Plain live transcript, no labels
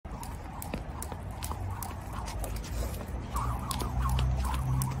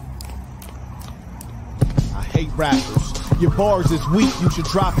hate rappers. Your bars is weak, you should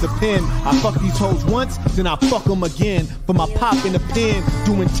drop the pen. I fuck these hoes once, then I fuck them again. For my pop in the pen,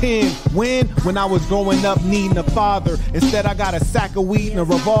 doing 10. When I was growing up needing a father. Instead I got a sack of weed and a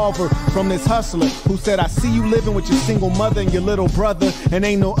revolver from this hustler who said, I see you living with your single mother and your little brother, and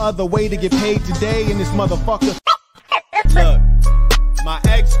ain't no other way to get paid today in this motherfucker. Look, my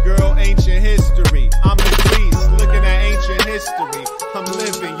ex-girl, ancient history. I'm the priest, looking at ancient history. I'm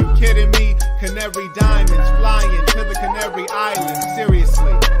living, you kidding me? Canary diamonds flying to the Canary Islands.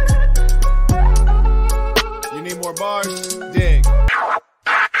 Seriously. You need more bars? Dig.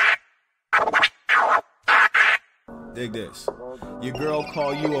 Dig this. Your girl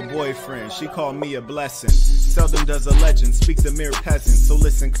call you a boyfriend, she called me a blessing. Seldom does a legend speak the mere peasant, so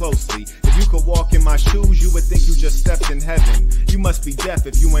listen closely. If you could walk in my shoes, you would think you just stepped in heaven. You must be deaf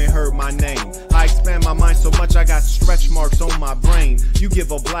if you ain't heard my name. I expand my mind so much I got stretch marks on my brain. You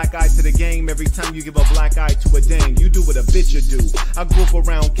give a black eye to the game every time you give a black eye to a dame. You do what a bitch you do. I grew up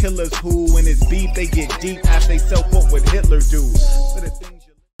around killers who, when it's beef, they get deep as they self-quote what Hitler do. For the things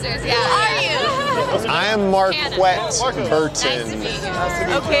you... Who are you? I am Marquett Burton.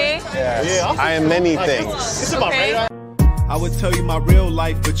 Okay. Yes. I am many things. Okay. I would tell you my real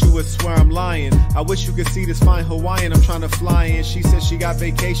life, but you would swear I'm lying. I wish you could see this fine Hawaiian I'm trying to fly in. She said she got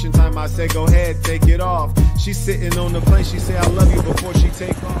vacation time. I said, go ahead, take it off. She's sitting on the plane. She said, I love you before she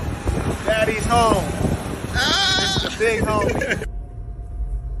take off. Daddy's home. It's the big homie.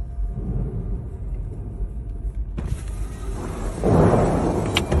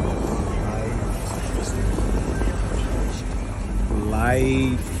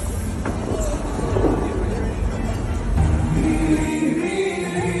 Life.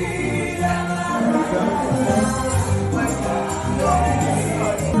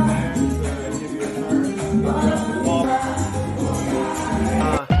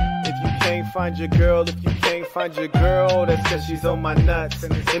 Find your girl, if you can't find your girl, that's cause she's on my nuts. In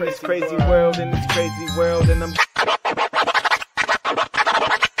this crazy world, and I'm...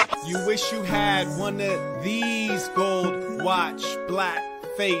 You wish you had one of these gold watch, black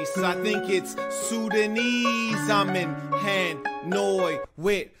face. I think it's Sudanese. I'm in Hanoi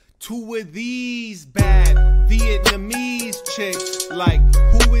with two of these bad Vietnamese chicks. Like,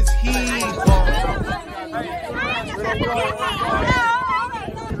 who is he?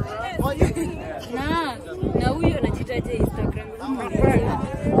 Na huyo anajitaja Instagram.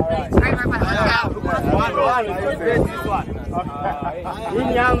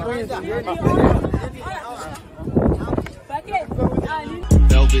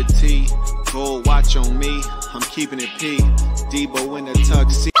 Velvet tee, gold watch on me. I'm keeping it P. Debo in the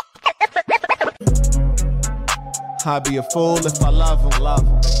tuxedo. I'd be a fool if I love him.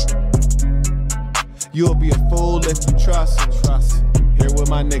 You'll be a fool if you trust him. Here with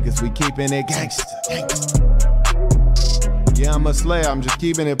my niggas, we keeping it gangsta. Yeah, I'm a slayer, I'm just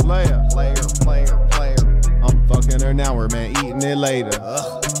keeping it player. I'm fucking her now, we're man eating it later.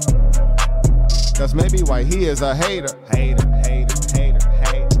 That's maybe why he is a hater.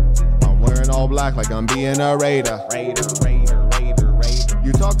 I'm wearing all black like I'm being a raider.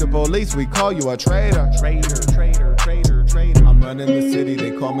 You talk to police, we call you a traitor. I'm running the city,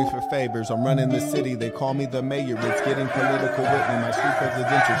 they call me for favors. I'm running the city, they call me the mayor. It's getting political with me, my street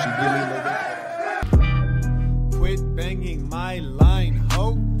presidential, she give me the... Quit banging my line,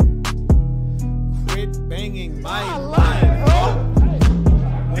 ho. Quit banging my line, ho.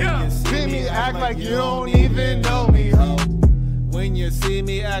 When you see me act like you don't even know me, ho. When you see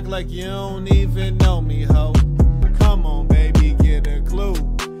me act like you don't even know me, ho. Come on, baby, get a clue.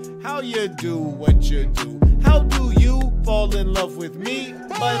 How you do what you do? How do you fall in love with me,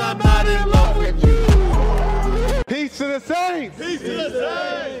 but I'm not in love with you? Peace to the saints! Peace to the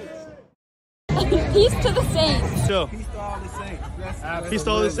saints! Peace to the saints. Sure. Peace to all the saints. Peace to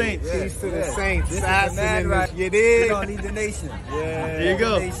all the saints. Peace to the saints. You did. We don't need the nation. Yeah. There you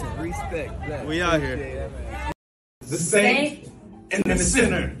go. Respect. We out here. The saint and the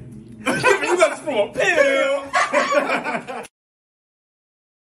sinner. You got this from a pill.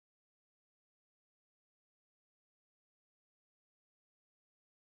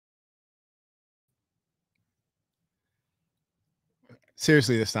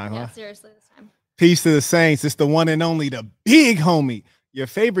 Seriously this time, huh? Yeah, seriously this time. Peace to the saints. It's the one and only, the big homie. Your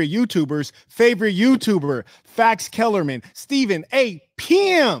favorite YouTuber's favorite YouTuber, Fax Kellerman, Stephen A.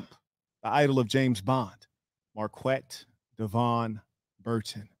 Pimp, the idol of James Bond, Marquett Devon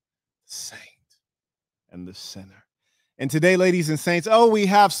Burton, saint and the sinner. And today, ladies and saints, we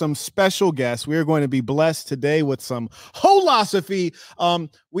have some special guests. We are going to be blessed today with some holosophy.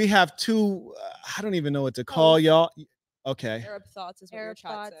 We have two, I don't even know what to call y'all. Okay. Arab thoughts is what your Arab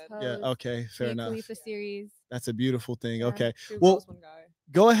chat thoughts, said. Yeah. Okay. Fair Mia enough. Khalifa series. That's a beautiful thing. Yeah. Okay. Two Well, girls, one guy.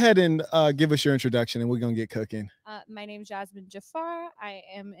 go ahead and give us your introduction, and we're gonna get cooking. My name's Jazmen Jafar. I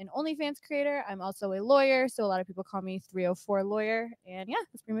am an OnlyFans creator. I'm also a lawyer, so a lot of people call me 304 lawyer. And yeah,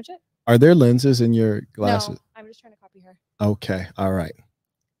 that's pretty much it. Are there lenses in your glasses? No, I'm just trying to copy her. Okay. All right.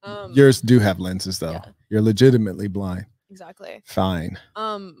 Um, Yours do have lenses though. yeah. You're legitimately blind. Exactly. Fine.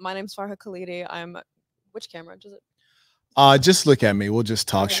 My name's Farha Khalidi. I'm. Which camera does it? Just look at me. We'll just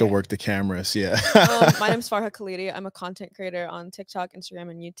talk. Okay. She'll work the cameras. Yeah. My name's Farha Khalidi. I'm a content creator on TikTok, Instagram,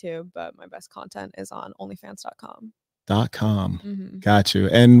 and YouTube, but my best content is on OnlyFans.com. .com. Got you.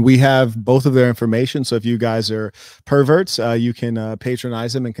 And we have both of their information. So if you guys are perverts, you can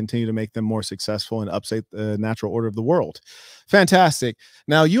patronize them and continue to make them more successful and update the natural order of the world. Fantastic.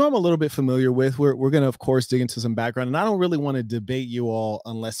 Now, you I'm a little bit familiar with. We're going to, of course, dig into some background. And I don't really want to debate you all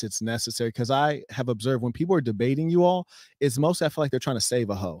unless it's necessary, because I have observed when people are debating you all, it's mostly I feel like they're trying to save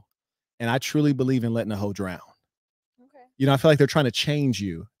a hoe. And I truly believe in letting a hoe drown. You know, I feel like they're trying to change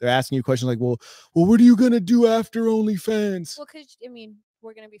you. They're asking you questions like, well, what are you going to do after OnlyFans? Well, because, I mean,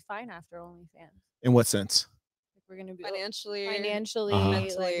 we're going to be fine after OnlyFans. In what sense? Like, we're going to be Financially,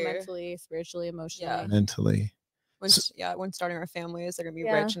 mentally, spiritually, emotionally. Yeah. Mentally. When starting our families, they're gonna be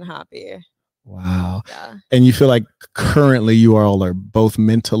Yeah. rich and happy. Wow. Yeah. And you feel like currently you all are both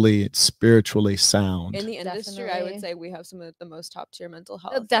mentally and spiritually sound. In the industry, I Definitely. would say we have some of the most top tier mental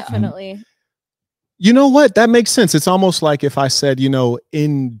health. Yeah. Definitely. You know what? That makes sense. It's almost like if I said, you know,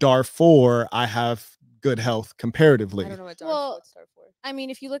 in Darfur, I have good health comparatively. I don't know what Well, what's Darfur. I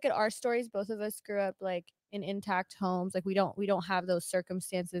mean, if you look at our stories, both of us grew up like in intact homes. Like we don't have those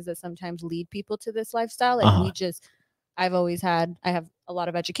circumstances that sometimes lead people to this lifestyle. Like I have a lot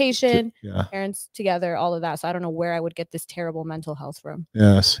of education, Yeah. parents together, all of that. So I don't know where I would get this terrible mental health from.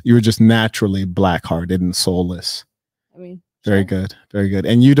 Yes. You were just naturally black-hearted and soulless. I mean, Very sure. good. Very good.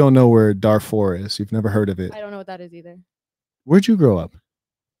 And you don't know where Darfur is. You've never heard of it. I don't know what that is either. Where'd you grow up?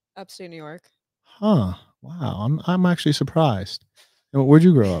 Upstate New York. Huh. Wow. I'm actually surprised. And where'd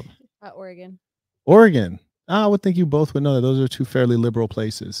you grow up? Oregon. Oregon. I would think you both would know that those are two fairly liberal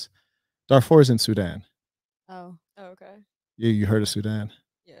places. Darfur is in Sudan. Oh. Oh, okay. You heard of Sudan?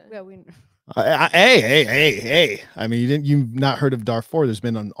 Yeah. Yeah, we Hey. I mean, you've not heard of Darfur. There's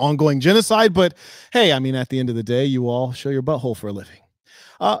been an ongoing genocide, but hey, I mean, at the end of the day, you all show your butthole for a living.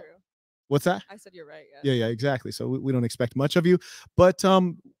 True. What's that? I said you're right. Yeah, exactly. So we don't expect much of you. But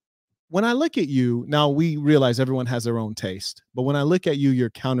when I look at you, now we realize everyone has their own taste. But when I look at you, you're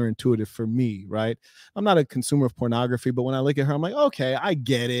counterintuitive for me, right? I'm not a consumer of pornography, but when I look at her, I'm like, okay, I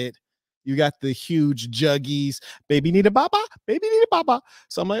get it. You got the huge juggies, baby need a baba, baby need a baba.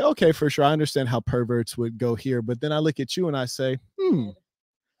 So I'm like, okay, for sure. I understand how perverts would go here. But then I look at you and I say,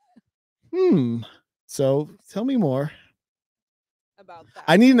 So tell me more. About that.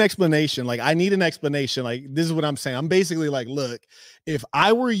 I need an explanation. Like, Like, this is what I'm saying. I'm basically like, look, if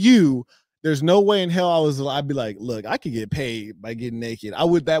I were you, there's no way in hell I'd be like, look, I could get paid by getting naked.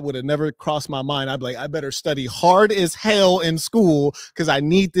 That would have never crossed my mind. I'd be like, I better study hard as hell in school because I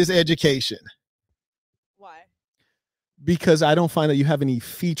need this education. Why? Because I don't find that you have any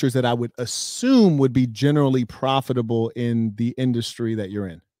features that I would assume would be generally profitable in the industry that you're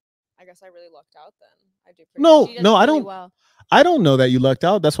in. I guess I really lucked out then. I do. No, I don't. Well. I don't know that you lucked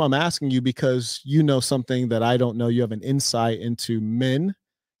out. That's why I'm asking you, because you know something that I don't know. You have an insight into men.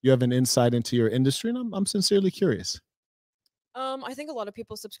 You have an insight into your industry, and I'm sincerely curious. I think a lot of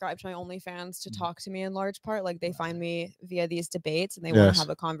people subscribe to my OnlyFans to talk to me in large part. Like they find me via these debates and they want to have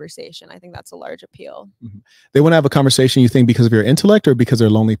a conversation. I think that's a large appeal. They want to have a conversation, you think, because of your intellect or because they're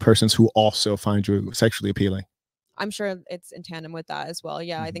lonely persons who also find you sexually appealing? I'm sure it's in tandem with that as well.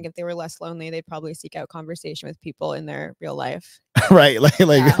 Yeah, I think if they were less lonely, they'd probably seek out conversation with people in their real life. Right,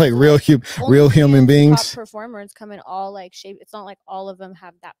 like real human beings. Top performers come in all like shape. It's not like all of them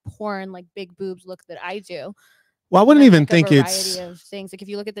have that porn like big boobs look that I do. Well, I wouldn't even think variety it's of things. Like if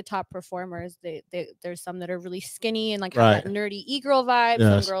you look at the top performers, there's some that are really skinny and like have that nerdy e-girl vibe.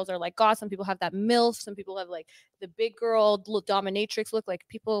 Yes. Some girls are like goth. Some people have that MILF. Some people have like the big girl dominatrix look. Like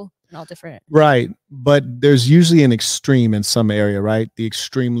people all different. Right, but there's usually an extreme in some area, right? The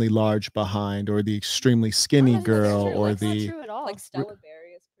extremely large behind, or the extremely skinny girl, or That's the not true at all. Like Stella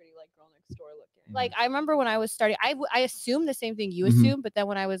Berry is pretty like girl next door looking. Like I remember when I was starting, I assumed the same thing you assumed, but then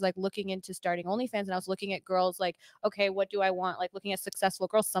when I was like looking into starting OnlyFans and I was looking at girls like, okay, what do I want? Like looking at successful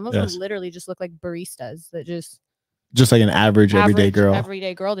girls, some of them literally just look like baristas that just like an average everyday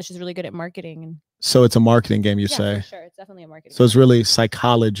girl that's just really good at marketing. And so it's a marketing game, you say? For sure, it's definitely a marketing. So it's really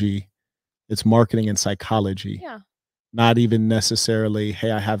psychology. It's marketing and psychology. Yeah. not even necessarily,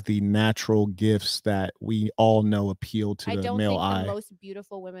 hey, I have the natural gifts that we all know appeal to the male eye. I don't think the most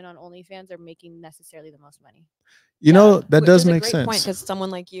beautiful women on OnlyFans are making necessarily the most money. You know, that does make sense. Point, because someone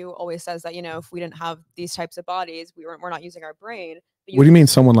like you always says that, you know, if we didn't have these types of bodies, we're not using our brain. What do you mean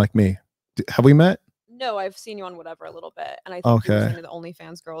someone like me? Have we met? No, I've seen you on whatever a little bit. And I think you were saying to the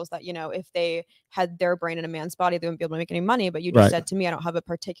OnlyFans girls that, you know, if they had their brain in a man's body, they wouldn't be able to make any money. But you just said to me, I don't have a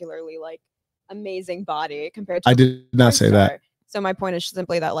particularly like amazing body compared to I did not say that. So my point is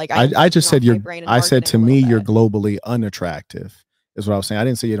simply that like I just said I said to me you're globally unattractive is what I was saying. I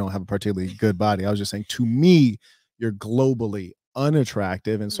didn't say you don't have a particularly good body. I was just saying to me you're globally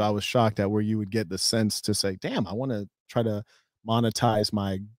unattractive. And so I was shocked at where you would get the sense to say, damn, I want to try to monetize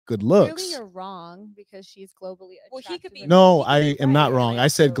my good looks. Clearly you're wrong because she's globally attractive. Well, he could be. No, I am not wrong. I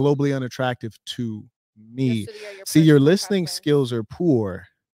said globally unattractive to me. See, your listening skills are poor.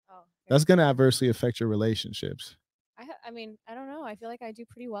 That's going to adversely affect your relationships. I mean, I don't know. I feel like I do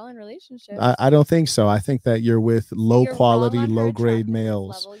pretty well in relationships. I don't think so. I think that you're with low quality, low grade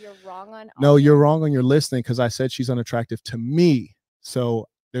males. You're wrong on. No, you're wrong on your listening because I said she's unattractive to me. So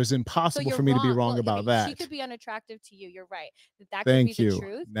there's impossible for me to be wrong about that. She could be unattractive to you. You're right. That Thank could be you. The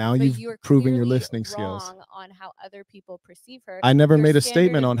truth. Now you've proven your listening skills. Wrong on how other people perceive her. I never made a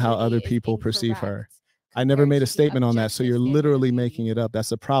statement on how other people perceive her. I never made a statement on that. So you're literally making it up. That's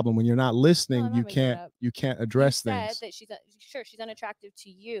the problem. When you're not listening, you can't address things. That she's unattractive to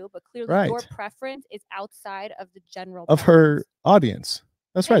you, but clearly your preference is outside of the general of her audience.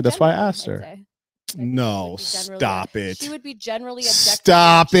 That's right. That's why I asked her. No, stop it. She would be generally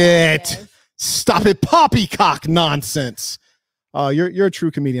stop it. Stop it. Poppycock nonsense. You're a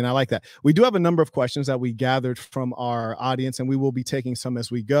true comedian. I like that. We do have a number of questions that we gathered from our audience, and we will be taking some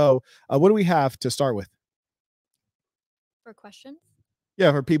as we go. What do we have to start with? For questions?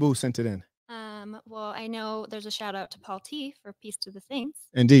 Yeah, for people who sent it in. Well, I know there's a shout out to Paul T for Peace to the Saints.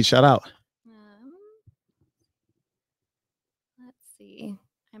 Indeed, shout out. Let's see.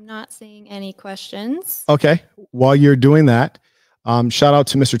 I'm not seeing any questions. Okay. While you're doing that, shout out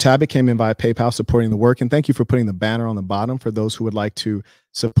to Mr. Tabbitt, came in via PayPal supporting the work. And thank you for putting the banner on the bottom for those who would like to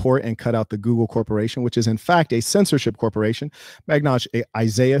support and cut out the Google Corporation, which is in fact a censorship corporation. I acknowledge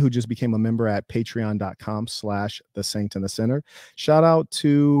Isaiah, who just became a member at patreon.com/the Saint and the Sinner. Shout out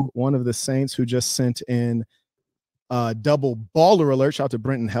to one of the Saints who just sent in double baller alert. Shout out to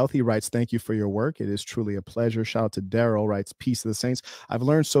Brenton Health. He writes, thank you for your work. It is truly a pleasure. Shout out to Daryl, writes, peace to the Saints. I've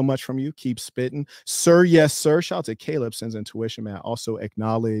learned so much from you. Keep spitting. Sir, yes, sir. Shout out to Caleb, sends intuition. May I also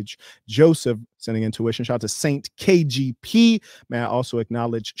acknowledge Joseph sending intuition. Shout out to Saint KGP. May I also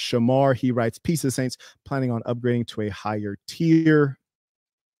acknowledge Shamar. He writes, peace to the Saints. Planning on upgrading to a higher tier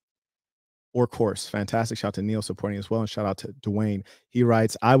or course. Fantastic. Shout out to Neil supporting as well. And shout out to Dwayne. He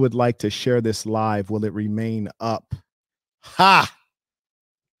writes, I would like to share this live. Will it remain up? Ha!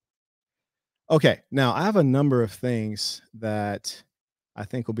 Okay. Now I have a number of things that I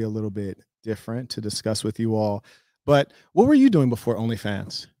think will be a little bit different to discuss with you all. But what were you doing before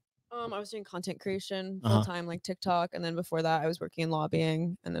OnlyFans? I was doing content creation full time, like TikTok. And then before that, I was working in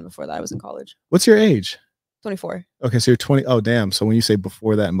lobbying. And then before that, I was in college. What's your age? 24. Okay, so you're 20. Oh, damn. So when you say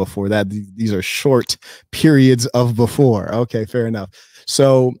before that and before that, these are short periods of before. Okay, fair enough.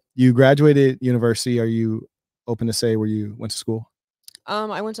 So you graduated university. Are you open to say where you went to school?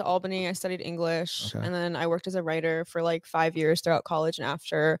 I went to Albany. I studied English. And then I worked as a writer for like 5 years throughout college and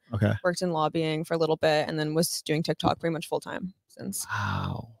after. Okay. Worked in lobbying for a little bit and then was doing TikTok pretty much full time since.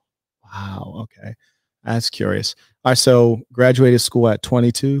 Wow. Okay. That's curious. All right. So graduated school at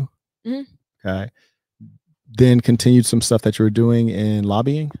 22. Okay. Then continued some stuff that you were doing in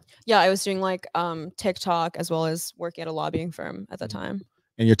lobbying? Yeah, I was doing like TikTok as well as working at a lobbying firm at the time.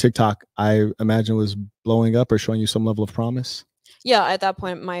 And your TikTok, I imagine, was blowing up or showing you some level of promise? Yeah, at that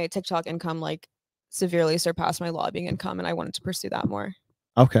point, my TikTok income like severely surpassed my lobbying income and I wanted to pursue that more.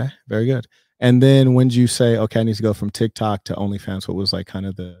 Okay, very good. And then when did you say, okay, I need to go from TikTok to OnlyFans? What was like kind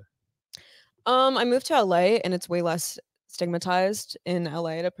of the... I moved to LA and it's way less stigmatized in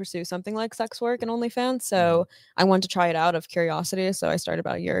LA to pursue something like sex work and OnlyFans. So I wanted to try it out of curiosity. So I started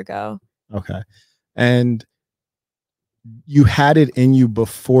about a year ago. Okay. And you had it in you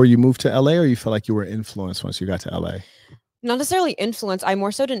before you moved to LA, or you felt like you were influenced once you got to LA? Not necessarily influence. I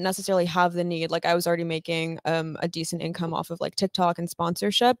more so didn't necessarily have the need. Like I was already making a decent income off of like TikTok and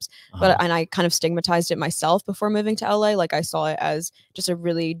sponsorships, and I kind of stigmatized it myself before moving to LA. Like I saw it as just a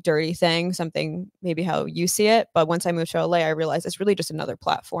really dirty thing, something maybe how you see it. But once I moved to LA, I realized it's really just another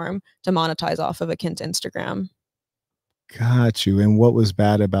platform to monetize off of akin to Instagram. Got you. And what was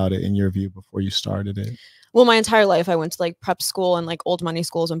bad about it in your view before you started it? Well, my entire life I went to like prep school and like old money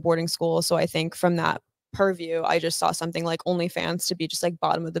schools and boarding schools. So I think from that purview. I just saw something like OnlyFans to be just like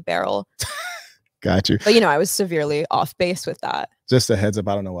bottom of the barrel. Got you. But you know, I was severely off base with that. Just a heads up,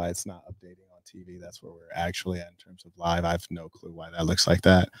 I don't know why it's not updating on TV. That's where we're actually at in terms of live. I have no clue why that looks like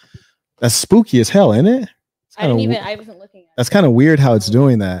that. That's spooky as hell, isn't it? I wasn't looking at That's kind of weird how it's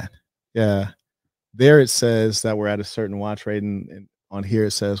doing that. Yeah. There it says that we're at a certain watch rate, and on here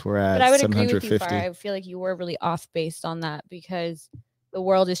it says we're at 750. But I would agree with you, Farha. I feel like you were really off based on that because the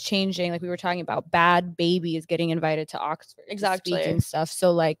world is changing. Like we were talking about, bad babies getting invited to Oxford to speak and stuff.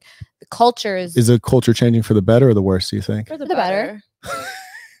 So like the culture is the culture changing for the better or the worse, do you think? For the better.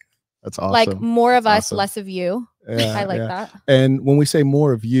 That's awesome. Like more of us, less of you. Yeah, I like that. And when we say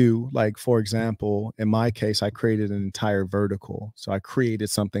more of you, like for example, in my case, I created an entire vertical. So I created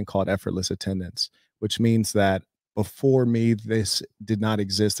something called effortless attendance, which means that before me, this did not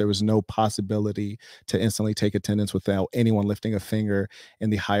exist. There was no possibility to instantly take attendance without anyone lifting a finger in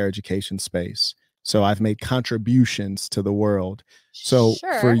the higher education space. So I've made contributions to the world. So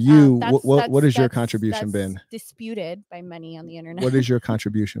for you, what has your contribution been? Disputed by many on the internet. What has your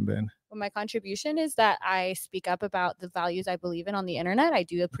contribution been? Well, my contribution is that I speak up about the values I believe in on the internet. I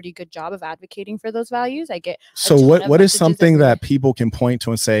do a pretty good job of advocating for those values. I get what is something that people can point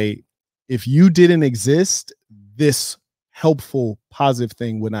to and say, if you didn't exist, this helpful, positive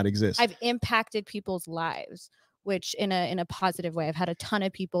thing would not exist? I've impacted people's lives, which in a positive way. I've had a ton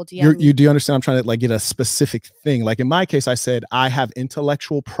of people DM me. You do you understand? I'm trying to like get a specific thing. Like in my case, I said I have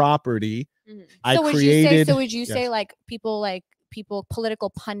intellectual property. Mm-hmm. Would you say like people, political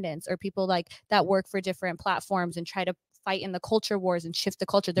pundits or people like that work for different platforms and try to fight in the culture wars and shift the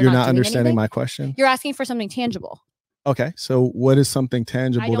culture? You're not understanding my question. You're asking for something tangible. Okay, so what is something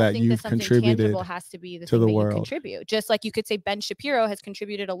tangible that you've contributed tangible has to be the world? Contribute. Just like you could say Ben Shapiro has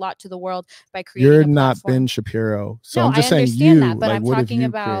contributed a lot to the world by creating. You're not Ben Shapiro, so I'm just saying you. That, but like, I'm talking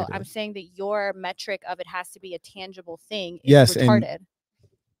about. I'm saying that your metric of it has to be a tangible thing. Yes, retarded.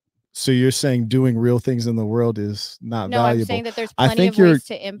 So you're saying doing real things in the world is not valuable. I'm saying that there's plenty of ways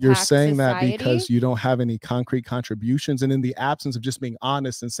to impact you're saying society. That because you don't have any concrete contributions, and in the absence of just being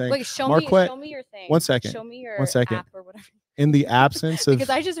honest and saying, wait, show Marquett, me your thing. One second. Show me your app or whatever. In the absence of because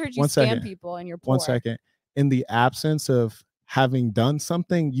I just heard you scam people and you're poor. 1 second. In the absence of having done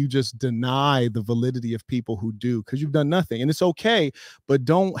something, you just deny the validity of people who do because you've done nothing. And it's okay, but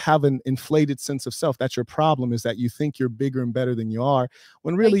don't have an inflated sense of self. That's your problem, is that you think you're bigger and better than you are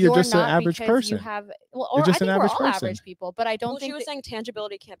when really you're just an average person. You're just an average person. Average people, but I don't think she was saying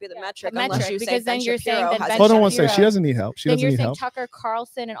tangibility can't be the metric because then you're saying that Ben hold on 1 second. She doesn't need help. She doesn't need help. Tucker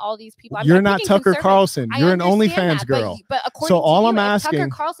Carlson and all these people. You're not Tucker Carlson. You're an OnlyFans girl. So all I'm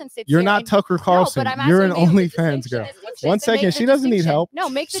asking, you're not Tucker Carlson. You're an OnlyFans girl. 1 second. She doesn't need help. No,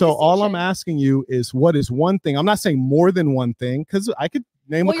 make the so all I'm asking you is, what is one thing? I'm not saying more than one thing, because I could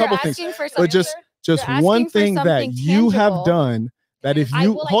name a couple things, but just one thing that you have done that if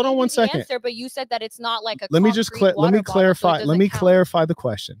you hold on 1 second. But you said that it's not like a. Let me just let me clarify. Let me clarify the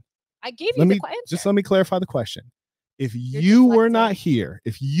question. I gave you the answer. Just let me clarify the question. If you were not here,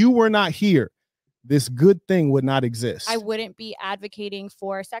 this good thing would not exist. I wouldn't be advocating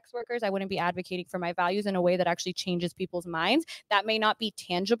for sex workers. I wouldn't be advocating for my values in a way that actually changes people's minds. That may not be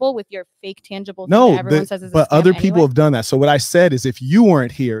tangible with your fake tangible. No, but other people have done that. So what I said is, if you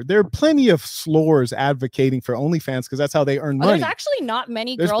weren't here, there are plenty of slurs advocating for OnlyFans because that's how they earn money. There's actually not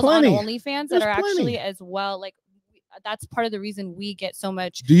many girls on OnlyFans that are actually as well. Like, that's part of the reason we get so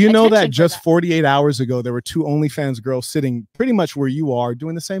much. Do you know that just 48 hours ago, there were 2 OnlyFans girls sitting pretty much where you are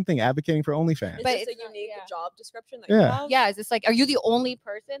doing the same thing, advocating for OnlyFans? But it's a unique job description that you have? Yeah. Is this like, are you the only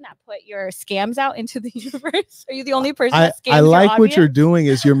person that put your scams out into the universe? Are you the only person that scams? I like what you're doing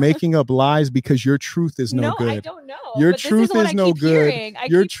is you're making up lies because your truth is no good. I don't know. Your truth is no good.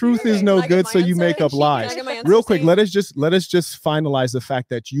 Your truth is no good, so you make up lies. Real quick, let us just finalize the fact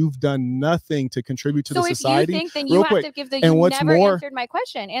that you've done nothing to contribute to the society. So if you think, then you have to give the. You never answered my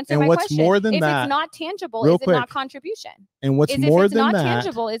question. Answer my question. And what's more than that? If it's not tangible, is it not contribution? And what's more than that?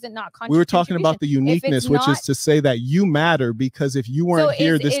 Tangible, is it not contribution? We were talking about the uniqueness, which is to say that you matter, because if you weren't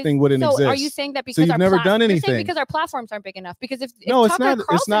here, this thing wouldn't exist. Are you saying that because you've never done anything? Because our platforms aren't big enough? Because if no, it's not.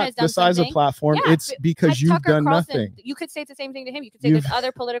 It's not the size of platform. It's because you've done nothing. You could say the same thing to him. You could say there's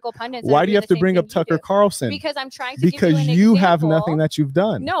other political pundits. Why do you have to bring up Tucker Carlson? Because I'm trying to. Because you have nothing that you've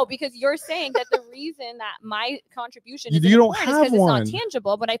done. No, because you're saying that the reason that my contribution you don't have one. It's not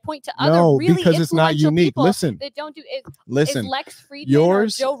tangible, but I point to other really because it's not unique. Listen, that don't do it. Listen, is Lex Friedman or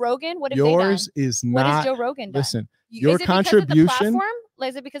Joe Rogan? What have they done? Yours is not. What has Joe Rogan done? Listen, your contribution.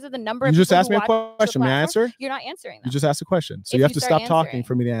 Is it because of the number of people? You just people asked me a question. May I answer? You're not answering them. You just asked a question, so you have to stop talking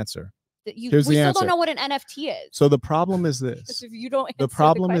for me to answer. We Here's the still answer. don't know what an NFT is. So the problem is this. If you don't The answer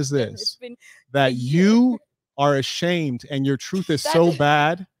problem is question, this, it's been that a year. you are ashamed and your truth is so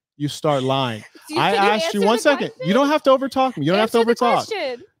bad, you start lying. I asked you 1 second. You don't have to overtalk me. You don't have to overtalk.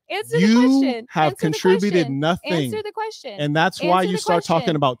 Answer the You question. have Answer the contributed question. nothing. Answer the question. And that's why Answer you the start talking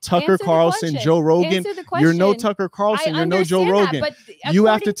question. about Tucker Answer the Carlson, question. Joe Rogan. Answer the You're no question. Tucker Carlson. I You're no Joe understand Rogan. that, You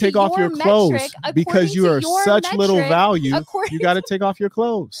have to according take off your clothes metric, because you according are to your such little metric, value. according You got to take off your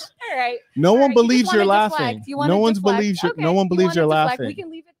clothes. All right. No All one right, you believes just you're wanna laughing. deflect. You wanna No one deflect. believes you. Okay, No one believes you you're wanna deflect. laughing. We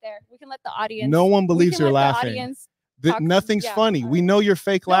can leave it there. We can let the audience. No one we believes can you're let the laughing. audience Nothing's yeah, funny. We know you're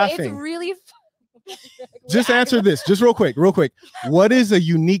fake no, laughing. It's really. Just answer this, just real quick. What is a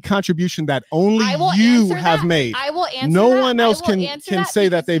unique contribution that only you have made? I will answer no that. one else I will can answer that say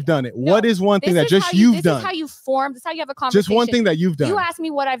that they've done it. What is one thing that just you've done? This is how you form. This is how you have a conversation. Just one thing that you've done. You asked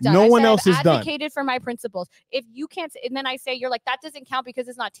me what I've done. No I one said, else has done. Advocated for my principles. If you can't, and then I say you're like that doesn't count because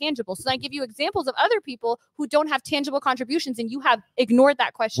it's not tangible. So then I give you examples of other people who don't have tangible contributions, and you have ignored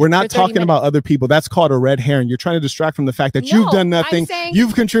that question. We're not talking about other people. That's called a red herring. You're trying to distract from the fact that you've done nothing.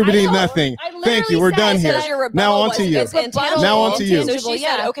 You've contributed nothing. Thank you. We're done here. Now on to you. Now on to you. So she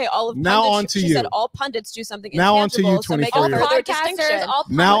said, okay, all of now pundits, on to she you. said all pundits do something now on to you,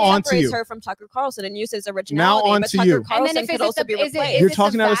 23-year-old. Now on to you. Her from Tucker Carlson and use his originality. Now on to you. And then if could also be replaced. You're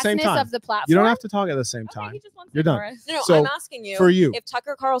talking at the same time. You don't have to talk at the same time. You're done. No, so I'm asking you. For you. If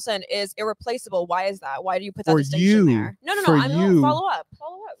Tucker Carlson is irreplaceable, why is that? Why do you put that distinction there? No. I'm going follow up.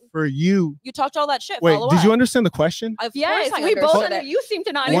 For you. You talked all that shit. Wait, did you understand the question? Yes, we both. You seem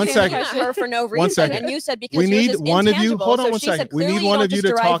to not understand the question. Her for no reason. 1 second. And you said because we need one of you. Hold on 1 second. We need one of you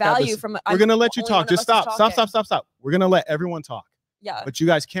to talk. We're gonna let you talk. Just stop. We're gonna let everyone talk. Yeah. But you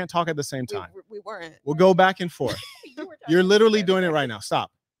guys can't talk at the same time. We weren't. We'll go back and forth. You're literally doing it right now.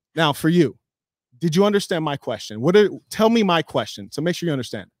 Stop. Now, for you, did you understand my question? Tell me my question. So make sure you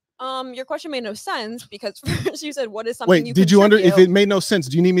understand. Your question made no sense because first you said, what is something you did you if it made no sense,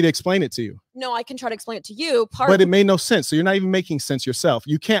 do you need me to explain it to you? No, I can try to explain it to you. But it made no sense. So you're not even making sense yourself.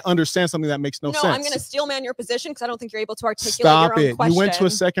 You can't understand something that makes no sense. No, I'm going to steel man your position because I don't think you're able to articulate Stop your own it. question. You went to a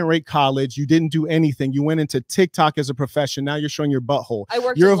second-rate college. You didn't do anything. You went into TikTok as a profession. Now you're showing your butthole. I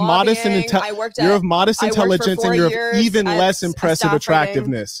worked you're in of modest lobbying. you're of modest intelligence and you're of even less impressive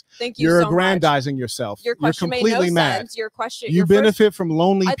attractiveness. Thank you You're so aggrandizing yourself. Your question you're completely made no mad. sense. Your question. You benefit from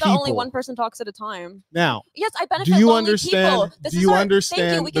lonely people. I thought only one person talks at a time. Now, yes, I benefit. Do you lonely understand? People. Do you understand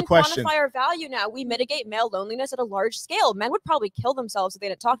thank you. We the can question? quantify our value now. We mitigate male loneliness at a large scale. Men would probably kill themselves if they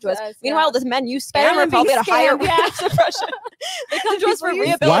didn't talk to us. Meanwhile, the men you scam are probably at a higher rate of depression. They come to us for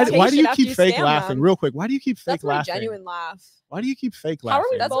rehabilitation. Why do you keep fake laughing? Real quick, why do you keep fake laughing? Genuine laugh. Why do you keep fake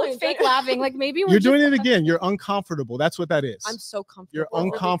laughing? How are we both fake laughing? Like maybe you're doing it again. You're uncomfortable. That's what that is. I'm so comfortable. You're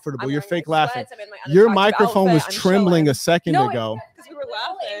uncomfortable. You're fake my laughing. Your microphone was trembling a second ago. Because we were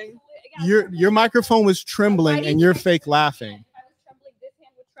laughing. Your microphone was trembling and you're fake laughing.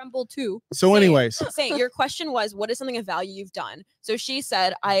 Tremble too. So anyways, Saint, your question was, what is something of value you've done? So she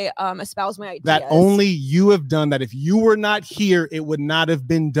said, I espouse my ideas. That only you have done. That if you were not here, it would not have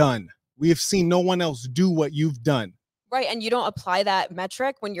been done. We have seen no one else do what you've done. Right, and you don't apply that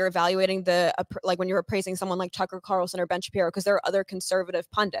metric when you're evaluating when you're appraising someone like Tucker Carlson or Ben Shapiro, because there are other conservative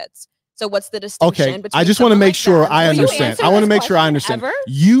pundits. So what's the distinction? Okay, between I just want to make sure I understand. I want to make sure I understand.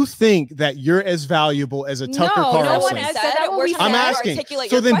 You think that you're as valuable as a Tucker Carlson? No one has said that. I'm asking.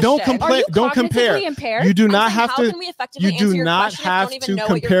 So then don't compare. Don't compare. You do not have to. You do not have to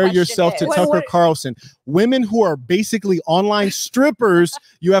compare yourself to Tucker Carlson. Women who are basically online strippers,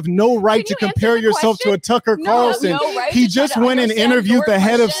 you have no right to compare yourself to a Tucker Carlson. He just went and interviewed the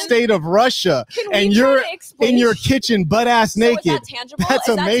head of state of Russia, and you're in your kitchen butt ass naked. That's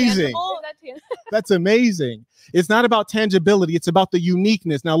amazing. That's amazing. It's not about tangibility. It's about the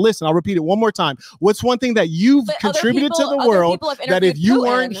uniqueness. Now, listen, I'll repeat it one more time. What's one thing that you've contributed to the world that if you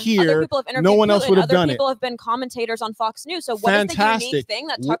weren't here, no one else would have done it? Other people have been commentators on Fox News. So what is the unique thing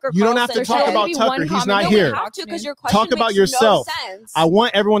that Tucker Carlson? You don't have to talk about Tucker. He's not here. Talk about yourself. I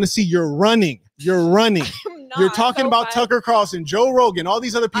want everyone to see you're running. You're running. You're talking about Tucker Carlson, Joe Rogan, all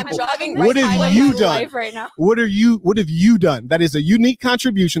these other people. What have you done? What have you done? That is a unique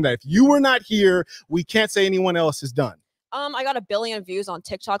contribution that if you were not here, we can't say anyone else has done. I got 1 billion views on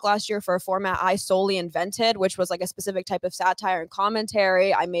TikTok last year for a format I solely invented, which was like a specific type of satire and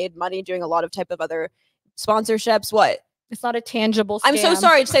commentary. I made money doing a lot of type of other sponsorships. What? It's not a tangible scam. I'm so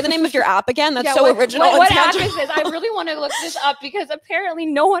sorry. Say the name of your app again. That's original. What app is this? I really want to look this up because apparently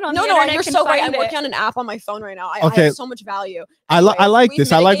no one on the internet you're can so right. find I'm working on an app on my phone right now. I have so much value. Anyway, I like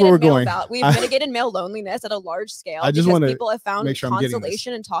this. I like where we're going. We've mitigated male loneliness at a large scale. I just want to people have found make sure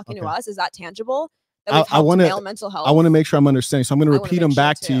consolation in talking to us. Is that tangible? that we've I helped want male mental health. to make sure I'm understanding. So I'm going to I wanna repeat them make sure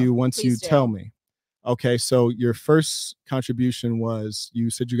back to too. you once you Please do. tell me. Okay, so your first contribution was, you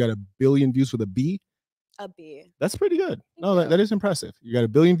said you got 1 billion views with a B. A B. That's pretty good. No, that is impressive. You got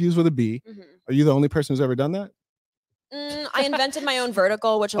 1 billion views with a B. Are you the only person who's ever done that? I invented my own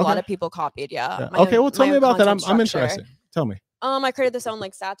vertical, which a lot of people copied. Yeah. Okay, well, tell me about that. I'm interested. Tell me. I created this own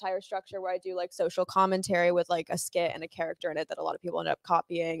like satire structure where I do like social commentary with like a skit and a character in it that a lot of people ended up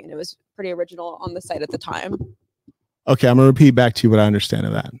copying, and it was pretty original on the site at the time. Okay, I'm gonna repeat back to you what I understand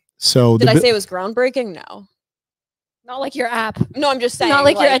of that. So did I say it was groundbreaking? No. Not like your app. No, I'm just saying. Not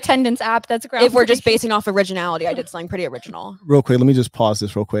like your attendance app. That's groundbreaking. If we're just basing off originality, I did something pretty original. Real quick, let me just pause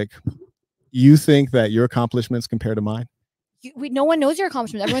this real quick. You think that your accomplishments compare to mine? No one knows your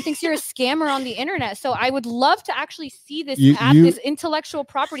accomplishments. Everyone thinks you're a scammer on the internet. So I would love to actually see this app, this intellectual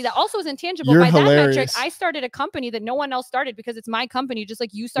property that also is intangible. By that metric, I started a company that no one else started because it's my company, just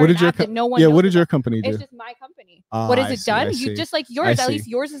like you started an app that no one knows. What did your company do? It's just my company. What has it done? You just like yours. At least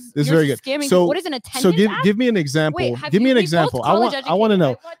yours is very good. Scamming. So what is an attendance app? give me an example. Wait, give me an example. I want to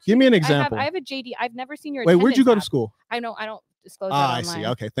know. Give me an example. I have a JD. I've never seen your. Wait, where'd you go to school? I don't disclose that I online. see.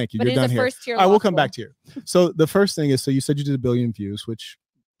 Okay, thank you. But You're done here. All right, we'll come back to you. So the first thing is, so you said you did 1 billion views, which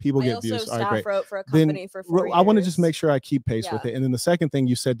people get views. All right, great. Wrote for a then company for 4 years. I want to just make sure I keep pace with it. And then the second thing,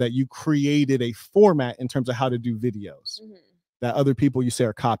 you said that you created a format in terms of how to do videos that other people, you say,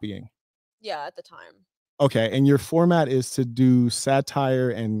 are copying. Yeah, at the time. Okay, and your format is to do satire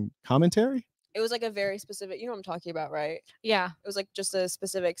and commentary? It was like a very specific, you know what I'm talking about, right? Yeah. It was like just a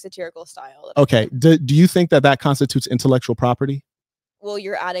specific satirical style. Okay. Do you think that constitutes intellectual property? Well,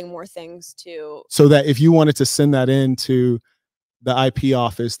 you're adding more things to. So that if you wanted to send that into the IP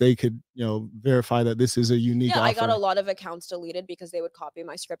office, they could, verify that this is a unique offer. I got a lot of accounts deleted because they would copy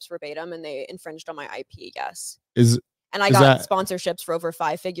my scripts verbatim and they infringed on my IP, yes. And I got sponsorships for over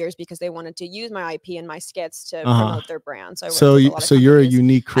 5 figures because they wanted to use my IP and my skits to promote their brand. So you're a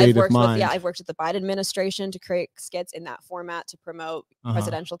unique creative mind. I've worked with the Biden administration to create skits in that format to promote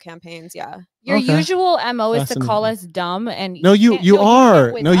presidential campaigns. Yeah. Your usual MO is to call us dumb, and you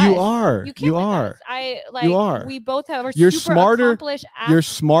are. We both have. You're smarter. You're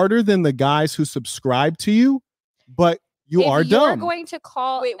smarter than the guys who subscribe to you, but you are dumb. You're going to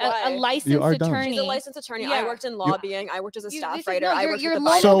call a licensed attorney. She's a licensed attorney. Yeah. I worked in lobbying. I worked as a staff writer. I worked your with the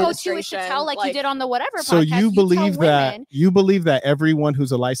logo Biden goes to tell like you did on the whatever podcast. So you believe that everyone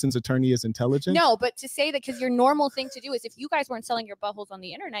who's a licensed attorney is intelligent? No, but to say that, because your normal thing to do is, if you guys weren't selling your buttholes on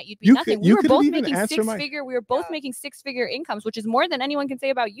the internet, you'd be nothing. We were both making making 6-figure incomes, which is more than anyone can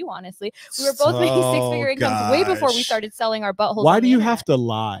say about you, honestly. We were both making 6-figure incomes way before we started selling our buttholes. Why do you have to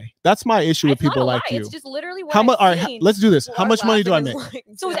lie? That's my issue with people like you. It's just literally what I've seen. Let's do this. How much money do I make?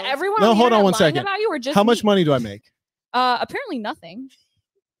 So is everyone hold on one second. About you, or just how much money do I make? Apparently nothing.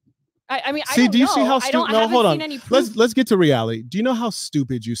 I mean, do you see how stupid? No, hold on. Let's get to reality. Do you know how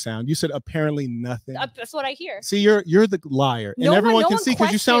stupid you sound? You said apparently nothing. That's what I hear. See, you're the liar, and everyone can see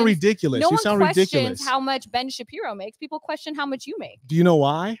because you sound ridiculous. You sound ridiculous. How much Ben Shapiro makes? People question how much you make. Do you know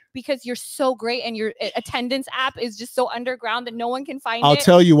why? Because you're so great, and your attendance app is just so underground that no one can find it. I'll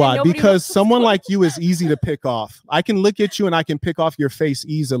tell you why. Because someone like you is easy to pick off. I can look at you and I can pick off your face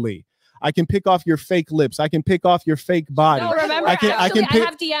easily. I can pick off your fake lips. I can pick off your fake body. No, remember, I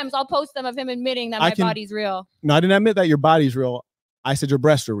have DMs. I'll post them of him admitting that my body's real. No, I didn't admit that your body's real. I said your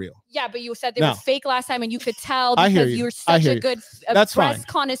breasts are real. Yeah, but you said they were fake last time, and you could tell because you were such a good breast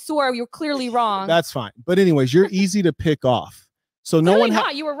connoisseur. You were clearly wrong. That's fine. But anyways, you're easy to pick off. So no one.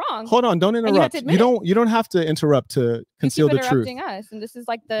 You were wrong. Hold on, don't interrupt. You don't have to interrupt to conceal the truth. Us, and this is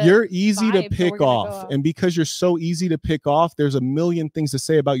like you're easy to pick off, and because you're so easy to pick off, there's a million things to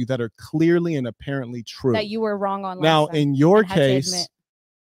say about you that are clearly and apparently true. That you were wrong on. Now, in your case,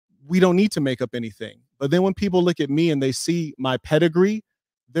 we don't need to make up anything. But then when people look at me and they see my pedigree,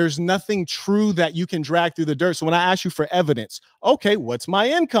 there's nothing true that you can drag through the dirt. So when I ask you for evidence, okay, what's my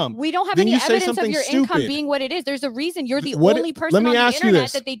income? We don't have any evidence of your income being what it is. There's a reason you're the only person on the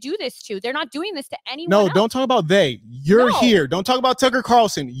internet that they do this to. They're not doing this to anyone else. Don't talk about they. You're here. Don't talk about Tucker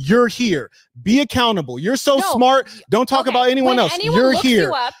Carlson. You're here. Be accountable. You're so smart. Don't talk about anyone else. You're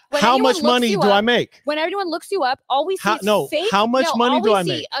here. How much money do I make? When everyone looks you up, all we see is fake. How much money do I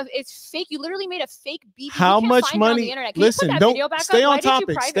make? It's fake. You literally made a fake BB. How much money? Listen, don't stay on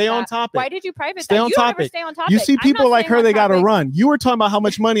topic. Stay on topic. Why did you private stay that? on You topic. Never stay on topic. You see people like her, they got to run. You were talking about how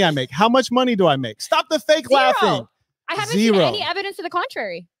much money I make. How much money do I make? Stop the fake laughing. I haven't seen any evidence to the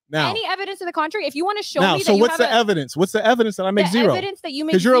contrary.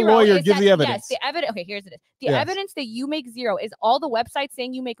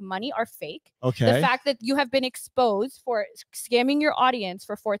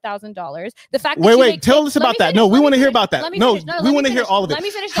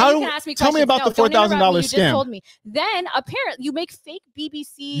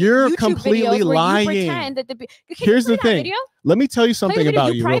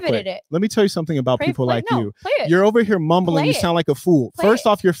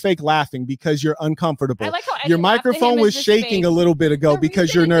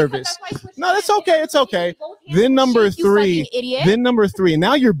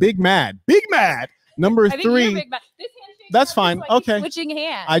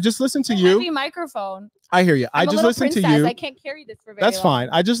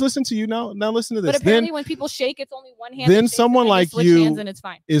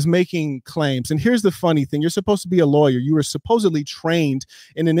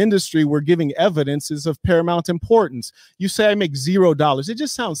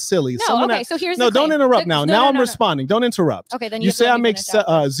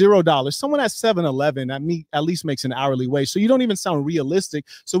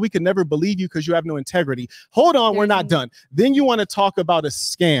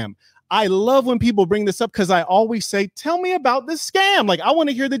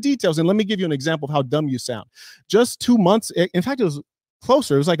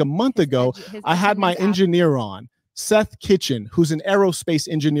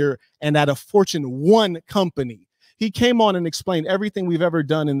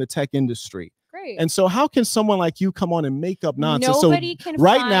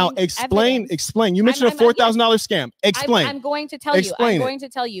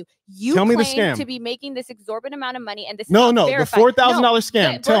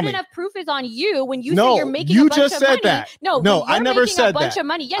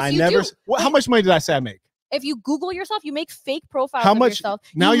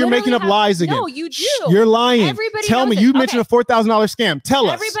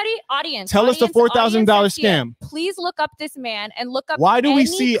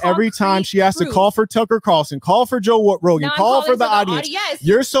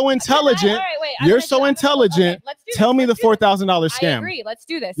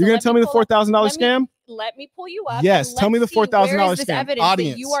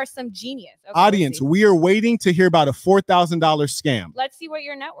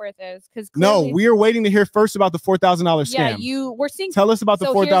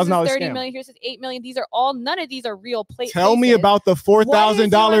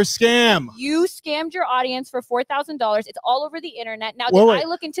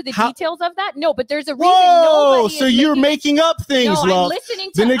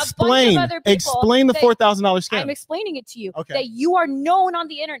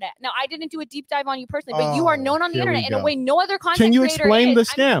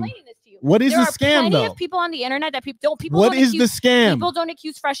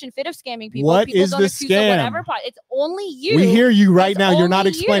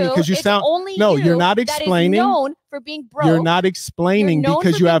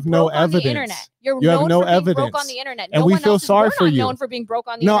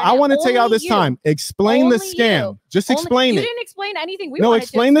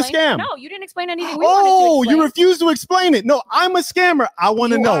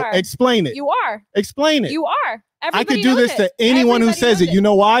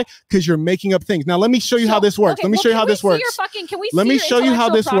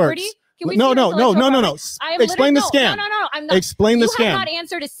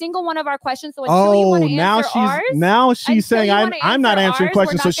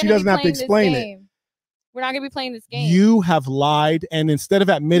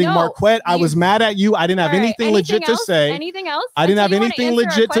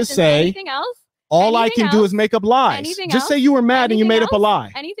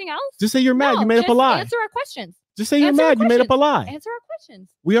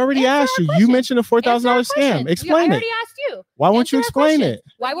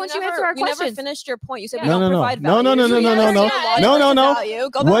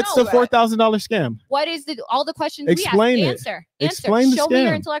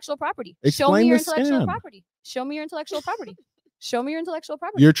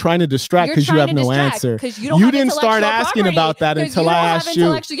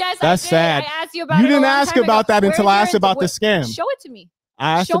 about that until I Where's asked your- about the where- scam. Show it to me.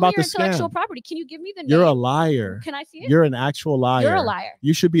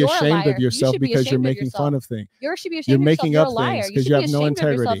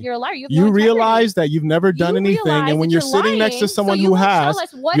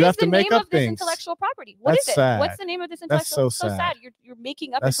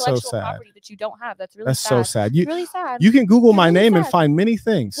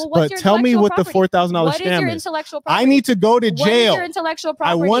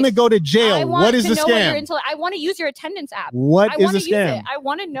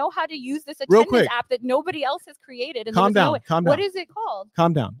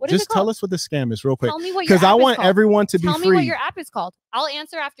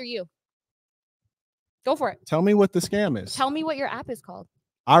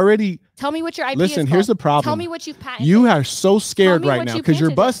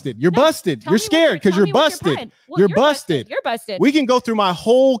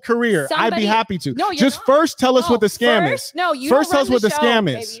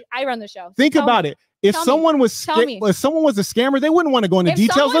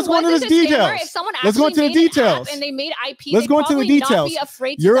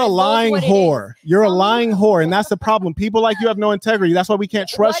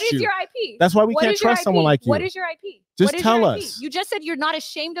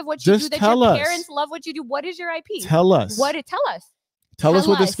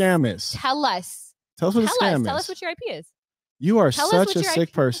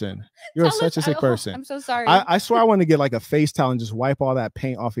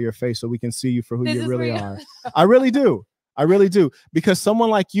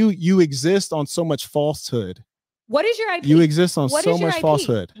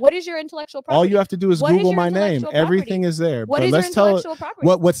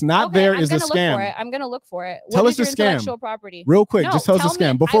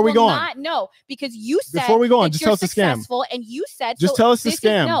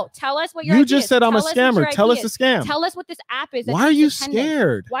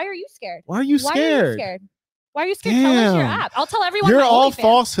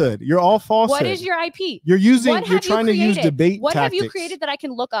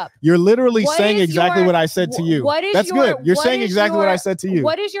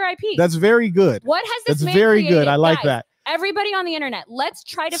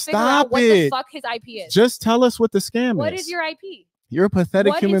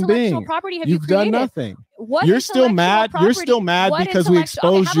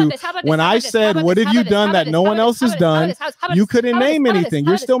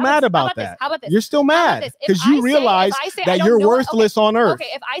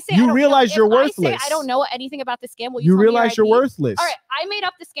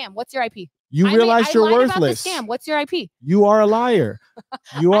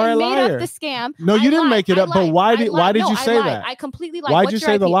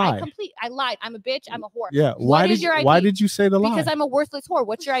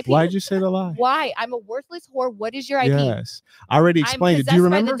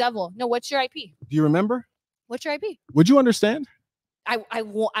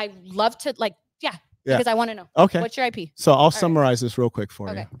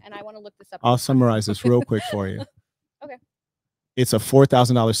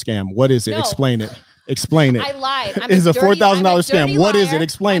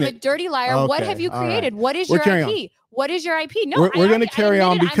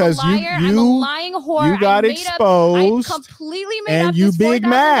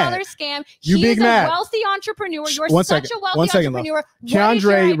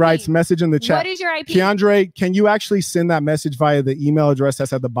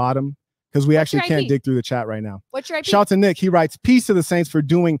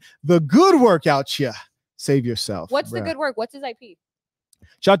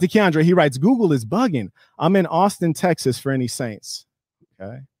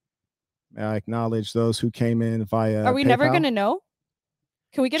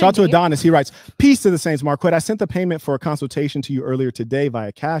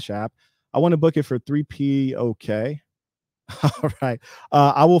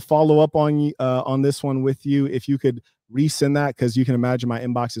 up on this one with you. If you could resend that, because you can imagine my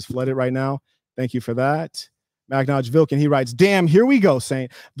inbox is flooded right now. Thank you for that. Magnaj Vilkin, he writes, damn, here we go,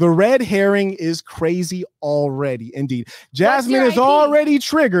 Saint. The red herring is crazy already. Indeed. Jazmen is already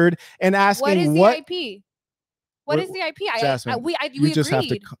triggered and asking what is the IP? What is the IP? Jazmen, we you just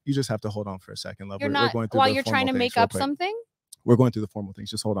agreed. have to hold on for a second, love. You're we're not going through while the you're formal trying to things make real up quick. something. We're going through the formal things.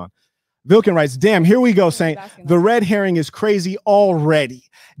 Just hold on. Vilkin writes, damn, here we go, saying the red herring is crazy already.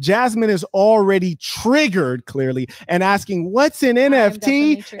 Jazmen is already triggered, clearly, and asking what's an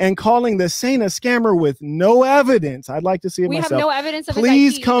NFT and calling the Saint a scammer with no evidence. I'd like to see it myself. We have no evidence of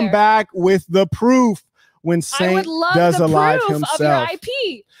Please his IP come either. back with the proof when Saint does a live himself. Of your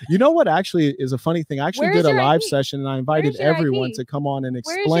IP. You know what actually is a funny thing? I actually did a live IP? session and I invited everyone IP? to come on and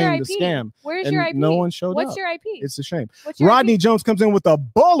explain the scam. Where's and your IP? No one showed What's up. your IP? It's a shame. Rodney Jones comes in with a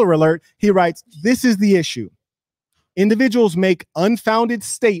baller alert. He writes, this is the issue. Individuals make unfounded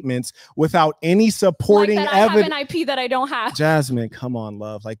statements without any supporting evidence. I have an IP that I don't have. Jazmen, come on,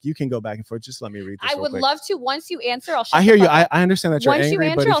 love. Like, you can go back and forth. Just let me read this. I would love to. Once you answer, I'll shut I hear you. up. I understand that you're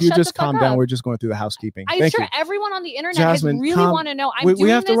angry, but if you just calm down, we're just going through the housekeeping. I'm sure everyone on the internet really want to know. We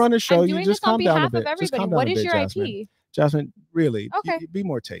have to run a show. You just calm down a bit. What is your IP? Jazmen, really, be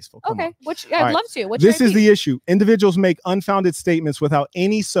more tasteful. Come on. I'd love to. This is the issue. Individuals make unfounded statements without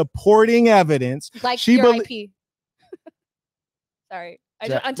any supporting evidence. Like your IP. Sorry.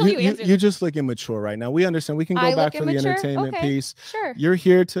 Until you answer. You're just looking mature right now. We understand. We can go back for the entertainment piece. Sure. You're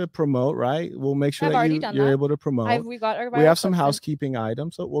here to promote, right? We'll make sure that you're able to promote. We have some housekeeping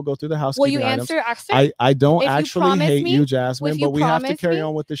items, so we'll go through the housekeeping items. Will you answer after? I don't actually hate you, Jazmen, but we have to carry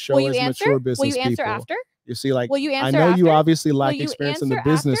on with the show as mature business people. Will you answer after? You see, like, I know you obviously lack experience in the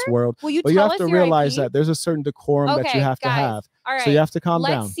business world, but you have to realize that there's a certain decorum that you have to have. So you have to calm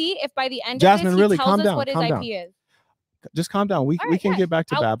down. Let's see if by the end of this, he tells us what his IP is. Just calm down. We can get back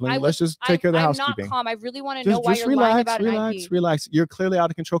to babbling. Let's just take care of the housekeeping. I'm not calm. I really want to know why you're lying about an IP. Relax. You're clearly out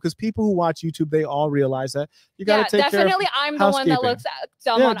of control because people who watch YouTube, they all realize that you got to take care of definitely. I'm the one that looks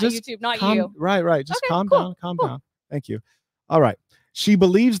dumb on YouTube, not you. Right. Just calm down. Calm down. Thank you. All right. She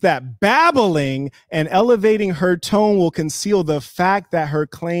believes that babbling and elevating her tone will conceal the fact that her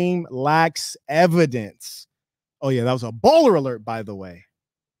claim lacks evidence. Oh yeah, that was a baller alert, by the way.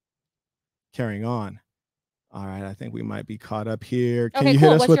 Carrying on. All right, I think we might be caught up here. Can you hit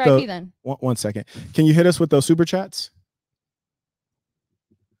us with the IP then? One second. Can you hit us with those super chats?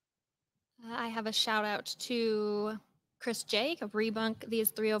 I have a shout out to Chris J of Rebunk These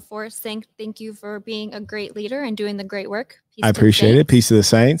 304 saying thank you for being a great leader and doing the great work. I appreciate it. Peace to the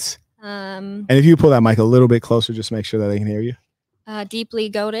Saints. And if you pull that mic a little bit closer, just make sure that they can hear you.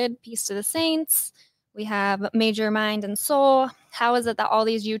 Deeply goated. Peace to the Saints. We have Major Mind and Soul. How is it that all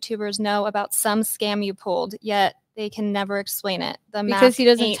these YouTubers know about some scam you pulled, yet they can never explain it? Because he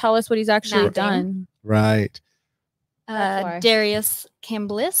doesn't tell us what he's actually done. Right. Darius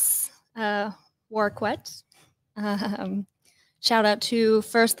Camblis, Marquett. Shout out to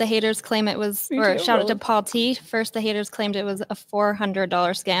First the Haters claim it was, or shout out to Paul T. First the Haters claimed it was a $400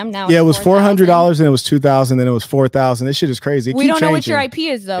 scam. Now it was $400 and it was $2,000, then it was $4,000. This shit is crazy. We don't know what your IP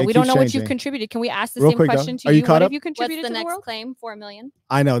is though. We don't know what you've contributed. Can we ask the same question to you? What have you contributed to the world? Next claim? 4 million.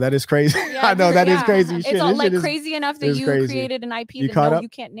 I know that is crazy. I know that is crazy. It's all like crazy enough that you created an IP that you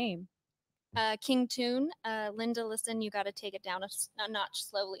can't name. King Tune, Linda, listen, you got to take it down a notch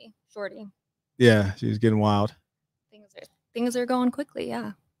slowly, shorty. Yeah, she's getting wild. Things are going quickly,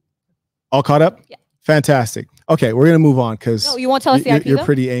 yeah. All caught up? Yeah. Fantastic. Okay, we're gonna move on because you won't tell us the IP. You're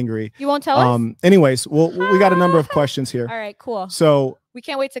pretty angry. You won't tell us? Anyways, we got a number of questions here. All right, cool. So we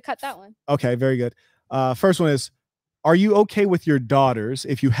can't wait to cut that one. Okay, very good. First one is, are you okay with your daughters,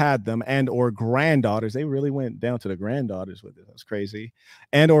 if you had them, and or granddaughters? They really went down to the granddaughters with it. That's crazy.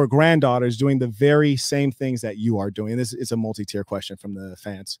 And or granddaughters doing the very same things that you are doing. This is a multi-tier question from the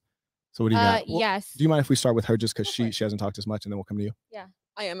fans. So what do you got? Yes. Do you mind if we start with her just because she hasn't talked as much, and then we'll come to you? Yeah.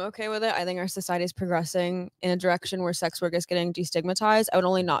 I am okay with it. I think our society is progressing in a direction where sex work is getting destigmatized. I would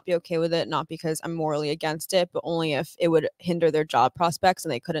only not be okay with it, not because I'm morally against it, but only if it would hinder their job prospects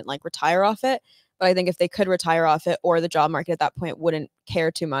and they couldn't like retire off it. But I think if they could retire off it or the job market at that point wouldn't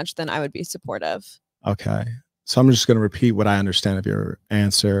care too much, then I would be supportive. Okay. So I'm just going to repeat what I understand of your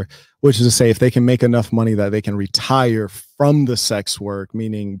answer, which is to say if they can make enough money that they can retire from the sex work,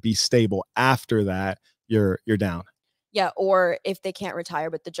 meaning be stable after that, you're down. Yeah, or if they can't retire,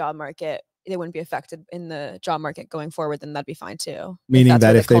 but the job market, they wouldn't be affected in the job market going forward, then that'd be fine too. Meaning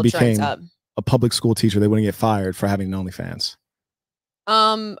that if they became a public school teacher, they wouldn't get fired for having an OnlyFans.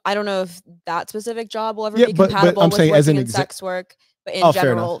 I don't know if that specific job will ever be compatible but I'm with saying working in sex work. But in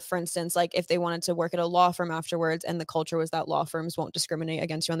general, for instance, like if they wanted to work at a law firm afterwards and the culture was that law firms won't discriminate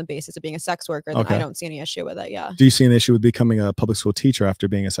against you on the basis of being a sex worker, then I don't see any issue with it. Yeah. Do you see an issue with becoming a public school teacher after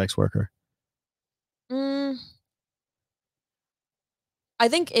being a sex worker? I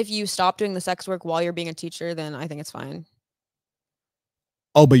think if you stop doing the sex work while you're being a teacher, then I think it's fine.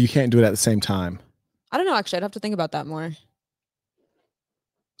 Oh, but you can't do it at the same time. I don't know. Actually, I'd have to think about that more.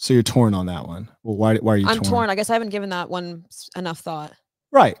 So you're torn on that one. Well, why are you torn? I'm torn. I guess I haven't given that one enough thought.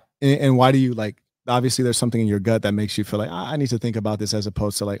 Right. And why do you like? Obviously, there's something in your gut that makes you feel like I need to think about this, as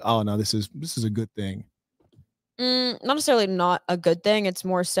opposed to like, oh no, this is a good thing. Not necessarily not a good thing. It's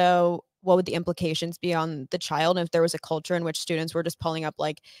more so what would the implications be on the child if there was a culture in which students were just pulling up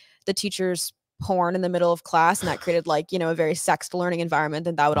like the teacher's porn in the middle of class, and that created like, you know, a very sexed learning environment,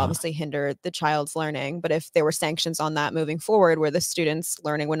 then that would obviously hinder the child's learning. But if there were sanctions on that moving forward where the student's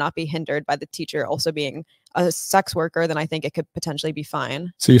learning would not be hindered by the teacher also being a sex worker, then I think it could potentially be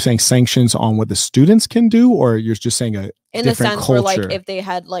fine. So you're saying sanctions on what the students can do, or you're just saying a in the sense culture? Where like if they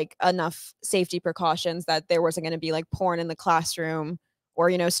had like enough safety precautions that there wasn't going to be like porn in the classroom,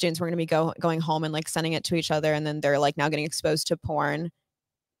 or, you know, students were going to be going home and like sending it to each other, and then they're like now getting exposed to porn.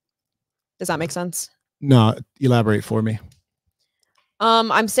 Does that make sense? No, elaborate for me.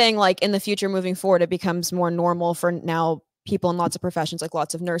 I'm saying like in the future moving forward, it becomes more normal for now people in lots of professions, like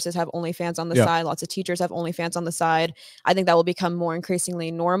lots of nurses have OnlyFans on the side, lots of teachers have OnlyFans on the side. I think that will become more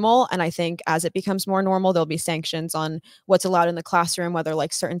increasingly normal. And I think as it becomes more normal, there'll be sanctions on what's allowed in the classroom, whether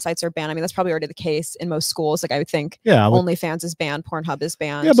like certain sites are banned. I mean, that's probably already the case in most schools. Like I would think OnlyFans is banned, Pornhub is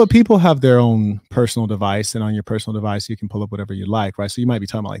banned. Yeah, but people have their own personal device, and on your personal device, you can pull up whatever you like, right? So you might be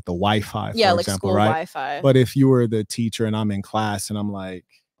talking about like the Wi-Fi, for like example, school right? Wi-Fi. But if you were the teacher and I'm in class and I'm like,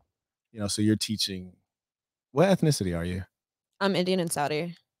 you know, so you're teaching, what ethnicity are you? I'm Indian and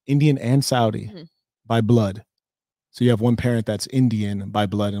Saudi. Indian and Saudi by blood. So you have one parent that's Indian by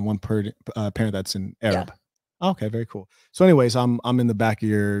blood and one parent that's in Arab. Yeah. Okay, very cool. So anyways, I'm in the back of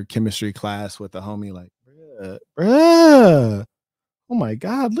your chemistry class with the homie like, bruh. Oh my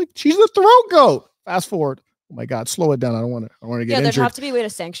God, look, she's the throat goat. Fast forward. Oh my God, slow it down. I don't want to get injured. There'd have to be a way to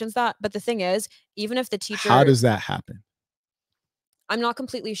sanctions that. But the thing is, even if the teacher... How does that happen? I'm not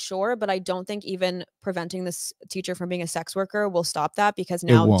completely sure, but I don't think even preventing this teacher from being a sex worker will stop that, because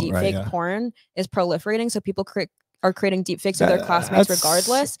now deepfake porn is proliferating. So people are creating deepfakes of their classmates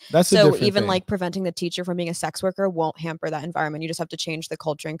regardless. So even like preventing the teacher from being a sex worker won't hamper that environment. You just have to change the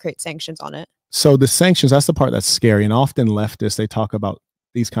culture and create sanctions on it. So the sanctions, that's the part that's scary. And often leftists, they talk about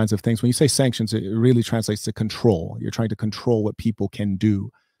these kinds of things. When you say sanctions, it really translates to control. You're trying to control what people can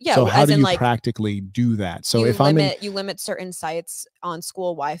do. Yeah, so how do you practically do that? So if you limit certain sites on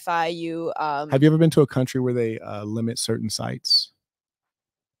school Wi-Fi, you have you ever been to a country where they limit certain sites?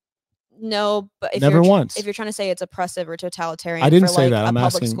 No, but if you're trying to say it's oppressive or totalitarian, I didn't for say like that. I'm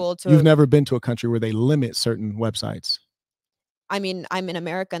public asking. School You've never been to a country where they limit certain websites? I mean, I'm in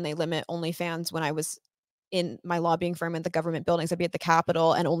America and they limit OnlyFans. When I was in my lobbying firm in the government buildings, I'd be at the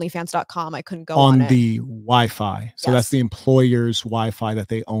Capitol, and OnlyFans.com, I couldn't go on the Wi-Fi. So that's the employer's Wi-Fi that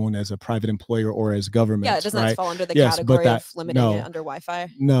they own as a private employer or as government. Yeah, it doesn't right? fall under the category of limiting it under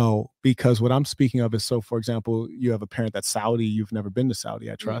Wi-Fi. No, because what I'm speaking of is, so for example, you have a parent that's Saudi. You've never been to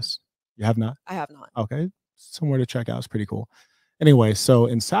Saudi, I trust. You have not? I have not. Okay. Somewhere to check out. It's pretty cool. Anyway, so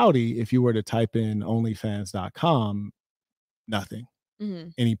in Saudi, if you were to type in onlyfans.com, nothing.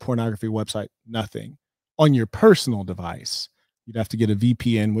 Any pornography website, nothing. On your personal device, you'd have to get a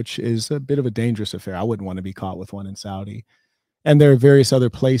VPN, which is a bit of a dangerous affair. I wouldn't want to be caught with one in Saudi. And there are various other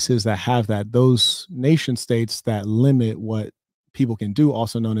places that have that. Those nation states that limit what people can do,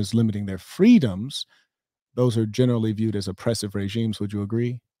 also known as limiting their freedoms, those are generally viewed as oppressive regimes. Would you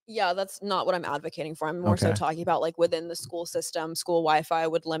agree? Yeah, that's not what I'm advocating for. I'm more so talking about like within the school system, school Wi-Fi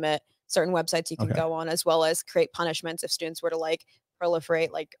would limit certain websites you can go on, as well as create punishments if students were to like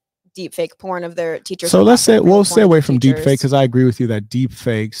proliferate like deep fake porn of their teachers. So let's say we'll stay away from deep fake, because I agree with you that deep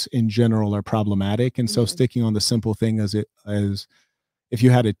fakes in general are problematic. And so sticking on the simple thing as if you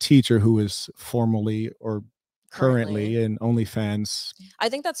had a teacher who is formally or currently in OnlyFans, I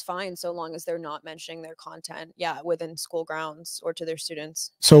think that's fine, so long as they're not mentioning their content within school grounds or to their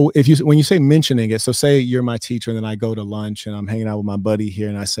students. So when you say mentioning it, so say you're my teacher and then I go to lunch and I'm hanging out with my buddy here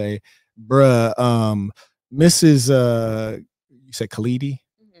and I say, bruh, Mrs. You said Khalidi?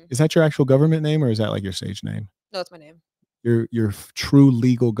 Is that your actual government name, or is that like your stage name? No, it's my name. Your true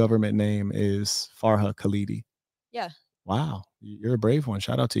legal government name is Farha Khalidi. Yeah. Wow, you're a brave one.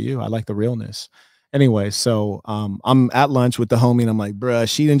 Shout out to you. I like the realness. Anyway, so I'm at lunch with the homie and I'm like, bruh,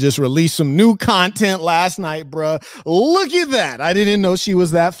 she didn't just release some new content last night, bruh. Look at that. I didn't know she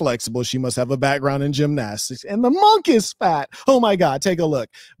was that flexible. She must have a background in gymnastics, and the monk is fat. Oh my God, take a look.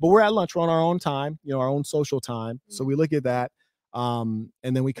 But we're at lunch. We're on our own time, our own social time. So we look at that. And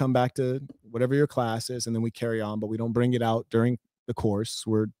then we come back to whatever your class is, and then we carry on, but we don't bring it out during the course.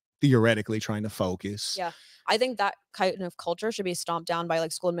 We're theoretically trying to focus. Yeah. I think that kind of culture should be stomped down by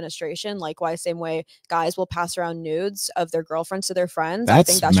like school administration. Likewise, same way guys will pass around nudes of their girlfriends to their friends. I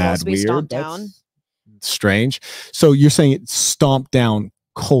think that should also be stomped down. Strange. So you're saying it's stomped down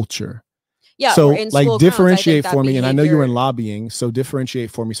culture. Yeah. So or in like school differentiate grounds, for me, and I know you were in behavior- lobbying, so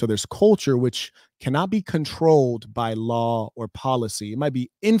differentiate for me. So there's culture, which cannot be controlled by law or policy. It might be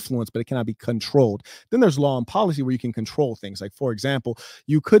influenced, but it cannot be controlled. Then there's law and policy where you can control things. Like, for example,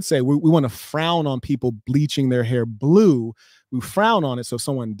 you could say we want to frown on people bleaching their hair blue. We frown on it. So if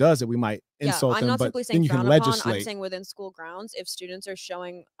someone does it, we might insult I'm them, not but simply then saying you can frown upon. I'm legislate. saying within school grounds, if students are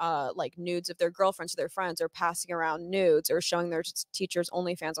showing like nudes of their girlfriends to their friends, or passing around nudes, or showing their teachers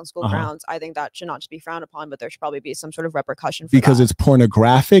OnlyFans on school grounds, I think that should not just be frowned upon, but there should probably be some sort of repercussion for Because that. it's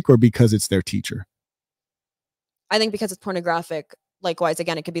pornographic, or because it's their teacher? I think because it's pornographic. Likewise,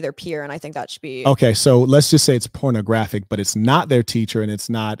 again, it could be their peer, and I think that should be Okay. So let's just say it's pornographic, but it's not their teacher, and it's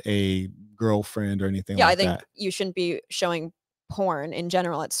not a girlfriend or anything like that. I think you shouldn't be showing porn in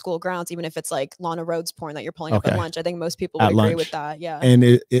general at school grounds, even if it's like Lana Rhoades porn that you're pulling up at lunch. I think most people would agree with that. Yeah.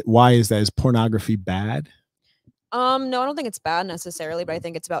 And why is that? Is pornography bad? No, I don't think it's bad necessarily, but I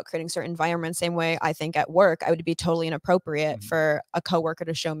think it's about creating certain environments. Same way I think at work, I would be totally inappropriate for a coworker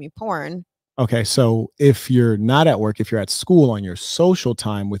to show me porn. Okay. So if you're not at work, if you're at school on your social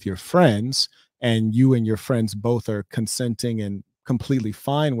time with your friends, and you and your friends both are consenting and completely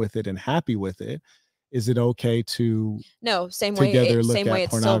fine with it and happy with it, is it okay to same way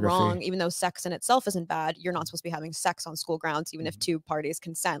it's still wrong, even though sex in itself isn't bad. You're not supposed to be having sex on school grounds, even if two parties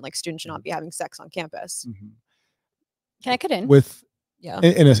consent. Like, students should not be having sex on campus. Can I cut in?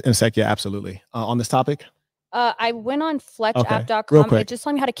 In a sec, yeah, absolutely. On this topic, I went on fletchapp.com. real quick. It just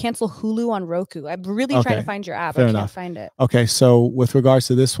told me how to cancel Hulu on Roku. I'm really trying to find your app. Fair I enough. can't find it. Okay, so with regards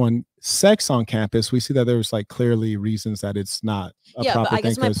to this one, sex on campus, we see that there's like clearly reasons that it's not a proper but I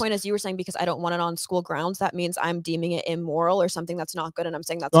guess thing, my point is, you were saying because I don't want it on school grounds, that means I'm deeming it immoral or something that's not good, and I'm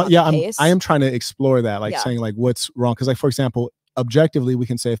saying that's not the case. I am trying to explore that, like saying like what's wrong, because like, for example, objectively we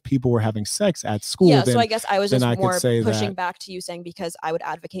can say if people were having sex at school, then, so I guess I was just more pushing that. back to you saying, because I would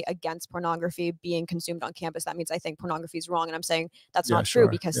advocate against pornography being consumed on campus, that means I think pornography is wrong, and I'm saying that's not true,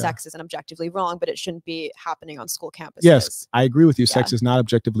 because sex isn't objectively wrong, but it shouldn't be happening on school campuses. Yes, I agree with you. Sex is not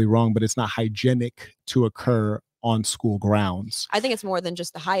objectively wrong, but it's not hygienic to occur on school grounds. I think it's more than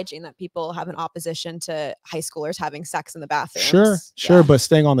just the hygiene that people have an opposition to high schoolers having sex in the bathroom. Sure, but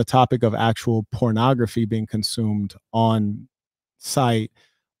staying on the topic of actual pornography being consumed on site,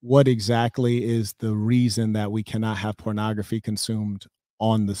 what exactly is the reason that we cannot have pornography consumed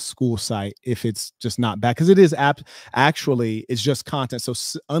on the school site if it's just not bad? Because it is actually it's just content. So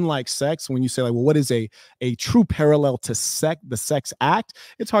unlike sex, when you say like, well, what is a true parallel to the sex act,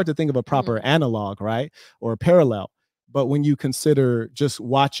 it's hard to think of a proper analog, right, or a parallel. But when you consider just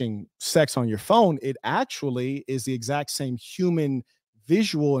watching sex on your phone, it actually is the exact same human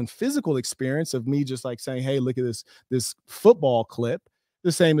visual and physical experience of me just like saying, hey, look at this football clip,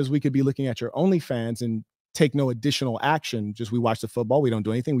 the same as we could be looking at your OnlyFans and take no additional action. Just we watch the football, we don't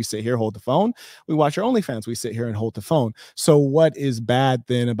do anything, we sit here, hold the phone. We watch your OnlyFans, we sit here and hold the phone. So what is bad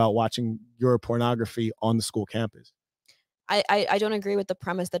then about watching your pornography on the school campus? I don't agree with the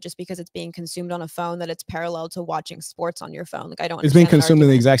premise that just because it's being consumed on a phone that it's parallel to watching sports on your phone. Like, I don't. It's being consumed in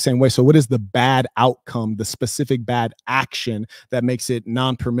the exact same way. So what is the bad outcome, the specific bad action that makes it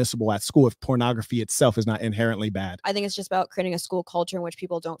non-permissible at school if pornography itself is not inherently bad? I think it's just about creating a school culture in which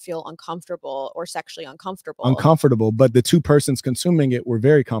people don't feel uncomfortable or sexually uncomfortable. But the two persons consuming it were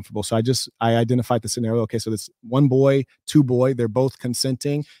very comfortable. So I identified the scenario. Okay, so this one boy, two boy, they're both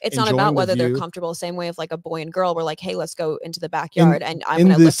consenting. It's not about whether they're comfortable. Same way of like a boy and girl, we're like, hey, let's go into the backyard, and I'm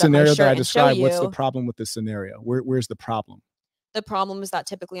going to lift up my shirt and show you. What's the problem with this scenario? Where's the problem? The problem is that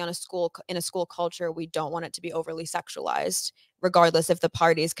typically in a school culture, we don't want it to be overly sexualized, regardless if the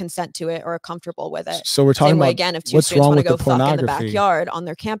parties consent to it or are comfortable with it. So we're talking about, again, if two students want to go fuck in the backyard on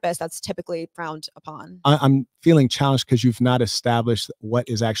their campus, that's typically frowned upon. I'm feeling challenged because you've not established what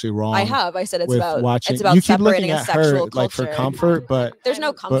is actually wrong. I have. I said it's about watching. It's about you keep separating looking a at sexual her, culture. like for comfort, but there's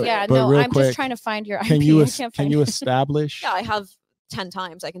no comfort. I'm just trying to find your IP. Can you establish? Yeah, I have 10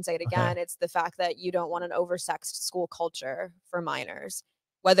 times. I can say it again. It's the fact that you don't want an oversexed school culture for minors.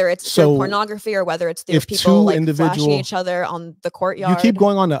 Whether it's through pornography or whether it's through people like flashing each other on the courtyard. You keep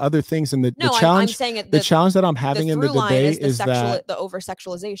going on to other things, and the challenge. I'm saying the challenge that I'm having in the debate is that the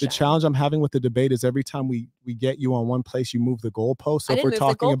over-sexualization. The challenge I'm having with the debate is every time we get you on one place, you move the goalpost. So I if didn't we're move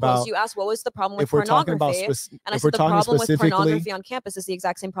talking the about, goalpost. You asked what was the problem with if we're talking pornography, about, and I said the problem with pornography on campus is the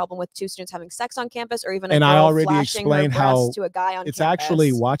exact same problem with two students having sex on campus, or even a girl flashing her breast to a guy on campus. It's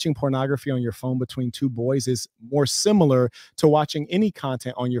actually watching pornography on your phone between two boys is more similar to watching any content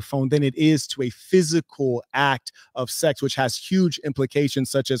content on your phone than it is to a physical act of sex, which has huge implications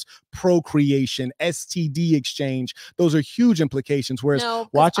such as procreation, STD exchange. Those are huge implications. Whereas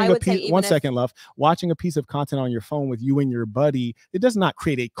watching a piece, watching a piece of content on your phone with you and your buddy, it does not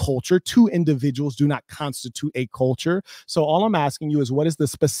create a culture. Two individuals do not constitute a culture. So all I'm asking you is, what is the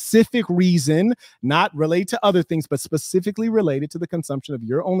specific reason, not related to other things, but specifically related to the consumption of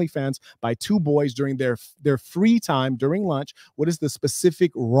your OnlyFans by two boys during their free time during lunch? What is the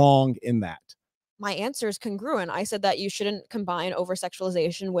specific wrong in that? My answer is congruent. I said that you shouldn't combine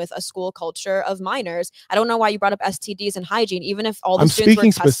over-sexualization with a school culture of minors. I don't know why you brought up STDs and hygiene. Even if all the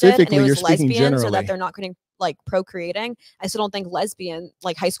students were tested and it was lesbians, or that they're not getting like procreating, I still don't think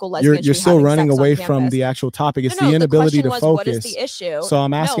high school lesbians. You're still running away from the actual topic. It's the inability to focus. What is the issue? So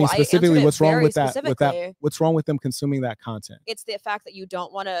I'm asking specifically, what's wrong with that? What's wrong with them consuming that content? It's the fact that you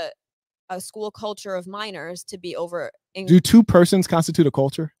don't want a school culture of minors to be over. Do two persons constitute a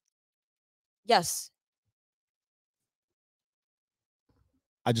culture? Yes.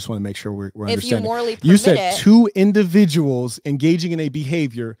 I just want to make sure we're understanding. If you morally permit you said two individuals engaging in a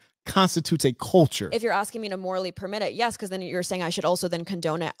behavior constitutes a culture. If you're asking me to morally permit it, yes, because then you're saying I should also then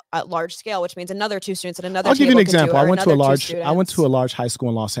condone it at large scale, which means another two students and another. I'll give you an example. I went to a large high school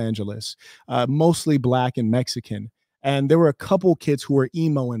in Los Angeles, mostly Black and Mexican, and there were a couple kids who were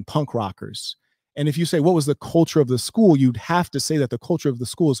emo and punk rockers. And if you say, what was the culture of the school? You'd have to say that the culture of the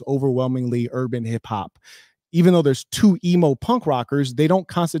school is overwhelmingly urban hip hop. Even though there's two emo punk rockers, they don't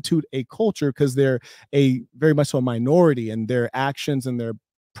constitute a culture because they're very much so a minority, and their actions and their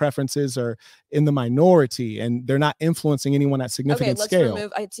preferences are in the minority, and they're not influencing anyone at significant scale.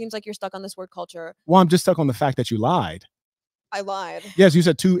 It seems like you're stuck on this word culture. Well, I'm just stuck on the fact that you lied. I lied. Yes, you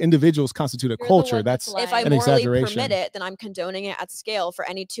said two individuals constitute a culture. That's if I morally permit it, then I'm condoning it at scale for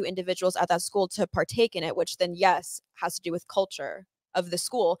any two individuals at that school to partake in it, which then, yes, has to do with culture of the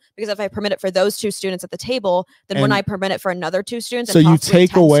school. Because if I permit it for those two students at the table, then when I permit it for another two students, so you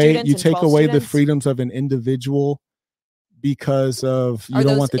take away the freedoms of an individual because of you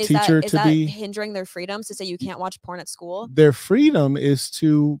don't want the teacher to be hindering their freedoms to say you can't watch porn at school. Their freedom is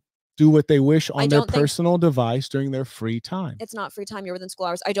to do what they wish on their personal device during their free time. It's not free time. You're within school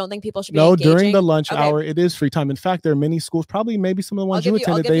hours. I don't think people should be engaging. During the lunch hour, it is free time. In fact, there are many schools, probably maybe some of the ones you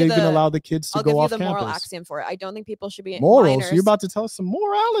attended, they even allow the kids to go off campus. I'll give you the moral axiom for it. I don't think people should be morals. You're about to tell us some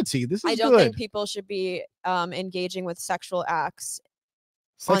morality. This is I don't think people should be engaging with sexual acts.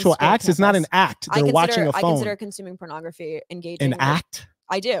 Sexual acts is not an act. They're watching a phone. I consider consuming pornography engaging. An act?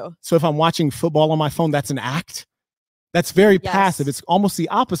 I do. So if I'm watching football on my phone, that's an act? That's very passive. It's almost the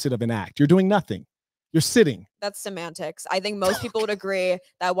opposite of an act. You're doing nothing. You're sitting. That's semantics. I think most people would agree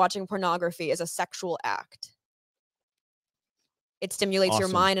that watching pornography is a sexual act. It stimulates your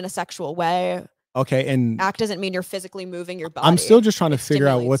mind in a sexual way. Okay, and act doesn't mean you're physically moving your body. I'm still just trying to figure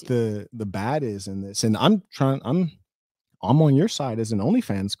out what the bad is in this. And I'm on your side as an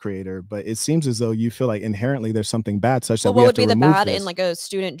OnlyFans creator, but it seems as though you feel like inherently there's something bad such that we have to remove this. What would be the bad in like a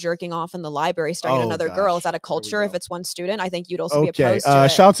student jerking off in the library starring another girl? Is that a culture if it's one student? I think you'd also be opposed to it.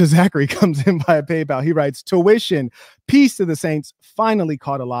 Shout to Zachary comes in by a PayPal. He writes, tuition, peace to the saints, finally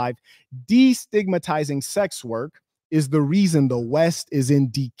caught alive. Destigmatizing sex work is the reason the West is in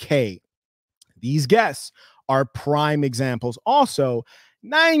decay. These guests are prime examples. Also,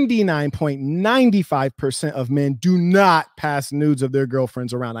 99.95% of men do not pass nudes of their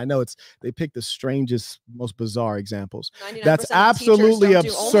girlfriends around. I know they pick the strangest, most bizarre examples. That's absolutely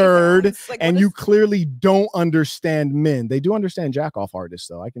absurd. And you clearly don't understand men. They do understand jack-off artists,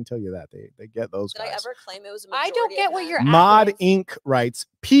 though. I can tell you that. They get those guys. Did I ever claim it was a I don't get what you're Mod Inc. writes,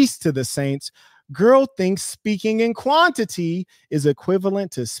 peace to the saints. Girl thinks speaking in quantity is equivalent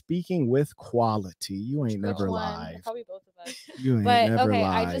to speaking with quality. You ain't never lied. Probably both of us. You ain't never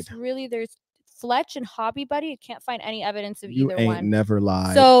lied. I just really, there's Fletch and Hobby Buddy. I can't find any evidence of either one. You ain't never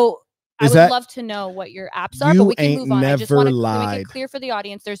lied. So I would love to know what your apps are, but we can move on. I just want to make it clear for the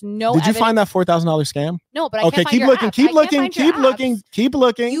audience. There's no Did you find that $4,000 scam? No, but I can't find your apps. Keep looking.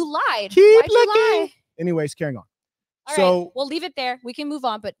 You lied. Keep looking. Lie? Anyways, carrying on. All so right, we'll leave it there. We can move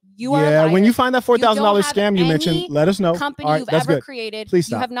on, but you are when you find that $4,000 scam you mentioned, let us know. Company you've ever created. Please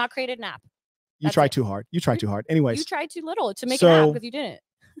stop. You have not created an app. You tried too hard. Anyways, you tried too little to make an app because you didn't.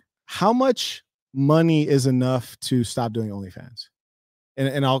 How much money is enough to stop doing OnlyFans?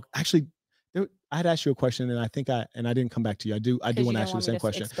 And I'll actually, I had asked you a question, and I think I didn't come back to you. I do want to ask you the same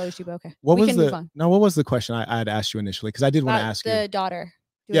question. You, okay. What was the question I had asked you initially? Because I did want to ask you. The daughter.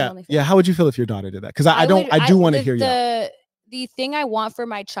 Yeah. How would you feel if your daughter did that? Because I do want to hear you. the thing I want for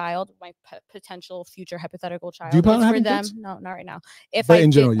my child, my potential future hypothetical child, Do you plan on is for having them. kids? No, not right now. If But I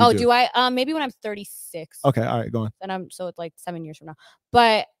in general, did, you oh, do. do I? Maybe when I'm 36. Okay, all right, go on. And so it's like 7 years from now.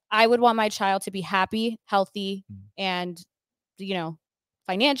 But I would want my child to be happy, healthy, and you know,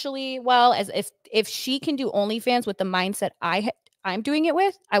 financially well. As if she can do OnlyFans with the mindset I'm doing it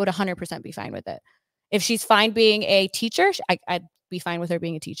with, I would 100% be fine with it. If she's fine being a teacher, I'd be fine with her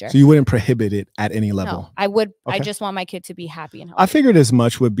being a teacher. So you wouldn't prohibit it at any level? No, I would. Okay. I just want my kid to be happy and healthy. I figured as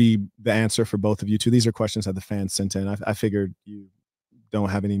much would be the answer for both of you two. These are questions that the fans sent in. I figured you don't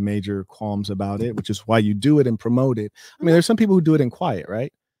have any major qualms about it, which is why you do it and promote it. I mean, there's some people who do it in quiet,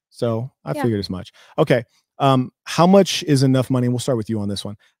 right? So I figured as much. Okay. How much is enough money? And we'll start with you on this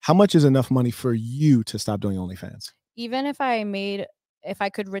one. How much is enough money for you to stop doing OnlyFans? Even if I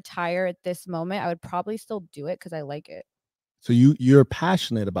could retire at this moment, I would probably still do it because I like it. So you're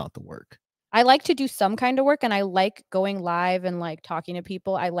passionate about the work. I like to do some kind of work, and I like going live and like talking to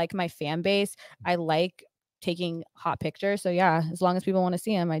people. I like my fan base. I like taking hot pictures. So yeah, as long as people want to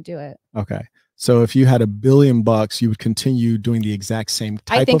see them, I do it. Okay. So if you had $1 billion, you would continue doing the exact same type of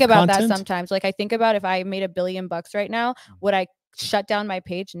content? I think about that sometimes. Like I think about if I made $1 billion right now, would I shut down my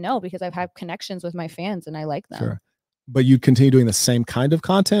page? No, because I've had connections with my fans and I like them. Sure. But you'd continue doing the same kind of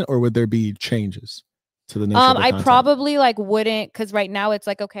content, or would there be changes to the nature of the I content? probably like wouldn't, because right now it's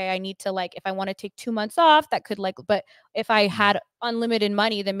like, okay, I need to like, if I want to take 2 months off, that could like, but if I had unlimited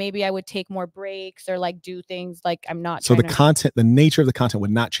money, then maybe I would take more breaks or like do things like I'm not. So the nature of the content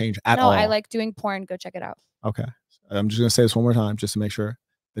would not change at all? No, I like doing porn. Go check it out. Okay. I'm just going to say this one more time just to make sure.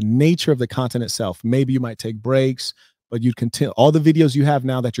 The nature of the content itself, maybe you might take breaks, but you'd continue all the videos you have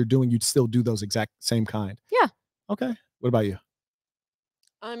now that you're doing, you'd still do those exact same kind. Yeah. Okay. What about you?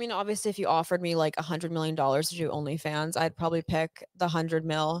 I mean, obviously, if you offered me like $100 million to do OnlyFans, I'd probably pick the 100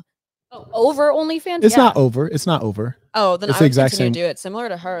 mil. Oh, over OnlyFans? It's not over. It's not over. Oh, then it's I would exact continue same. to do it. Similar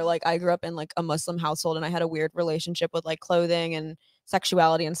to her, like I grew up in like a Muslim household, and I had a weird relationship with like clothing and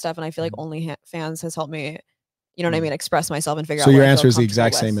sexuality and stuff. And I feel like OnlyFans has helped me, you know what I mean, express myself and figure out. So your what I answer feel is the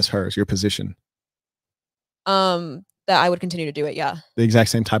exact comfortable same with. as hers. Your position. That I would continue to do it. Yeah. The exact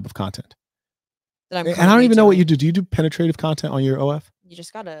same type of content. That I'm And I don't even know what you doing. do. Do you do penetrative content on your OF? You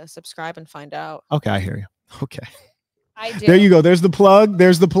just gotta subscribe and find out. Okay, I hear you. Okay. I do. There you go. There's the plug.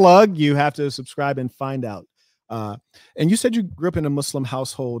 There's the plug. You have to subscribe and find out. And you said you grew up in a Muslim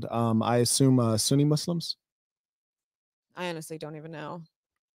household. I assume Sunni Muslims? I honestly don't even know.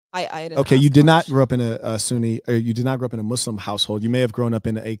 I didn't Okay, you ask did much. not grow up in a Sunni, or you did not grow up in a Muslim household. You may have grown up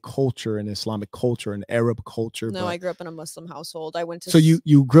in a culture, an Islamic culture, an Arab culture. No, but... I grew up in a Muslim household. I went to. So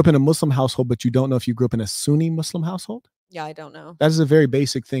you grew up in a Muslim household, but you don't know if you grew up in a Sunni Muslim household? Yeah, I don't know. That is a very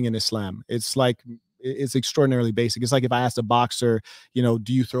basic thing in Islam. It's like, it's extraordinarily basic. It's like if I asked a boxer, you know,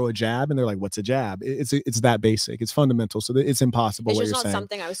 do you throw a jab? And they're like, what's a jab? It's that basic. It's fundamental. So it's impossible. It's what just you're not saying.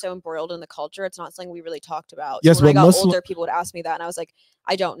 something I was so embroiled in the culture. It's not something we really talked about. Yes, so when I but got older, people would ask me that, and I was like,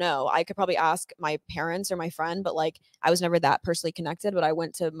 I don't know. I could probably ask my parents or my friend, but like I was never that personally connected. But I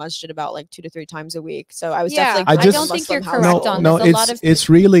went to masjid about like 2 to 3 times a week, so I was definitely. I don't think you're correct on no, this. A lot of it's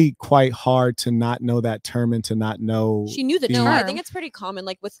really quite hard to not know that term and to not know. She knew the No, term. I think it's pretty common.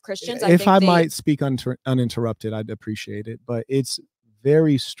 Like with Christians, If I might speak uninterrupted, I'd appreciate it. But it's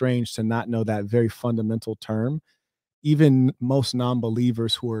very strange to not know that very fundamental term. Even most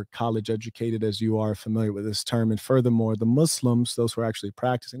non-believers who are college educated, as you are, familiar with this term. And furthermore, the Muslims, those who are actually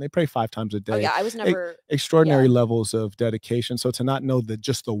practicing, they pray 5 times a day. Oh yeah, I was never extraordinary levels of dedication. So to not know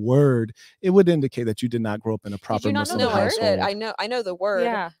just the word, it would indicate that you did not grow up in a proper Muslim household. I did. I know the word.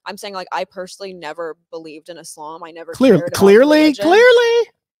 Yeah. I'm saying like I personally never believed in Islam. I never Clearly.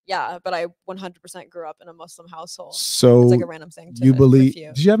 Yeah, but I 100% grew up in a Muslim household. So it's like a random thing. You believe?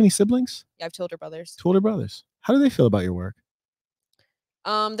 Did you have any siblings? Yeah, I have 2 older brothers. 2 older brothers. How do they feel about your work?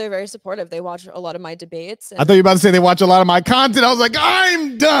 They're very supportive. They watch a lot of my debates. I thought you were about to say they watch a lot of my content. I was like,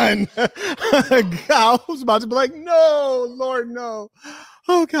 I'm done. I was about to be like, no, Lord, no.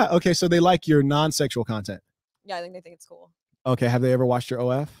 Oh God. Okay, so they like your non-sexual content. Yeah, I think they think it's cool. Okay, have they ever watched your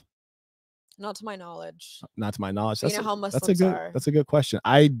OF? Not to my knowledge. Not to my knowledge. You know how Muslims are. That's a good question.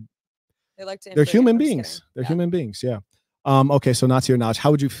 They like to. They're human beings. They're human beings. Yeah. Okay, so not to your knowledge, how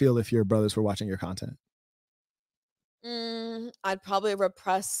would you feel if your brothers were watching your content? I'd probably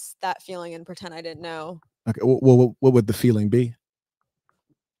repress that feeling and pretend I didn't know. Okay, what would the feeling be?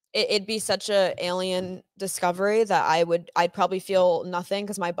 It'd be such a alien discovery that I'd probably feel nothing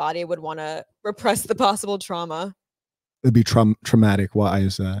because my body would want to repress the possible trauma. It'd be traumatic. Why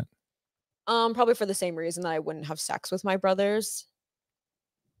is that? Probably for the same reason that I wouldn't have sex with my brothers.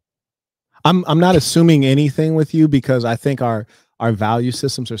 I'm not assuming anything with you because I think our our value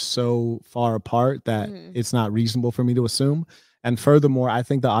systems are so far apart that it's not reasonable for me to assume. And furthermore, I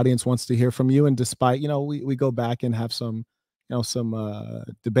think the audience wants to hear from you. And despite, we go back and have some,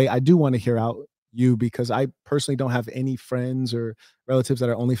 debate, I do want to hear out you, because I personally don't have any friends or relatives that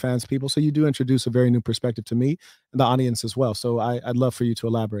are OnlyFans people. So you do introduce a very new perspective to me and the audience as well. So I'd love for you to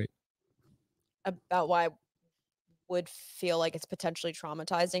elaborate. About why I would feel like it's potentially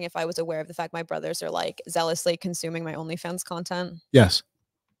traumatizing if I was aware of the fact my brothers are like zealously consuming my OnlyFans content. Yes.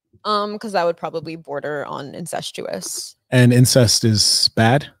 Because that would probably border on incestuous. And incest is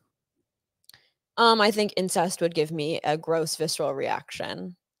bad? I think incest would give me a gross visceral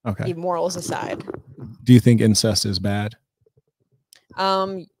reaction. Okay. Leave morals aside. Do you think incest is bad?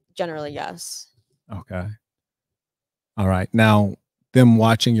 Generally, yes. Okay. All right. Now, them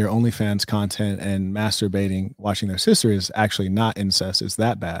watching your OnlyFans content and masturbating, watching their sister is actually not incest. Is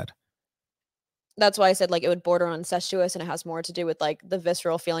that bad? That's why I said like it would border on incestuous, and it has more to do with like the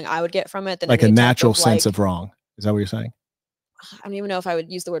visceral feeling I would get from it than like a natural sense of wrong. Is that what you're saying? I don't even know if I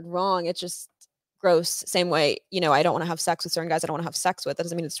would use the word wrong. It's just gross. Same way, I don't want to have sex with certain guys I don't want to have sex with. That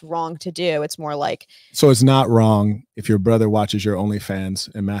doesn't mean it's wrong to do. It's more like. So it's not wrong if your brother watches your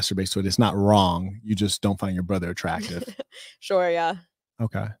OnlyFans and masturbates to it. It's not wrong. You just don't find your brother attractive. Sure. Yeah.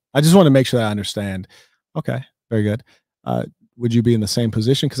 Okay. I just want to make sure that I understand. Okay. Very good. Would you be in the same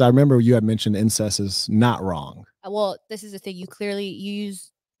position? Because I remember you had mentioned incest is not wrong. Well, this is the thing. You clearly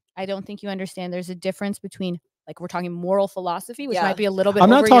use. I don't think you understand. There's a difference between, like, we're talking moral philosophy, which might be a little bit. I'm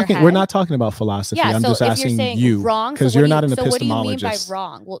not over talking. Your head. We're not talking about philosophy. Yeah, I'm so just if asking you're saying you wrong, because so you're not an So what do you mean by epistemologist.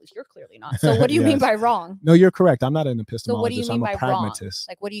 wrong? Well, you're clearly not. So what do you mean by wrong? No, you're correct. I'm not an epistemologist. So what do you mean I'm by a pragmatist.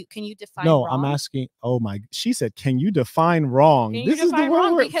 wrong? Like, can you define? No, wrong? I'm asking. Oh my! She said, "Can you define wrong?" This is the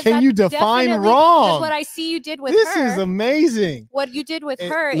word. Can you define wrong? What I see you did with this her. This is amazing. What you did with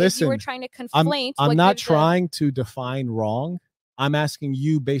her listen, is you were trying to conflate. I'm not trying to define wrong. I'm asking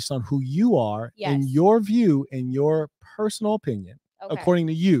you based on who you are, in your view, in your personal opinion, according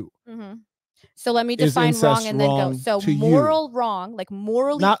to you. So let me define wrong and then go. So moral wrong, like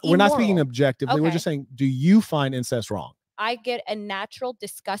morally. We're not speaking objectively. We're just saying, do you find incest wrong? I get a natural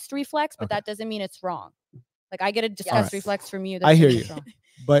disgust reflex, but that doesn't mean it's wrong. Like I get a disgust reflex from you. I hear you.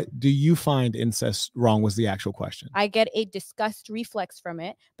 But do you find incest wrong was the actual question. I get a disgust reflex from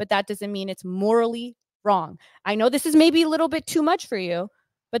it, but that doesn't mean it's morally wrong. I know this is maybe a little bit too much for you,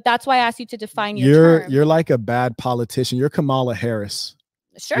 but that's why I asked you to define your term. You're like a bad politician. You're Kamala Harris.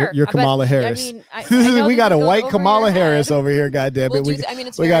 Sure. You're Kamala Harris. I mean, I we got a white Kamala Harris over here, goddamn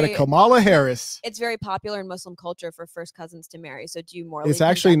it. We got a Kamala Harris. It's very popular in Muslim culture for first cousins to marry. So do you morally? It's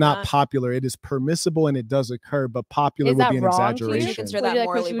actually not popular. It is permissible and it does occur, but popular would be an exaggeration. Would you consider that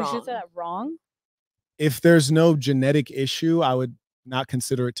morally wrong? If there's no genetic issue, I would not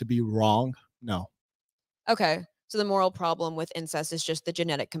consider it to be wrong. No. Okay. So the moral problem with incest is just the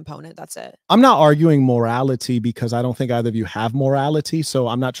genetic component. That's it. I'm not arguing morality because I don't think either of you have morality. So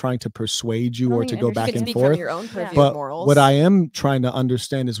I'm not trying to persuade you or to go back and forth. Your own but morals. What I am trying to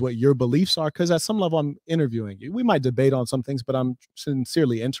understand is what your beliefs are, because at some level I'm interviewing you. We might debate on some things, but I'm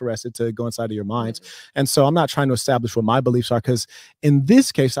sincerely interested to go inside of your minds. And so I'm not trying to establish what my beliefs are, because in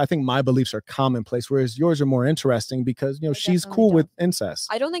this case, I think my beliefs are commonplace, whereas yours are more interesting because, she's cool with incest.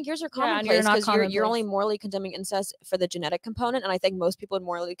 I don't think yours are commonplace because you're only morally condemning incest for the genetic component, and I think most people would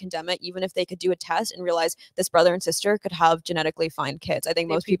morally condemn it even if they could do a test and realize this brother and sister could have genetically fine kids. I think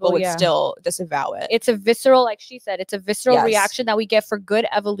most people would still disavow it. It's a visceral, like she said, it's a visceral reaction that we get for good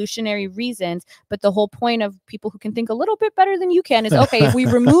evolutionary reasons, but the whole point of people who can think a little bit better than you can is, okay, if we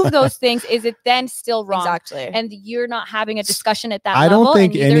remove those things, is it then still wrong? Exactly. And you're not having a discussion at that level. I don't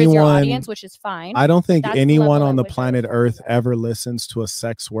think anyone, your audience, which is fine. I don't think anyone on the planet Earth ever listens to a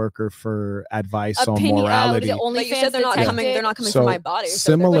sex worker for advice on morality. But you said they're not coming from my body.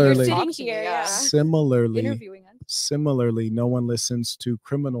 Similarly, similarly, no one listens to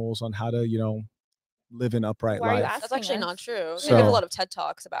criminals on how to, live an upright life. That's actually not true. They give a lot of TED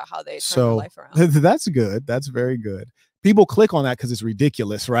Talks about how they turn their life around. That's good. That's very good. People click on that because it's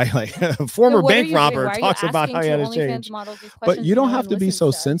ridiculous, right? Like a former bank robber talks about how he had to change. But you don't have to be so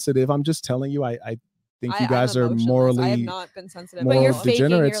sensitive. I'm just telling you, I think you guys are morally I have not been sensitive. more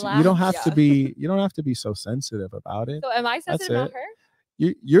degenerates. You don't have to be. You don't have to be so sensitive about it. So am I sensitive about her?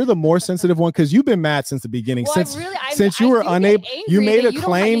 You're the more sensitive one because you've been mad since the beginning. Well, since you were unable, you made a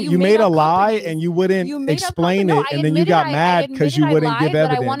claim, you made a lie, and you wouldn't explain it, and then you got mad because you wouldn't give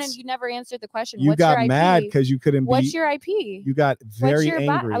evidence. You never answered the question. You got mad because you couldn't. What's your IP? You got very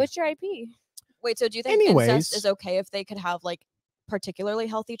angry. What's your IP? Wait, so do you think incest is okay if they could have like particularly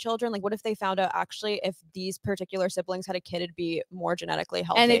healthy children? Like what if they found out actually if these particular siblings had a kid, it'd be more genetically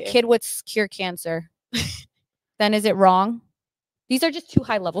healthy and a kid would cure cancer? Then is it wrong? These are just too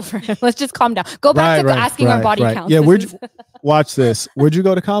high level for him. Let's just calm down. Go back to asking our body counts. Yeah, watch this. Where'd you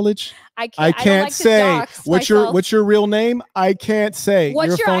go to college? I can't like say. What's your real name? I can't say.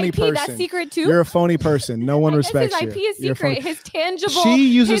 What's You're a phony IP? person. That's secret too. You're a phony person. No one respects his IP you. is secret. His tangible. She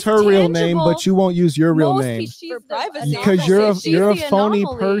uses her real name, but you won't use your real name for privacy. because you're a phony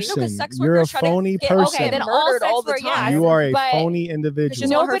person. You're a phony person. Okay, then all sex all the work, time. You are a phony individual.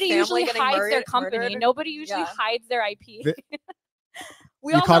 Nobody usually hides their company. Nobody usually hides their IP.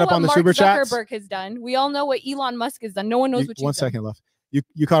 We all caught know up what on the Mark super chats? Zuckerberg has done. We all know what Elon Musk has done. No one knows what you've done. 1 second left.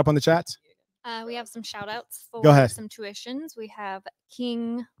 You caught up on the chats? We have some shout outs for Go ahead. some tuitions. We have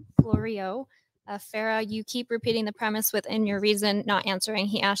King Florio. Farha, you keep repeating the premise within your reason, not answering.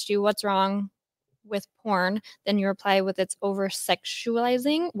 He asked you what's wrong with porn. Then you reply with it's over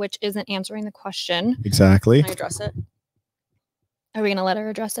sexualizing, which isn't answering the question. Exactly. Can I address it? Are we going to let her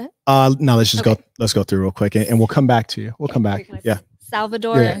address it? No, let's just go through real quick and we'll come back to you. We'll come back. Yeah.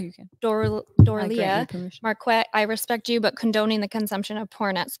 Salvador Dorlia, Marquett, I respect you, but condoning the consumption of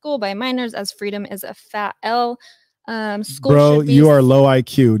porn at school by minors as freedom is a fat L. School Bro, you are low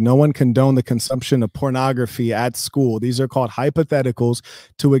IQ. No one condoned the consumption of pornography at school. These are called hypotheticals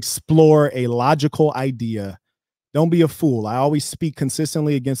to explore a logical idea. Don't be a fool. I always speak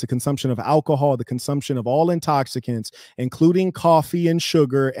consistently against the consumption of alcohol, the consumption of all intoxicants, including coffee and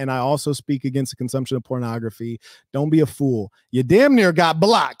sugar. And I also speak against the consumption of pornography. Don't be a fool. You damn near got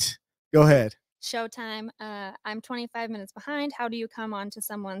blocked. Go ahead. Showtime. I'm 25 minutes behind. How do you come on to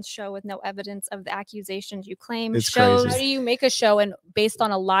someone's show with no evidence of the accusations you claim? It's shows. crazy. How do you make a show and based on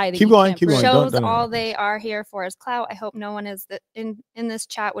a lie that keep you going, can't keep prove? going. Shows Don't all they are here for is clout. I hope no one is in this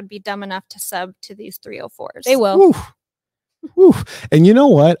chat would be dumb enough to sub to these 304s. They will. Woof. Woof. And you know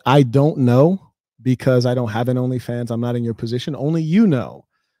what? I don't know because I don't have an OnlyFans. I'm not in your position. Only you know.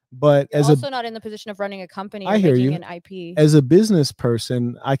 But You're as also not in the position of running a company or I hear making you. an IP. As a business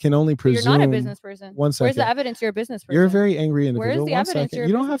person, I can only presume. You're not a business person. One second. Where's the evidence you're a business person? You're a very angry Where's individual. the One evidence second. you're a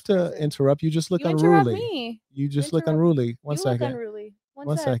You don't have to business person? interrupt. You just look You interrupt unruly. me. You just look interrupt- unruly. One You look second. unruly.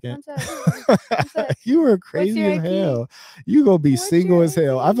 One second. One sec. You are crazy your as IP? hell. You gonna be What's single your as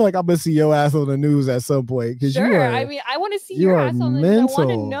hell. I IP? feel like I'm gonna see your ass on the news at some point because Sure. you are. I mean, I want to see you your are ass on the news. I want to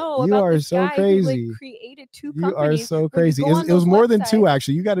mental. know You about are this so guy crazy. who like created two You are companies. so Like, crazy. go on It was those more than two websites.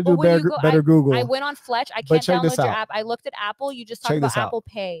 actually. You got to do But when you better Google. I went on Fletch. I But can't check this download your out. app. I looked at Apple. You just talked Check about this out. Apple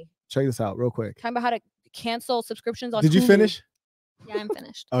Pay. Check this out real quick. Talking about how to cancel subscriptions on Did you Hulu. finish? Yeah, I'm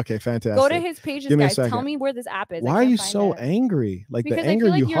finished. Okay, fantastic. Go to his pages, Give me a guys. Tell second. me where this app is. I Why are can't you find so it. angry? Like Because the I anger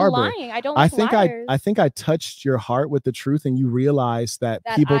feel like you you're harbor. lying. I don't I like think liars. I think I touched your heart with the truth, and you realize that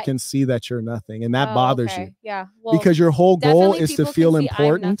That people I- can see that you're nothing, and that Oh, bothers okay. you. Yeah. Well, Because your whole goal definitely is to people can feel see I'm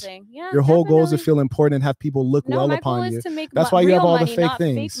important. nothing. Yeah, Your whole goal is to definitely. feel important and have people look No, well my upon goal you. is to make That's why you have real all the money, fake not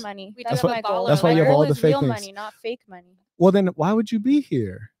things. Fake money. We That's do my have goal. that's why My you have goal all the is fake real things. money, not fake money. Well, then why would you be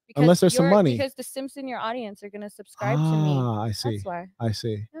here? Because Unless there's some money. Because the Simps in your audience are going to subscribe to me. I see. That's why. I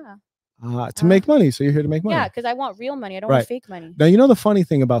see. Yeah. To make money. So you're here to make money. Yeah, because I want real money. I don't Right. want fake money. Now, you know the funny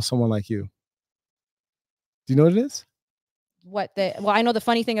thing about someone like you? Do you know what it is? Well, I know the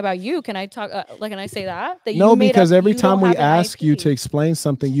funny thing about you. Can I talk? Can I say that? No, you made because up, every you don't time we have an ask you IP. to explain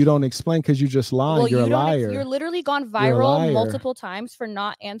something, you don't explain because you just lie. Well, You're a you don't liar. You're literally gone You're a viral liar. multiple times for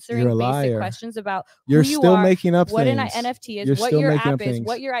not answering You're a basic liar. questions about You're who you still are, making up what things. an NFT is, You're what still your making app up is, things.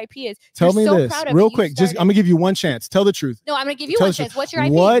 what your IP is. Tell You're me so this proud of real it. You quick. Just I'm started- gonna give you one chance. Tell the truth. No, I'm gonna give you Tell one the truth. chance. What's your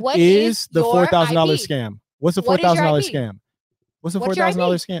IP? What is the your $4,000 IP? scam? What's the What is your $4,000 IP? scam? What's the What's your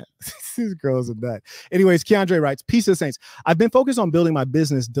 $4,000 scam? These girls are nut. Anyways, Keandre writes, Peace of the Saints. I've been focused on building my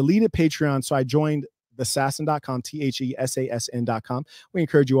business, deleted Patreon, so I joined thesassin.com, THESASN.com. We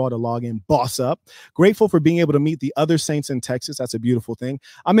encourage you all to log in, boss up. Grateful for being able to meet the other saints in Texas. That's a beautiful thing.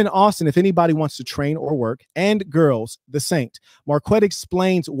 I'm in Austin if anybody wants to train or work. And girls, the saint. Marquett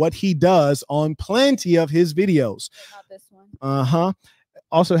explains what he does on plenty of his videos. Not this one. Uh-huh.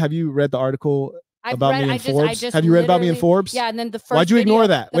 Also, have you read the article about me in Forbes? Have you read about me in Forbes? Yeah, and then the first Why'd you ignore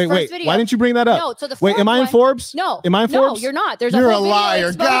that? Wait. Why didn't you bring that up? No, so the Wait, am I in Forbes? No. Am I in Forbes? No, you're not. There's You're a a whole video liar.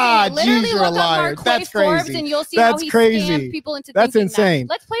 exposing it. God, Literally geez, you're a look up liar. Marquett That's Forbes crazy. and you'll see That's how he crazy. scammed people into That's thinking that. insane.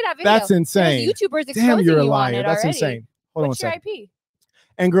 Let's play that video. That's insane. There's YouTubers exposing Damn, you're a you liar. on it That's already. insane. Hold What's on a your second. IP?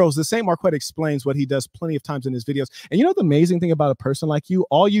 And girls, the Saint Marquett explains what he does plenty of times in his videos. And you know the amazing thing about a person like you?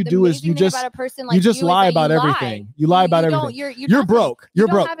 All you do is you just lie about everything. You lie about everything. You're broke. You're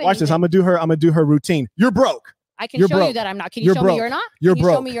broke. Watch this. I'm gonna do her routine. You're broke. I can show you that I'm not. Can you show me you're not? You're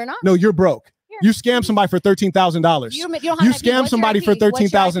broke. Show me you're not? No, you're broke. You scammed somebody for $13,000. You scammed somebody for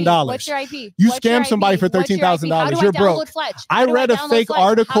 $13,000. What's your IP? You scammed somebody for $13,000. You're broke. I read a fake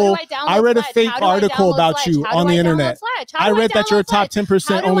article. I read a fake article about you on the internet. I read that you're a top 10%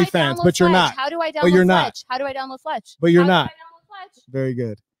 OnlyFans, but you're not. How do I download But you're not. How do I download Fletch? But you're not. Very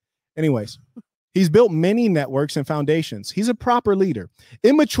good. Anyways, he's built many networks and foundations. He's a proper leader.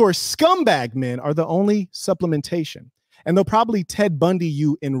 Immature scumbag men are the only supplementation. And they'll probably Ted Bundy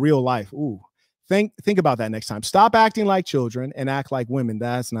you in real life. Ooh. Think about that next time. Stop acting like children and act like women.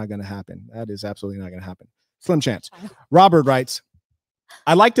 That's not going to happen. That is absolutely not going to happen. Slim chance. Robert writes,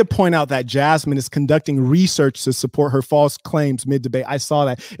 I'd like to point out that Jazmen is conducting research to support her false claims mid-debate. I saw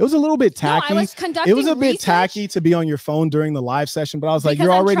that. It was a little bit tacky. It was a bit tacky to be on your phone during the live session, but I was like,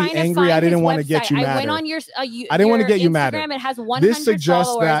 you're already angry. I didn't want to get you mad. I went on your I didn't want to get you mad. It has 100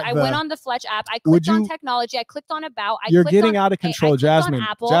 followers. I went on the Fletch app. I clicked on technology. I clicked on about. You're getting out of control, Jasmine.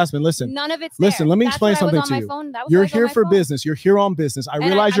 Jasmine, listen. None of it's Listen, let me explain something to you. You're here for business. You're here on business. I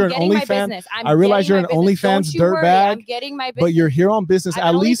realize you're an OnlyFans. I realize you're an OnlyFans dirtbag, but you're here on business.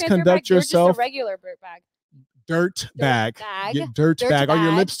 At least conduct yourself. Regular bag. Dirt bag. Are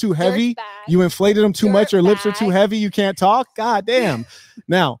your lips too heavy? You inflated them too much. Your lips are too heavy. You can't talk. God damn.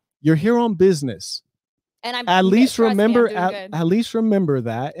 Now you're here on business. And I'm at least remember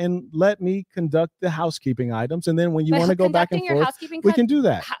that, and let me conduct the housekeeping items. And then when you want to go back and forth, we can do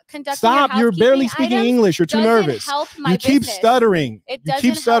that. Stop! You're barely speaking English. You're too nervous. You keep stuttering. You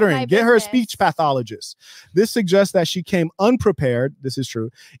keep stuttering. Get her a speech pathologist. This suggests that she came unprepared. This is true,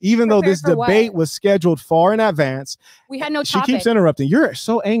 even though this debate was scheduled far in advance. We had no topic. She keeps interrupting. You're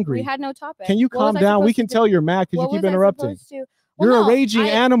so angry. We had no topic. Can you calm down? We can tell you're mad because you keep interrupting. You're a raging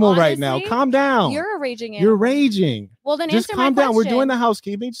animal right now. Calm down. You're a raging animal. You're raging. Well, then just calm down. We're doing the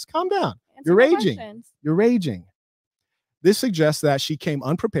housekeeping. Just calm down. You're raging. You're raging. This suggests that she came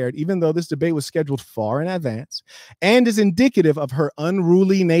unprepared, even though this debate was scheduled far in advance, and is indicative of her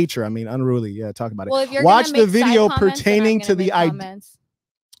unruly nature. I mean, unruly. Yeah, talk about it. Well, if you're Watch the video pertaining to the idea.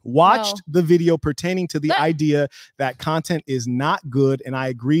 Watched the video pertaining to the idea that content is not good, and I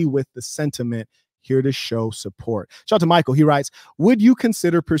agree with the sentiment. Here to show support. Shout out to Michael. He writes, would you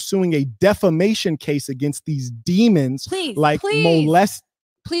consider pursuing a defamation case against these demons? Please,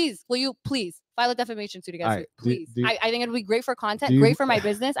 Please, will you please file a defamation suit against me? Please. I think it'd be great for content, great for my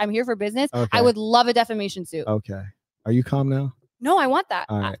business. I'm here for business. Okay. I would love a defamation suit. Okay. Are you calm now? No, I want that.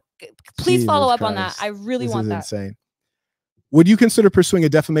 All right. Please follow up on that. I really want that. Insane. Would you consider pursuing a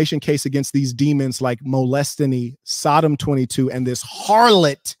defamation case against these demons like Molestini, Sodom 22, and this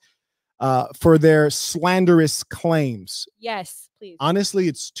harlot for their slanderous claims? Yes, please. Honestly,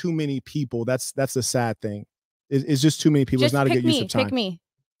 it's too many people. That's the sad thing. It's just too many people. It's not a good use of time. Pick me.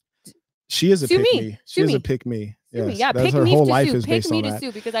 She is a pick me. She is a pick me. Yes. Yeah, that's pick her me whole to life sue. is based on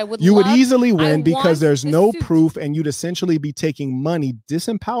that. Because I would. You would easily win because there's no proof, and you'd essentially be taking money,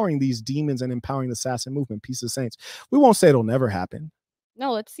 disempowering these demons and empowering the assassin movement. Peace of saints. We won't say it'll never happen.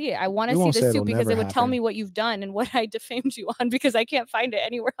 No, let's see it. I want to see the suit because it would tell me what you've done and what I defamed you on, because I can't find it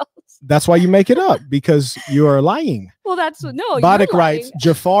anywhere else. That's why you make it up, because you are lying. Well, that's no. Badik writes,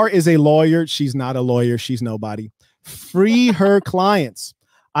 Jafar is a lawyer. She's not a lawyer. She's nobody. Free her clients.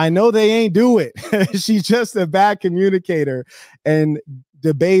 I know they ain't do it. She's just a bad communicator and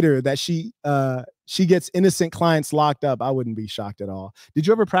debater that she gets innocent clients locked up. I wouldn't be shocked at all. Did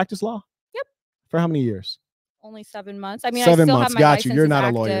you ever practice law? Yep. For how many years? Only 7 months. I mean, 7 I still months. have my Got you. You're not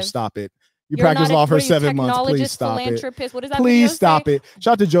active. a lawyer. Stop it. You practice law for 7 months. Please stop it. What does that Please stop it.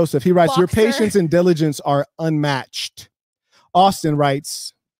 Shout out to Joseph. He writes, your patience and diligence are unmatched. Austin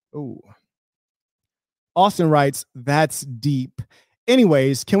writes, that's deep.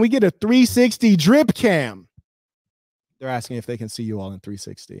 Anyways, can we get a 360 drip cam? They're asking if they can see you all in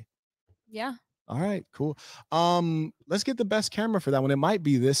 360. Yeah. All right, cool. Let's get the best camera for that one. It might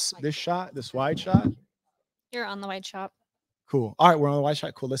be this shot, this wide shot. You're on the wide shot. Cool. All right, we're on the wide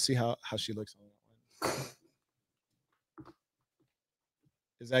shot. Cool. Let's see how she looks on that one.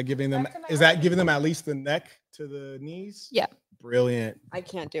 Is that giving them at least the neck to the knees? Yeah. Brilliant. I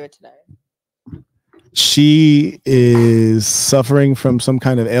can't do it today. She is suffering from some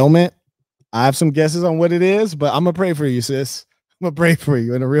kind of ailment. I have some guesses on what it is, but I'm gonna pray for you, sis. I'm gonna pray for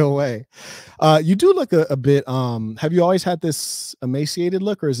you in a real way. You do look a bit. Have you always had this emaciated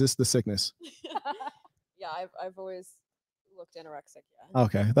look, or is this the sickness? Yeah, I've always looked anorexic. Yeah.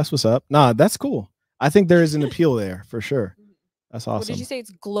 Okay, that's what's up. Nah, that's cool. I think there is an appeal there for sure. That's awesome. Well, did you say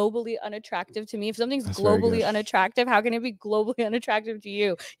it's globally unattractive to me? If something's globally unattractive, how can it be globally unattractive to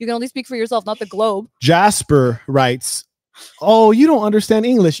you? You can only speak for yourself, not the globe. Jasper writes, oh, you don't understand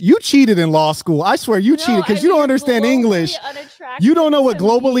English. You cheated in law school. I swear you cheated because you don't understand English. You don't know what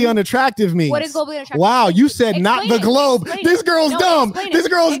globally unattractive means. What is globally unattractive? Wow, you said not the globe. This girl's dumb. This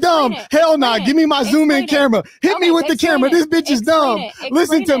girl's dumb. Hell nah. Give me my zoom in camera. Hit me with the camera. This bitch is dumb.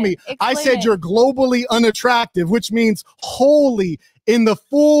 Listen to me. I said you're globally unattractive, which means wholly in the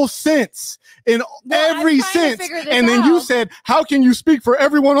full sense, in every sense. And then you said, how can you speak for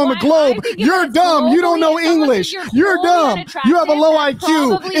everyone on the globe? You're dumb. You don't know English. You're dumb. You have a low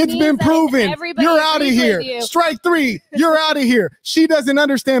IQ. It's been proven. You're out of here. Strike 3. You're out of here. She doesn't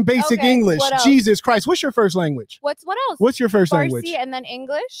understand basic English. Jesus Christ. What's your first language? What else? What's your first language? Farsi and then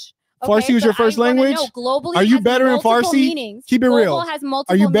English. Farsi was your first language? Globally, are you better in Farsi? Meanings. Keep it real. Global has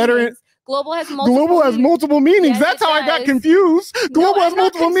multiple Are you better meanings. Global has multiple meanings. Yes, that's how I got confused. Global has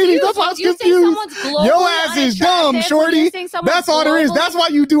multiple meanings. That's why I was confused. Your ass is dumb, shorty. That's all there is. That's why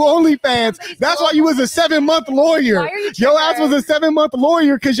you do OnlyFans. That's why you was a 7-month lawyer. Your ass was a 7-month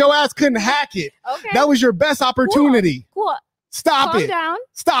lawyer because your ass couldn't hack it. Okay. That was your best opportunity. Cool. Stop Calm it. down.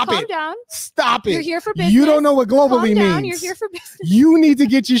 Stop Calm it. down. Stop it. You're here for business. You don't know what globally means. You're here for business. You need to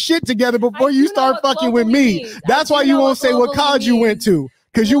get your shit together before you start fucking with me. That's why you won't say what college you went to.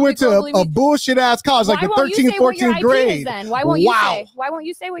 Because you went to a bullshit ass college, like the 13th, 14th grade. Why won't you say? Why won't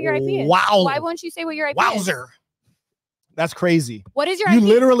you say what your IP is? Wow. Why won't you say what your IP is? Wowzer. That's crazy. What is your IP? You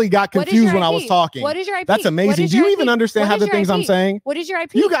literally got What is confused your when I IP? was talking. What is your IP? That's amazing. Do you even understand half the things I'm saying? What is your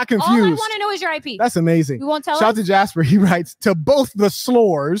IP? You got confused. All I want to know is your IP. That's amazing. You won't tell Shout out us? to Jasper. He writes, to both the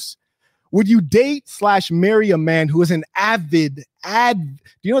slores, would you date / marry a man who is an avid? Do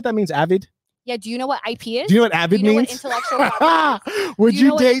you know what that means, avid? Yeah, do you know what IP is? Do you know what avid means? What intellectual property is? Would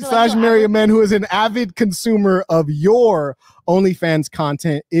you date / marry a man who is an avid consumer of your OnlyFans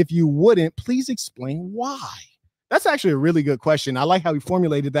content? If you wouldn't, please explain why. That's actually a really good question. I like how he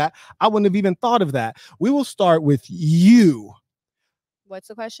formulated that. I wouldn't have even thought of that. We will start with you. What's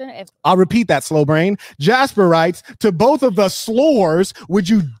the question? I'll repeat that, slow brain. Jasper writes, to both of the slores, would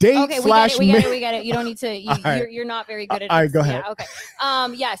you date / we get it. You don't need to. You're not very good at it. All right, go ahead. Yeah,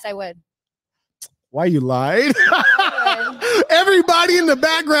 okay. Yes, I would. Why you lied? Everybody in the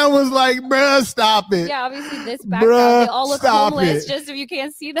background was like, bruh, stop it. Yeah, obviously this background, they all look homeless, just if you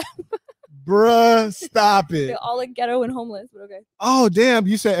can't see them. Bruh, stop it. They all look ghetto and homeless, but okay. Oh, damn.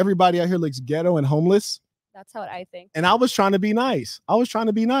 You said everybody out here looks ghetto and homeless? That's how I think. And I was trying to be nice.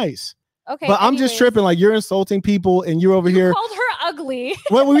 Okay. But I'm just tripping. Like, you're insulting people and you're over here. Called her ugly.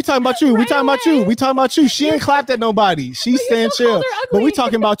 What were we talking about you? We talking about you. She ain't clapped at nobody. She's staying chill. But we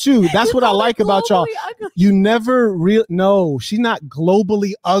talking about you. That's what I like about y'all. Ugly. You never no, she's not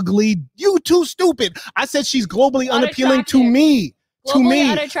globally ugly. You too stupid. I said she's globally unappealing to me.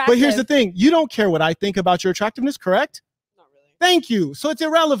 But here's the thing. You don't care what I think about your attractiveness, correct? Thank you. So it's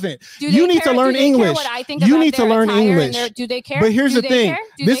irrelevant. You need to learn English. You need to learn English. Do they care? But here's the thing.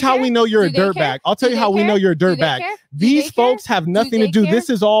 This is how we know you're a dirtbag. I'll tell you how we know you're a dirtbag. These folks have nothing to do. This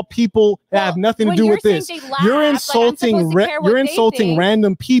is all people that have nothing to do with this. You're insulting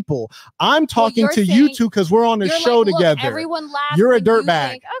random people. I'm talking to you two because we're on the show together. Everyone laughs. You're a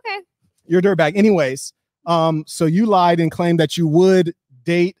dirtbag. Okay. You're a dirtbag. Anyways, so you lied and claimed that you would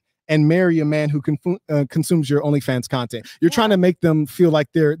date and marry a man who consumes your OnlyFans content. You're trying to make them feel like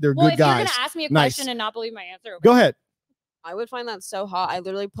they're good guys. If you're gonna ask me a question and not believe my answer, go ahead. I would find that so hot. I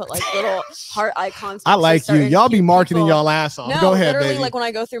literally put like little heart icons. I like you. Y'all be marketing y'all ass off. No, go ahead, literally, baby. Like when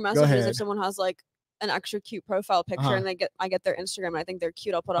I go through messages, if someone has like an extra cute profile picture and I get their Instagram and I think they're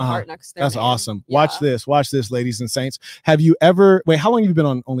cute, I'll put a heart next to their That's name. awesome. Yeah. Watch this, ladies and saints. Have you ever how long have you been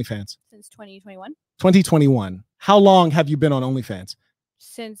on OnlyFans? Since 2021. 2021. How long have you been on OnlyFans?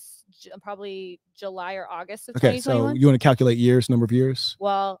 Since probably July or August of 2021. So you want to calculate number of years?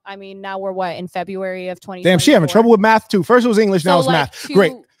 Well, I mean, now we're in February of 2020. Damn, she having trouble with math too. First it was English, now it's math.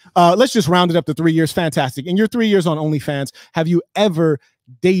 Great. Let's just round it up to 3 years. Fantastic. In your 3 years on OnlyFans, have you ever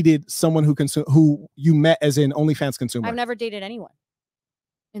dated someone who you met as an OnlyFans consumer? I've never dated anyone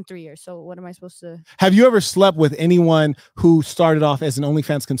in 3 years. So what am I supposed to? Have you ever slept with anyone who started off as an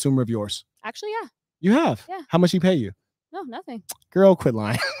OnlyFans consumer of yours? Actually, yeah. You have? Yeah. How much he pay you? No, nothing. Girl, quit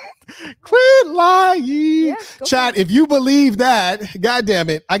lying. Quit lying. Yeah, Chat, if you believe that, God damn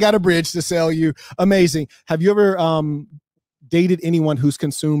it, I got a bridge to sell you. Amazing. Have you ever dated anyone who's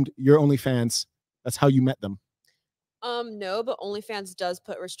consumed your OnlyFans? That's how you met them. No, but OnlyFans does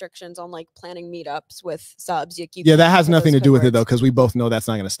put restrictions on like planning meetups with subs. Yeah, that has nothing to do with it though, because we both know that's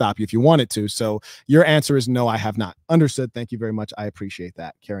not going to stop you if you want it to. So your answer is no, I have not. Understood. Thank you very much. I appreciate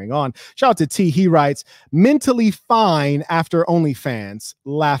that. Carrying on. Shout out to T. He writes, mentally fine after OnlyFans.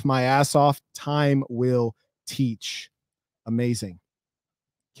 Laugh my ass off. Time will teach. Amazing.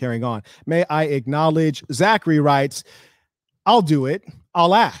 Carrying on. May I acknowledge, Zachary writes, I'll do it.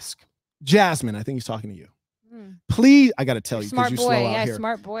 I'll ask. Jazmen, I think he's talking to you. Please, I got to tell you, because you're slow out here.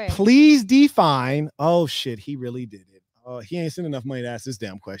 Smart boy. Please define. Oh, shit. He really did it. Oh, he ain't sent enough money to ask this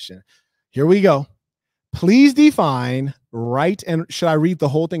damn question. Here we go. Please define right and should I read the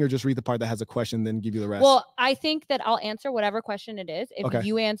whole thing or just read the part that has a question, then give you the rest? Well, I think that I'll answer whatever question it is. If Okay.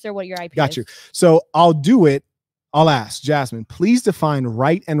 you answer what your IP Got is. you. So I'll do it. I'll ask Jazmen, please define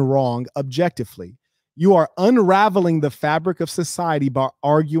right and wrong objectively. You are unraveling the fabric of society by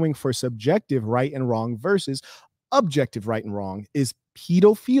arguing for subjective right and wrong versus objective right and wrong. Is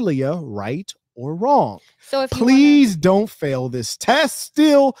pedophilia right or wrong? So if please don't fail this test.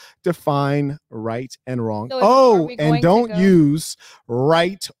 Still define right and wrong. So and don't use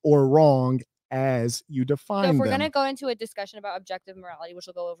right or wrong as you define So if we're them. going to go into a discussion about objective morality, which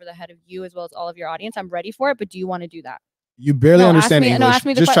will go over the head of you as well as all of your audience, I'm ready for it. But do you want to do that? You barely understand English. Ask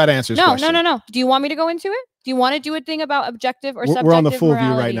me just try to answer this question. No. Do you want me to go into it? Do you want to do a thing about objective or subjective We're on the full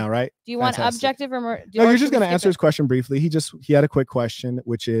morality? view right now, right? Do you want objective or no, you're just going to answer his question briefly. He had a quick question,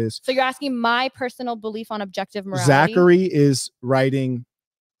 which is... So you're asking my personal belief on objective morality? Zachary is writing...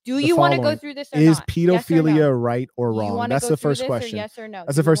 Do you want to go through this or is not? pedophilia yes or no? right or wrong? That's the first question. Yes or no?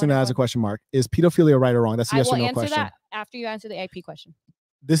 That's the first thing that has a question mark. Is pedophilia right or wrong? That's a yes or no question. I will answer that after you answer the IP question.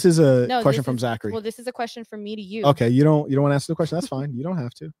 This is a question from Zachary. Well, this is a question from me to you. Okay, you don't want to answer the question. That's fine. You don't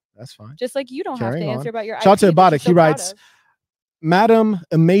have to. That's fine. Just like you don't have to answer about your IP. Shout out to Abadik. He writes, Madam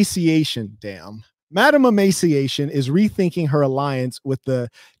Emaciation, Madam Emaciation is rethinking her alliance with the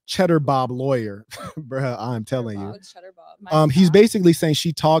Cheddar Bob lawyer. Bruh, I'm telling you. He's basically saying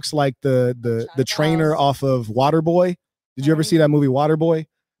she talks like the trainer off of Waterboy. Did you ever see that movie Waterboy?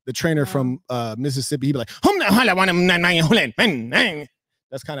 The trainer from Mississippi. He'd be like,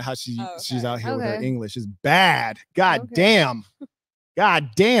 that's kind of how she's out here with her English. It's bad. God damn.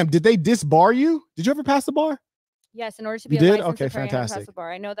 God damn. Did they disbar you? Did you ever pass the bar? Yes, in order to be you a did? licensed Okay, attorney, fantastic. pass the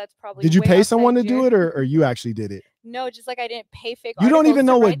bar. I know that's probably. Did you pay someone to do it, or you actually did it? No, just like I didn't pay fake. You don't even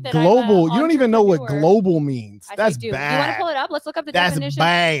know what global. You don't even know what global means. That's bad. You want to pull it up? Let's look up the definition. That's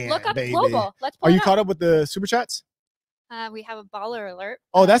bad. Look up baby. global. Let's. Are you caught up with the super chats? We have a baller alert.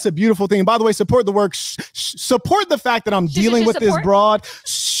 Oh, that's a beautiful thing. By the way, support the work. Support the fact that I'm dealing with this broad.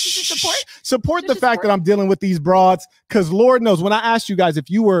 Support the fact that I'm dealing with these broads. Because Lord knows, when I asked you guys if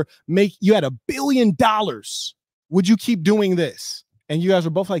you had $1 billion, would you keep doing this? And you guys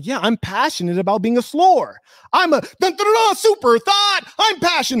were both like, yeah, I'm passionate about being a slore. I'm a super thought. I'm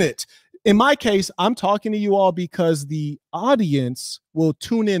passionate. In my case, I'm talking to you all because the audience will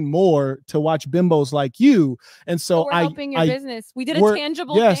tune in more to watch bimbos like you. And so we're helping your business. We did a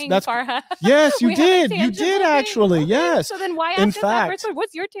tangible thing, Farha. Yes, you did. You did actually. Yes. So then why ask us that?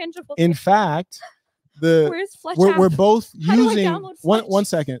 What's your tangible thing? In fact, we're both using one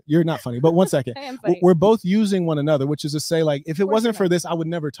second. You're not funny, but 1 second. I am funny. We're both using one another, which is to say, like, if it wasn't for this, I would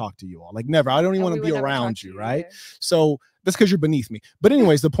never talk to you all. Like, never. I don't even want to be around you, right? So that's because you're beneath me. But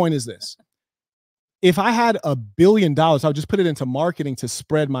anyways, the point is this. If I had $1 billion, I would just put it into marketing to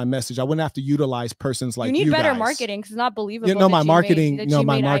spread my message. I wouldn't have to utilize persons like you. You need better guys. marketing because it's not believable. No, my marketing is not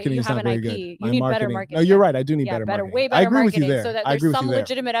very good. You need better marketing. No, you're right. I do need better marketing. Way better I agree with you there. So that there's some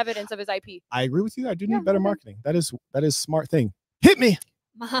legitimate evidence of his IP. I agree with you. I do need better marketing. That is a smart thing. Hit me.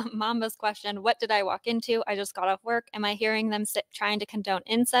 Mamba's question: what did I walk into? I just got off work. Am I hearing them trying to condone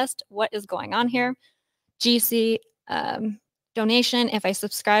incest? What is going on here? GC donation. If I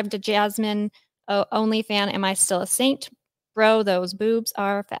subscribe to Jazmen OnlyFan, am I still a saint? Bro, those boobs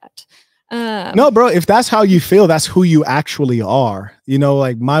are fat. No, bro, if that's how you feel, that's who you actually are. You know,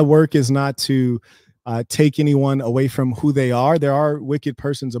 like, my work is not to take anyone away from who they are. There are wicked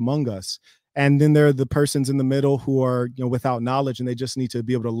persons among us. And then there are the persons in the middle who are, without knowledge, and they just need to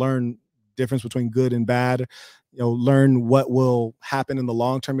be able to learn difference between good and bad, learn what will happen in the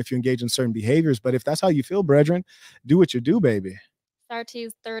long term if you engage in certain behaviors. But if that's how you feel, brethren, do what you do, baby.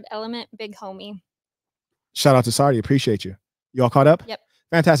 Sarti's third element, big homie. Shout out to Sarti. Appreciate you. You all caught up? Yep.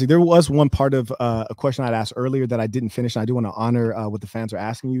 Fantastic. There was one part of a question I'd asked earlier that I didn't finish. And I do want to honor what the fans are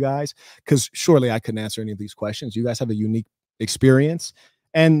asking you guys, because surely I couldn't answer any of these questions. You guys have a unique experience.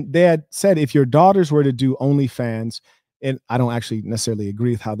 And they had said, if your daughters were to do OnlyFans, and I don't actually necessarily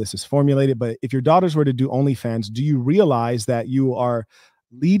agree with how this is formulated, but if your daughters were to do OnlyFans, do you realize that you are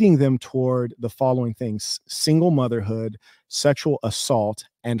leading them toward the following things: single motherhood, sexual assault,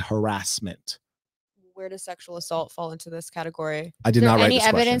 and harassment? Where does sexual assault fall into this category? I did not write any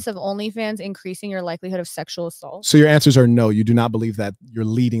evidence of OnlyFans increasing your likelihood of sexual assault? So your answers are no. You do not believe that you're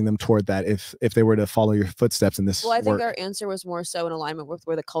leading them toward that if they were to follow your footsteps in this. Well, I think our answer was more so in alignment with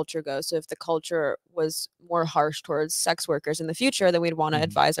where the culture goes. So if the culture was more harsh towards sex workers in the future, then we'd want to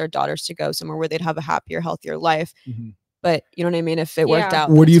advise our daughters to go somewhere where they'd have a happier, healthier life. But you know what I mean? If it worked out.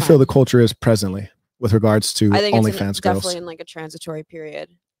 Where do you feel the culture is presently with regards to I think OnlyFans girls? Definitely in like a transitory period.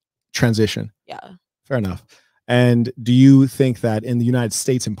 Transition. Yeah. Fair enough. And do you think that in the United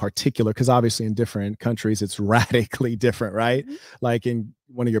States in particular, because obviously in different countries it's radically different, right? Like in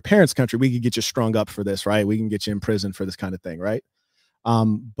one of your parents' country, we could get you strung up for this, right? We can get you in prison for this kind of thing, right?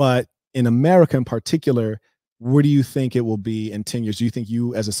 But in America in particular, where do you think it will be in 10 years? Do you think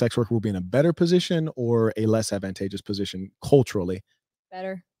you as a sex worker will be in a better position or a less advantageous position culturally?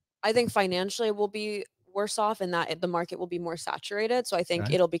 Better. I think financially we'll be worse off in that the market will be more saturated. So I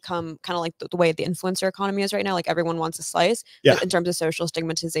think it'll become kind of like the way the influencer economy is right now. Like everyone wants a slice. Yeah. But in terms of social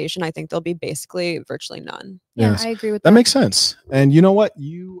stigmatization, I think there'll be basically virtually none. Yeah, Yes. I agree with That that. makes sense. And you know what?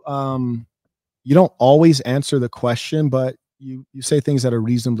 You don't always answer the question, but you say things that are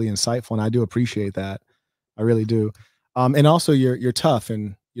reasonably insightful, and I do appreciate that. I really do. And also you're tough,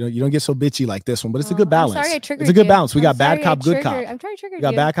 and you don't get so bitchy like this one, but it's a good balance. I'm sorry I triggered It's a good you. balance. We I'm got bad sorry I cop, good cop. triggered- I'm trying to trigger We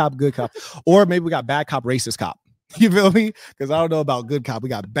got you. bad cop, good cop, or maybe we got bad cop, racist cop. You feel me? Because I don't know about good cop. We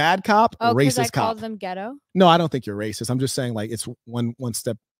got bad cop, Oh, because I racist cop. called them ghetto. No, I don't think you're racist. I'm just saying like it's one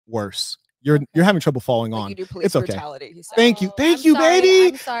step worse. You're having trouble following Like on. you do police It's okay. brutality. He said. Thank you. Thank I'm you, sorry, baby.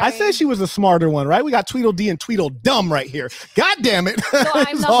 I'm sorry. I said she was the smarter one, right? We got Tweedledee and Tweedledum right here. God damn it. So I'm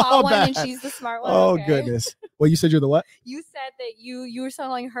It's the all hot one and bad. she's the smart one. Oh, Okay. goodness. Well, you said you're the what? You said that you were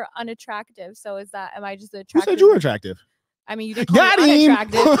calling her unattractive. So am I just Who attractive? said you were attractive? I mean, you didn't call Got me him.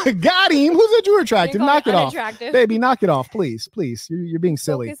 unattractive. Got him. Who said you were attractive? call me Knock it off. unattractive. Baby, knock it off, please. Please. You're being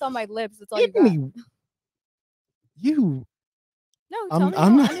silly. Focus on my lips. That's all Hit you got. me. You. No, tell me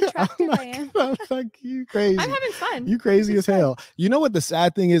I'm how not, unattractive I'm I am. not, I'm like, you crazy. I'm having fun. You crazy It's as hell. You know what the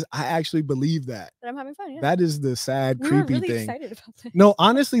sad thing is? I actually believe that. But I'm having fun. Yeah. That is the sad, we were creepy really thing. excited about this. No,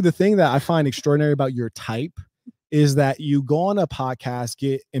 honestly, the thing that I find extraordinary about your type is that you go on a podcast,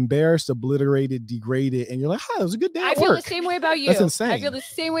 get embarrassed, obliterated, degraded, and you're like, "Hi, it was a good day I at feel work." the same way about you. That's insane. I feel the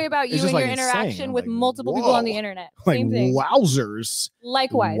same way about It's you just and like your insane. interaction I'm with like, multiple people on the whoa. internet. Like, Same thing. wowzers.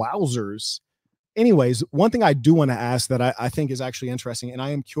 Likewise. Wowzers. Anyways, one thing I do want to ask that I think is actually interesting, and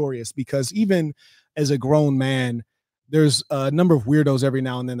I am curious because even as a grown man, there's a number of weirdos every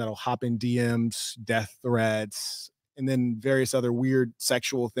now and then that'll hop in DMs, death threats, and then various other weird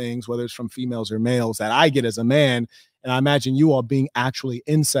sexual things, whether it's from females or males that I get as a man. And I imagine you all being actually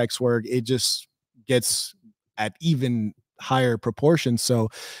in sex work, it just gets at even higher proportions. So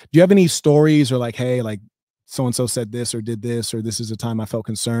do you have any stories or like, hey, like so-and-so said this or did this, or this is a time I felt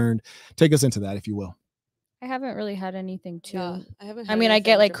concerned? Take us into that, if you will. I haven't really had anything too. Yeah, I haven't. I had mean, I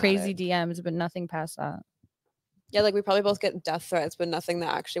get anything like dramatic. crazy DMs, but nothing past that. Yeah, like we probably both get death threats, but nothing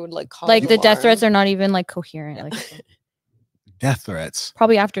that actually would like cause Like the death alarm. threats are not even like coherent. Yeah. Like Death threats.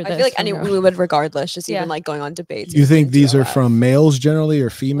 probably after this. I feel like from any now. we would regardless, just Yeah. even like going on debates. You and think things these are about from males generally or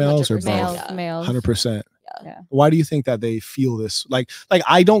females or 100%, both? males, yeah. males. 100%. Yeah. Why do you think that they feel this? Like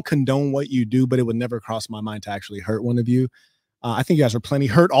I don't condone what you do, but it would never cross my mind to actually hurt one of you. I think you guys are plenty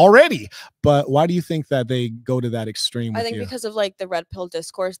hurt already, but why do you think that they go to that extreme? I with think you? because of like the red pill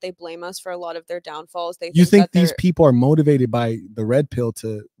discourse, they blame us for a lot of their downfalls. They You think that these they're people are motivated by the red pill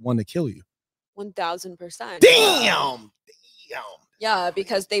to want to kill you? 1000%. Damn. Yeah,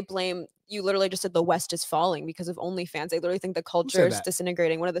 because they blame you. Literally just said the West is falling because of OnlyFans. They literally think the culture is that?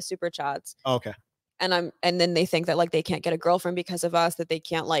 disintegrating. One of the super chats. Okay. And then they think that like they can't get a girlfriend because of us, that they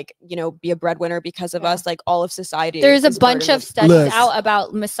can't like, be a breadwinner because of us. Like all of society. There's a is bunch burdened of with- studies Look. out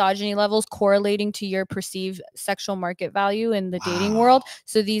about misogyny levels correlating to your perceived sexual market value in the dating world.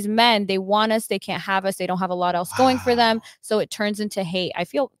 So these men, they want us, they can't have us, they don't have a lot else going for them. So it turns into hate. I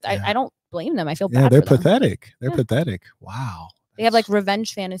feel I don't blame them. I feel Yeah, bad they're for them. pathetic. They're Yeah. pathetic. Wow. They have like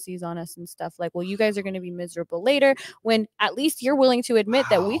revenge fantasies on us and stuff like, well, you guys are going to be miserable later, when at least you're willing to admit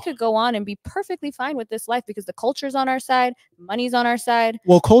that we could go on and be perfectly fine with this life because the culture's on our side, money's on our side.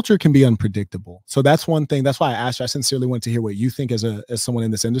 Well, culture can be unpredictable. So that's one thing. That's why I asked you. I sincerely want to hear what you think as someone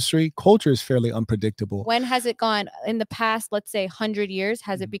in this industry. Culture is fairly unpredictable. When has it gone in the past, let's say 100 years,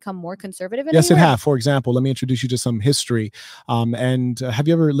 has it become more conservative? Yes, it anywhere? have. For example, let me introduce you to some history. Have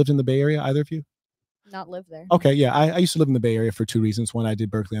you ever lived in the Bay Area, either of you? Not live there. Okay, yeah, I used to live in the Bay Area for two reasons. One, I did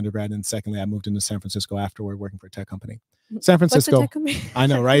Berkeley undergrad, and secondly, I moved into San Francisco afterward, working for a tech company. San What's a Francisco, tech company? I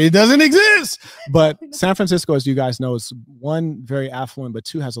know, right? It doesn't exist. But San Francisco, as you guys know, is one, very affluent, but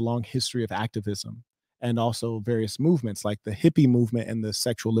two, has a long history of activism and also various movements like the hippie movement and the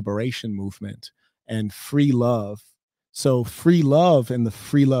sexual liberation movement and free love. So free love and the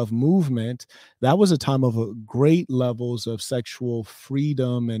free love movement, that was a time of great levels of sexual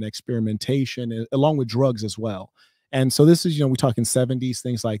freedom and experimentation, along with drugs as well. And so this is, we're talking 70s,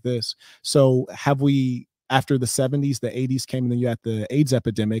 things like this. So have we after the 70s, the 80s came, and then you had the AIDS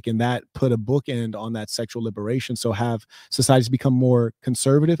epidemic, and that put a bookend on that sexual liberation. So have societies become more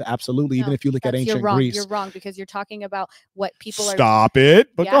conservative? Absolutely. Even if you look at ancient Greece. You're wrong, because you're talking about what people are. Stop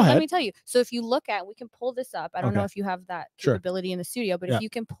it. But yeah, go ahead. let me tell you. So if you look at, we can pull this up. I don't know if you have that capability in the studio, but if you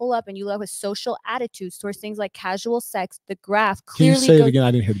can pull up and you look at social attitudes towards things like casual sex, the graph clearly Can you say it again?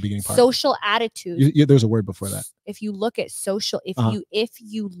 I didn't hear the beginning part. Social attitudes. There's a word before that. If you look at social, if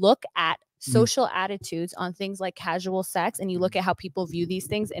you look at social attitudes on things like casual sex, and you look at how people view these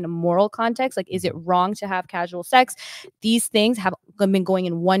things in a moral context, like, is it wrong to have casual sex? These things have been going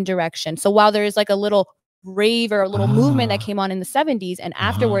in one direction. So while there is like a little rave or a little movement that came on in the 70s, and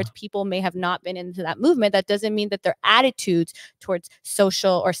afterwards people may have not been into that movement, that doesn't mean that their attitudes towards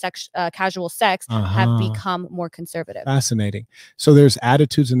social or casual sex have become more conservative. Fascinating. So there's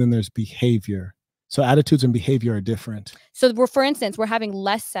attitudes and then there's behavior. So attitudes and behavior are different. So for instance, we're having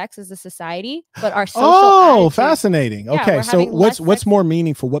less sex as a society, but our social fascinating. Okay. So what's more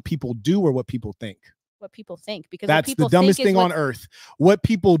meaningful, what people do or what people think? What people think, because that's the dumbest thing on earth. What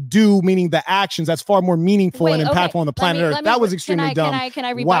people do, meaning the actions, that's far more meaningful and impactful on the planet Earth. That was extremely dumb. Can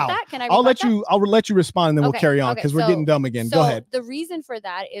I rebut that? Can I I'll let you respond, and then we'll carry on, because we're getting dumb again. Go ahead. The reason for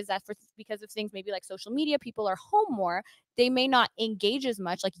that is that because of things maybe like social media, people are home more. They may not engage as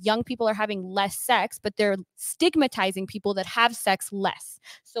much. Like, young people are having less sex, but they're stigmatizing people that have sex less.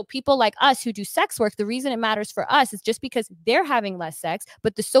 So people like us who do sex work, the reason it matters for us is just because they're having less sex,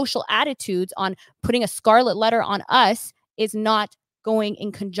 but the social attitudes on putting a scarlet letter on us is not going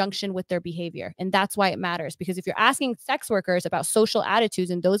in conjunction with their behavior. And that's why it matters, because if you're asking sex workers about social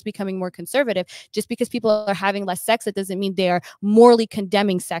attitudes and those becoming more conservative, just because people are having less sex, it doesn't mean they are morally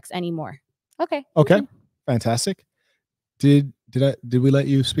condemning sex anymore. Okay. Fantastic. Did we let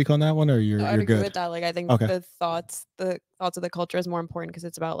you speak on that one, or you're agree good with that? Like, I think the thoughts of the culture is more important, because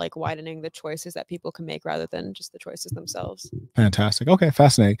it's about like widening the choices that people can make rather than just the choices themselves. Fantastic. Okay,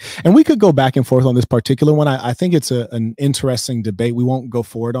 fascinating. And we could go back and forth on this particular one. I think it's an interesting debate. We won't go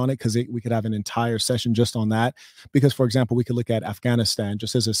forward on it because we could have an entire session just on that. Because, for example, we could look at Afghanistan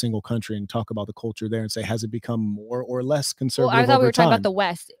just as a single country and talk about the culture there and say, has it become more or less conservative? Well, I thought we were talking about the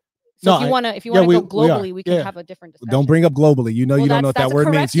West. So if you want to go globally, we can have a different discussion. Don't bring up globally. You don't know what that word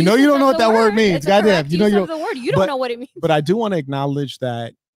means. You don't know what that word means. Goddamn. You don't know what it means. But I do want to acknowledge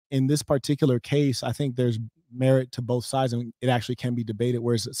that in this particular case, I think there's merit to both sides, and it actually can be debated.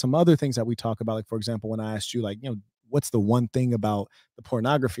 Whereas some other things that we talk about, like, for example, when I asked you, like, what's the one thing about the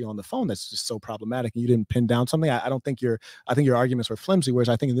pornography on the phone that's just so problematic, and you didn't pin down something, I think your arguments were flimsy, whereas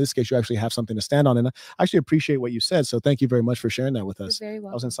I think in this case you actually have something to stand on, and I actually appreciate what you said. So thank you very much for sharing that with us. You're very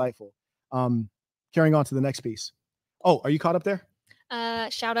welcome. That was insightful. Carrying on to the next piece. Oh, are you caught up there?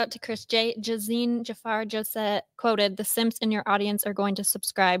 Shout out to Chris J. Jafar just quoted, "The simps in your audience are going to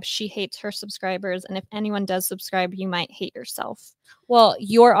subscribe. She hates her subscribers, and if anyone does subscribe, you might hate yourself." Well,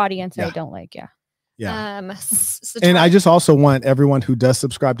 your audience, I don't like. Yeah. And I just also want everyone who does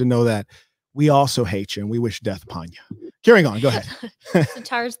subscribe to know that we also hate you and we wish death upon you. Carrying on, go ahead.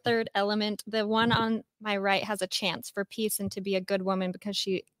 Satar's third element. The one on my right has a chance for peace and to be a good woman because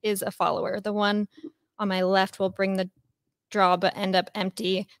she is a follower. The one on my left will bring the draw but end up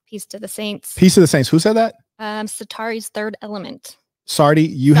empty. Peace to the saints. Peace to the saints. Who said that? Satari's third element. Sardi,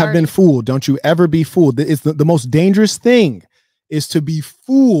 you have been fooled. Don't you ever be fooled. It's the most dangerous thing is to be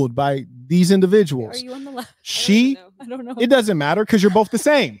fooled by these individuals. Are you on the left? I don't know. It doesn't matter because you're both the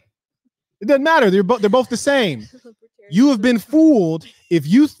same. It doesn't matter. They're both the same. You have been fooled if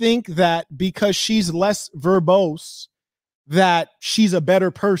you think that because she's less verbose that she's a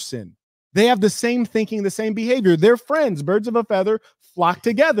better person. They have the same thinking, the same behavior. They're friends. Birds of a feather flock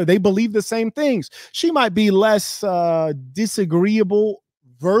together. They believe the same things. She might be less disagreeable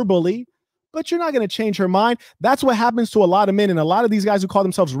verbally, but you're not going to change her mind. That's what happens to a lot of men. And a lot of these guys who call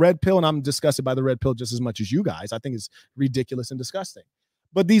themselves red pill, and I'm disgusted by the red pill just as much as you guys. I think it's ridiculous and disgusting.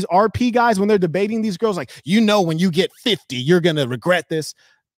 But these RP guys, when they're debating these girls, like, when you get 50, you're going to regret this.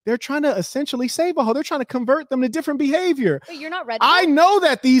 They're trying to essentially save a hoe. They're trying to convert them to different behavior. Wait, you're not red pill? I know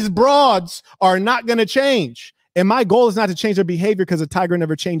that these broads are not going to change. And my goal is not to change their behavior because a tiger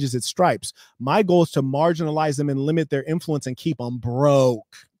never changes its stripes. My goal is to marginalize them and limit their influence and keep them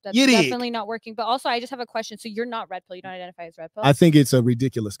broke. That's definitely not working. But also, I just have a question. So you're not red pill. You don't identify as red pill? I think it's a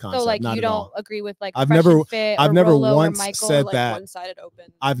ridiculous concept. So like not you at don't all. Agree with like I've never Rolo once or Michael, said like that. One-sided open.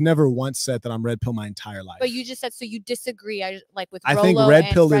 I've never once said that I'm red pill my entire life. But you just said so you disagree. I think Rolo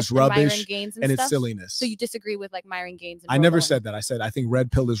red pill is rubbish and it's silliness. So you disagree with like Myron Gaines. And I never said that. I said I think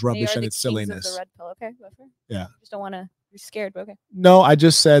red pill is rubbish and it's silliness. The red pill. Okay, yeah. Just don't want to. You're scared, but okay. No, I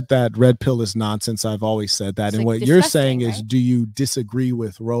just said that red pill is nonsense. I've always said that. It's and like what you're saying disgusting, is, right? do you disagree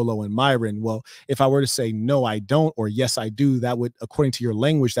with Rolo and Myron? Well, if I were to say no, I don't, or yes, I do, that would, according to your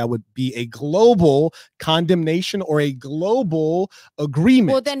language, that would be a global condemnation or a global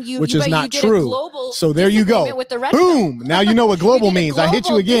agreement. Well, then which is not true. So there you go. With the red Boom. pill. Now you know what global You did a means. I hit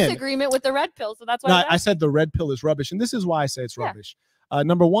you global again. Disagreement with the red pill. So that's why No, I said the red pill is rubbish. And this is why I say it's rubbish.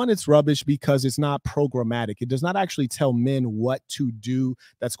 Number one, it's rubbish because it's not programmatic. It does not actually tell men what to do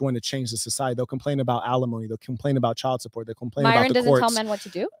that's going to change the society. They'll complain about alimony. They'll complain about child support. They'll complain about the doesn't courts. tell men what to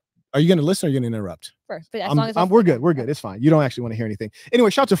do. Are you going to listen or are you going to interrupt? First, but as long as we're good. We're good. It's fine. You don't actually want to hear anything. Anyway,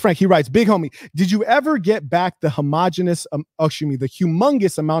 shout out to Frank. He writes, big homie, did you ever get back the the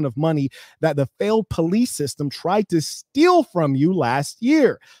humongous amount of money that the failed police system tried to steal from you last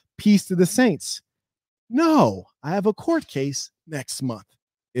year? Peace to the saints. No, I have a court case next month.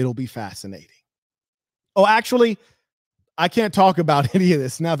 It'll be fascinating. Oh, actually, I can't talk about any of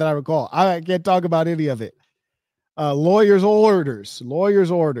this now that I recall. I can't talk about any of it. Lawyers' orders.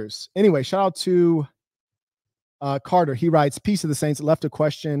 Anyway, shout out to Carter. He writes, peace of the saints, left a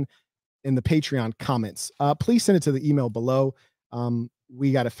question in the Patreon comments. Please send it to the email below.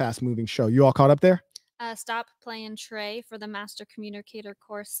 We got a fast moving show. You all caught up there? Stop playing Trey for the Master Communicator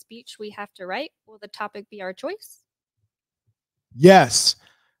course speech we have to write. Will the topic be our choice? Yes.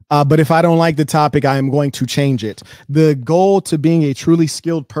 But if I don't like the topic, I am going to change it. The goal to being a truly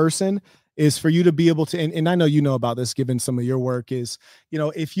skilled person is for you to be able to, and I know you know about this, given some of your work, is,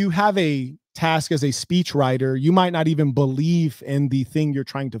 if you have a task as a speech writer, you might not even believe in the thing you're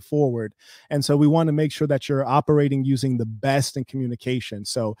trying to forward. And so we want to make sure that you're operating using the best in communication.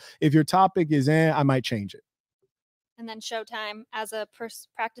 So if your topic is, I might change it. And then Showtime. As a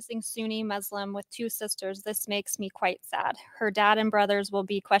practicing Sunni Muslim with 2 sisters, this makes me quite sad. Her dad and brothers will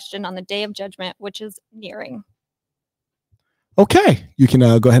be questioned on the day of judgment, which is nearing. Okay, you can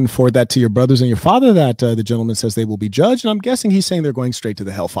go ahead and forward that to your brothers and your father that the gentleman says they will be judged. And I'm guessing he's saying they're going straight to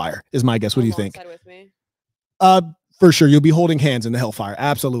the hellfire is my guess. What do you think? With me. For sure. You'll be holding hands in the hellfire.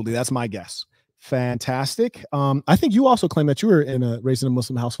 Absolutely. That's my guess. Fantastic. I think you also claim that you were raised in a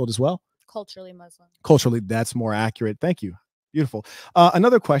Muslim household as well. Culturally Muslim. Culturally, that's more accurate. Thank you. Beautiful.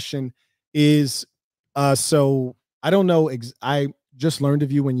 Another question is, so I don't know. I just learned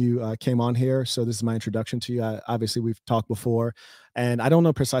of you when you came on here. So this is my introduction to you. Obviously, we've talked before, and I don't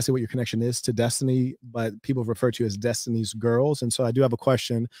know precisely what your connection is to Destiny, but people refer to you as Destiny's Girls. And so I do have a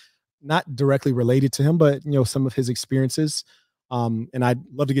question, not directly related to him, but some of his experiences. And I'd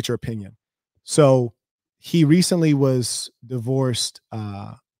love to get your opinion. So he recently was divorced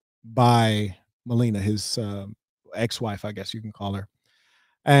by Melina, his ex-wife, I guess you can call her.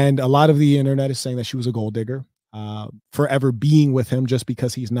 And a lot of the internet is saying that she was a gold digger, forever being with him just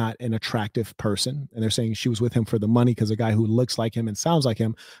because he's not an attractive person. And they're saying she was with him for the money because a guy who looks like him and sounds like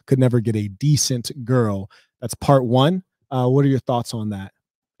him could never get a decent girl. That's part one. What are your thoughts on that?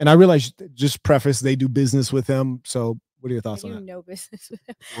 And I realize, just preface, they do business with him. So what are your thoughts on that? No business with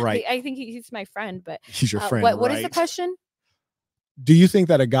him. Right. I think he's my friend, but he's your friend. What is the question? Do you think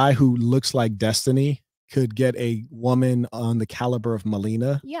that a guy who looks like Destiny could get a woman on the caliber of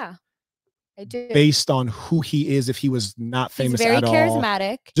Melina? Yeah, I do. Based on who he is, if he was not famous at all. He's very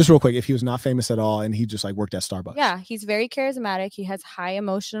charismatic. Just real quick, if he was not famous at all and he just like worked at Starbucks. Yeah, he's very charismatic. He has high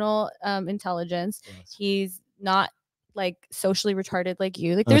emotional intelligence. Yes. He's not like socially retarded like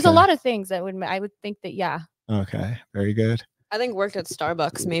you. Like there's a lot of things that I would think that, yeah. Okay, very good. I think worked at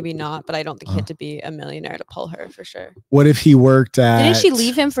Starbucks, maybe not, but I don't think he had to be a millionaire to pull her for sure. What if he worked at... Didn't she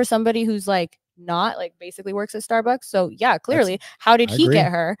leave him for somebody who's like not like basically works at Starbucks? So yeah, clearly, how did he get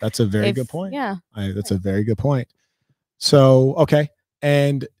her? That's a very good point. Yeah. That's a very good point. So, okay.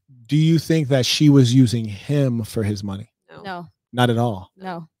 And do you think that she was using him for his money? No. Not at all?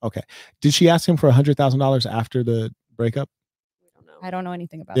 No. Okay. Did she ask him for $100,000 after the breakup? I don't know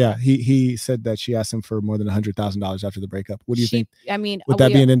anything about that. that. He said that she asked him for more than $100,000 after the breakup. What do you think? I mean, would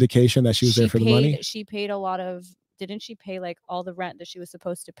that be an indication that she was there for the money? She paid a lot of. Didn't she pay like all the rent that she was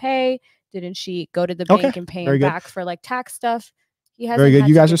supposed to pay? Didn't she go to the bank and pay him back for like tax stuff? He has very good.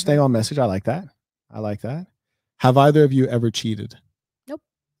 You guys are staying on message. I like that. I like that. Have either of you ever cheated? Nope.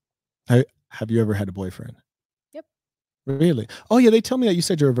 Have you ever had a boyfriend? Yep. Really? Oh yeah, they tell me that you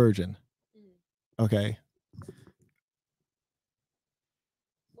said you're a virgin. Okay.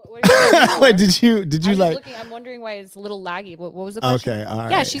 Wait, did you like? I'm wondering why it's a little laggy. What was the question? Okay, all right.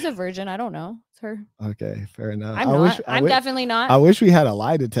 Yeah, she's a virgin. I don't know. It's her. Okay, fair enough. I'm definitely not. I wish we had a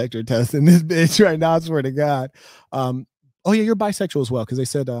lie detector test in this bitch right now. I swear to God. Oh yeah, you're bisexual as well because they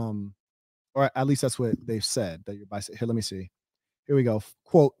said or at least that's what they've said that you're bisexual. Here, let me see. Here we go.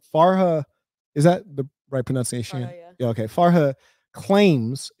 Quote: Farha, is that the right pronunciation? Farha, Okay. Farha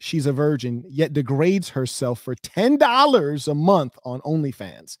claims she's a virgin, yet degrades herself for $10 a month on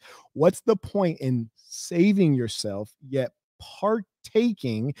OnlyFans. What's the point in saving yourself, yet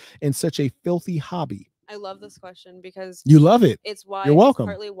partaking in such a filthy hobby? I love this question because you love it. It's why you're welcome.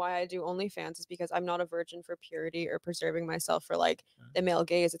 It's partly why I do OnlyFans is because I'm not a virgin for purity or preserving myself for like the male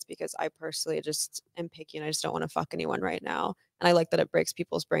gaze. It's because I personally just am picky and I just don't want to fuck anyone right now. And I like that it breaks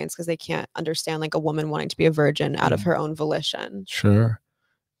people's brains because they can't understand like a woman wanting to be a virgin out of her own volition. Sure.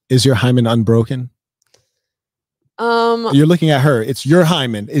 Is your hymen unbroken? You're looking at her. It's your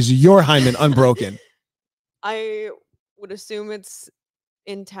hymen. Is your hymen unbroken? I would assume it's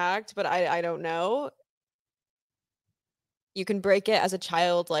intact, but I don't know. You can break it as a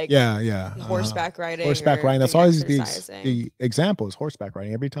child, like horseback riding. Horseback riding. That's always the example is horseback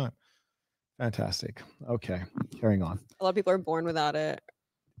riding every time. Fantastic. Okay, carrying on. A lot of people are born without it.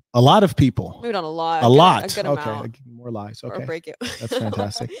 A lot of people. Maybe not a lot. A lot. A good okay, amount. More lies. Okay, or break it. That's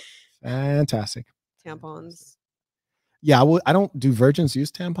fantastic. Fantastic. Tampons. Yeah, I don't. Do virgins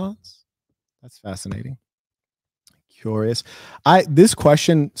use tampons? That's fascinating. Curious. This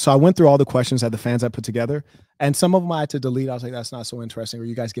question, so I went through all the questions that the fans had put together, and some of them I had to delete. I was like, that's not so interesting. Or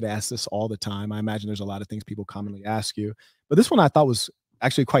you guys get asked this all the time. I imagine there's a lot of things people commonly ask you, but this one I thought was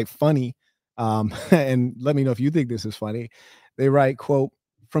actually quite funny. And let me know if you think this is funny. They write, quote,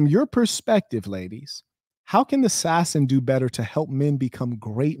 "From your perspective, ladies, how can the assassin do better to help men become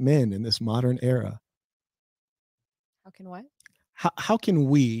great men in this modern era?" How can what? How can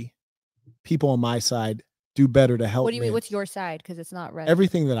we, people on my side, do better to help? What do you men? mean? What's your side? Because it's not right.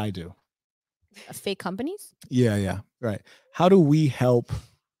 Everything that I do. Fake companies? Yeah, right. How do we help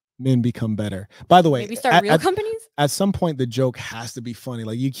men become better? By the way, maybe start real companies? At some point, the joke has to be funny.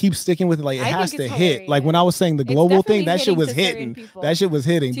 Like you keep sticking with it, like it has to hit. Like when I was saying the global thing, that shit was hitting. That shit was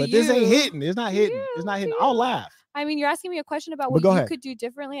hitting. But this ain't hitting. It's not hitting. It's not hitting. I'll laugh. I mean, you're asking me a question about what you could do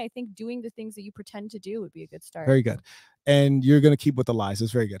differently. I think doing the things that you pretend to do would be a good start. Very good. And you're going to keep with the lies.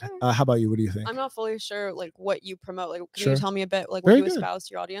 It's very good. How about you? What do you think? I'm not fully sure like what you promote. Like, can you tell me a bit like very what you good. espouse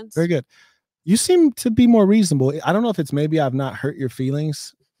to your audience? Very good. You seem to be more reasonable. I don't know if it's maybe I've not hurt your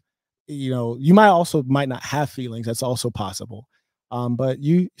feelings. You know, you might not have feelings. That's also possible. But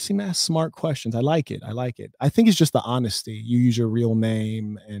you seem to ask smart questions. I like it. I think it's just the honesty. You use your real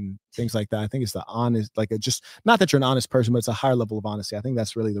name and things like that. I think it's the honest, like just not that you're an honest person, but it's a higher level of honesty. I think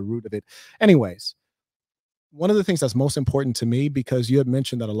that's really the root of it. Anyways, one of the things that's most important to me, because you had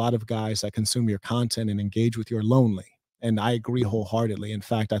mentioned that a lot of guys that consume your content and engage with you are lonely. And I agree wholeheartedly. In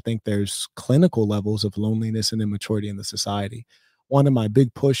fact, I think there's clinical levels of loneliness and immaturity in the society. One of my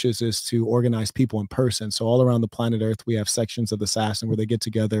big pushes is to organize people in person. So all around the planet Earth, we have sections of the Assassin where they get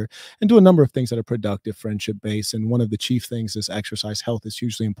together and do a number of things that are productive, friendship-based. And one of the chief things is exercise. Health is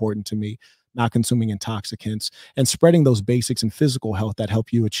hugely important to me, not consuming intoxicants, and spreading those basics in physical health that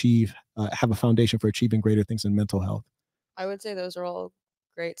help you achieve, have a foundation for achieving greater things in mental health. I would say those are all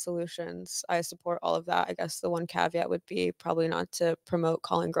great solutions. I support all of that. I guess the one caveat would be probably not to promote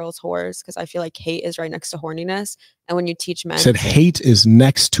calling girls whores, because I feel like hate is right next to horniness. And when you teach men, said hate is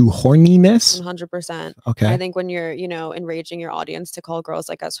next to horniness. 100%. Okay. I think when you're, enraging your audience to call girls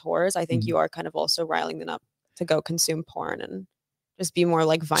like us whores, I think you are kind of also riling them up to go consume porn and just be more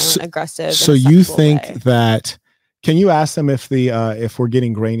like violent, aggressive. So you think that? Can you ask them if if we're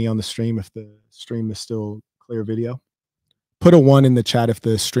getting grainy on the stream, if the stream is still clear video? Put a 1 in the chat if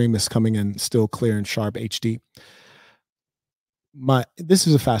the stream is coming in still clear and sharp HD. This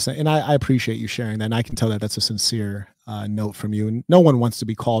is a fascinating, and I appreciate you sharing that. And I can tell that that's a sincere note from you. And no one wants to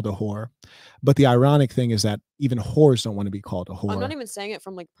be called a whore, but the ironic thing is that even whores don't want to be called a whore. I'm not even saying it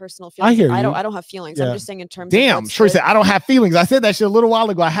from like personal feelings. I hear you. I don't have feelings. Yeah. I'm just saying in terms. Damn, of Troy said I don't have feelings. I said that shit a little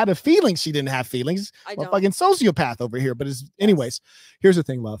while ago. I had a feeling she didn't have feelings. I don't. Fucking sociopath over here. But anyways, here's the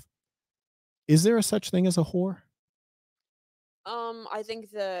thing, love. Is there a such thing as a whore? I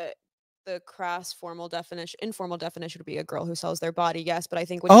think the crass informal definition would be a girl who sells their body. Yes, but I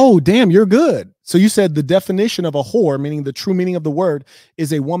think damn, you're good. So you said the definition of a whore, meaning the true meaning of the word,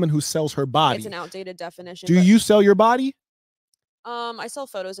 is a woman who sells her body. It's an outdated definition. Do you sell your body? I sell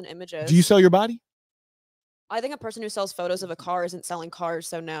photos and images. Do you sell your body? I think a person who sells photos of a car isn't selling cars,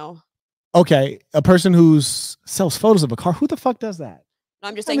 so no. Okay, a person who sells photos of a car, who the fuck does that? No,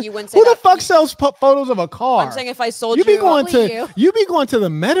 I'm just saying you wouldn't say Who the that. fuck sells photos of a car? I'm saying if I sold you be you, going Probably to you. you be going to the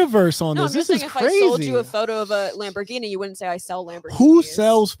metaverse on no, this. I'm just This is saying if crazy. I sold you a photo of a Lamborghini, you wouldn't say I sell Lamborghinis. Who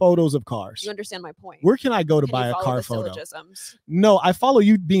sells photos of cars? You understand my point? Where can I go to Can buy you a follow car the photo? syllogisms? No, I follow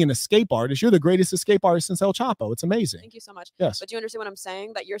you being an escape artist. You're the greatest escape artist since El Chapo. It's amazing. Thank you so much. Yes. But do you understand what I'm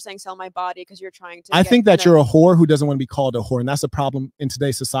saying? That you're saying sell my body because you're trying to. I think that kind you're of- a whore who doesn't want to be called a whore, and that's a problem in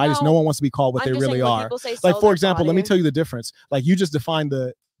today's society. is no No, one wants to be called what I'm they just really saying when are. people say Like, sell for their example, let me body- tell you the difference. Like, you just defined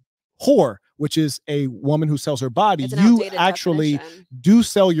the whore, which is a woman who sells her body. It's an You outdated actually definition. do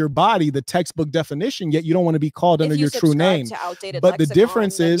sell your body, the textbook definition, yet you don't want to be called under If you your true subscribe name. to outdated But the lexicon,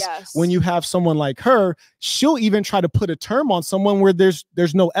 difference then is yes. when you have someone like her, she'll even try to put a term on someone where there's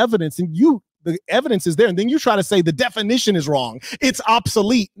no evidence, and the evidence is there, and then you try to say the definition is wrong. It's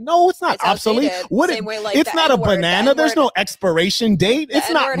obsolete. No, it's not It's obsolete. outdated. What? Same way, like It's the not a N-word, the banana. There's N-word- no expiration date. The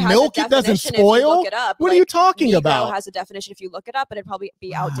It's not N-word has a milk. It doesn't definition if you spoil. look it up. What are you Like, talking Negro about? has a definition if you look it up, and it'd probably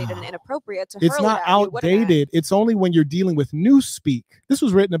be outdated and inappropriate to It's hurl not it at you, wouldn't it? outdated. It's only when you're dealing with newspeak. This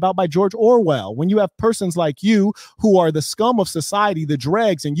was written about by George Orwell. When you have persons like you who are the scum of society, the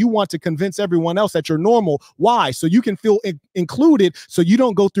dregs, and you want to convince everyone else that you're normal. Why? So you can feel included, so you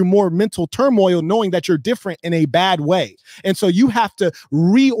don't go through more mental turmoil knowing that you're different in a bad way. And so you have to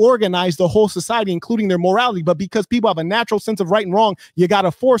reorganize the whole society, including their morality. But because people have a natural sense of right and wrong, you got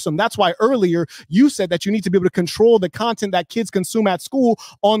to force them. That's why earlier you said that you need to be able to control the content that kids consume at school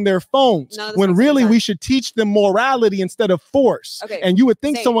on their phones, None of this when makes really sense. we should teach them morality instead of force. Okay, And you would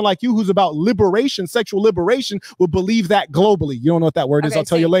think same. someone like you who's about liberation, sexual liberation, would believe that globally. You don't know what that word is. Okay, I'll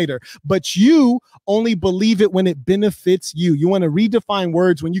tell you same. later. But you only believe it when it benefits you. You want to redefine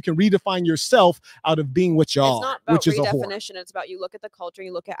words when you can redefine yourself out of being what you It's are, not about which is a whore. redefinition. It's about you look at the culture,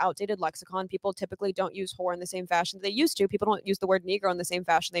 you look at outdated lexicon. People typically don't use whore in the same fashion they used to. People don't use the word Negro in the same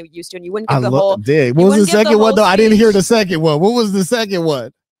fashion they used to. And you wouldn't give the whole. did. you What was the wouldn't give the second one whole though? I didn't hear the speech. second one. What was the second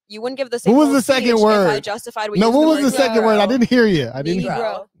one? You wouldn't give the same. What was whole the second speech If I word? justified. We No, used what was word the second word? I Negro. didn't hear you. I didn't.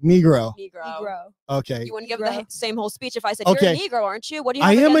 Negro. Negro. Negro. Okay. You wouldn't give the Negro. same whole speech if I said Okay. you're a Negro, aren't you? What do you?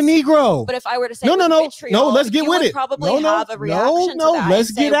 I have am a against- Negro. But if I were to say No, it no, with no, vitriol, no. Let's get you with would it. Probably No, have a reaction no. to that. Let's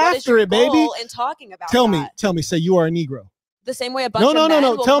and say, get what is after your it, baby. goal in talking about Tell me. that? Tell me. Say you are a Negro. The same way a bunch No, of no, no, men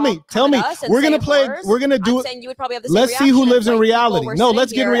no. will Tell come me. Tell at me. us and We're gonna say play. whores. We're gonna do I'm it. saying you would probably have the same Let's see who reaction. lives It's in like, reality. we're No, sitting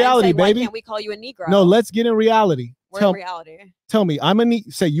let's get in here and reality, saying, why baby. can't we call you a Negro? No, let's get in reality. We're in reality. Tell me.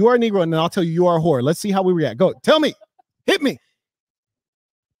 Say you are a Negro, and then I'll tell you are a whore. Let's see how we react. Go. Tell me. Hit me.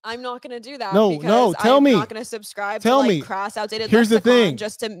 I'm not going to do that. No, because no, tell I'm me. not going to subscribe Tell to me. like crass, outdated Here's the lexicon thing.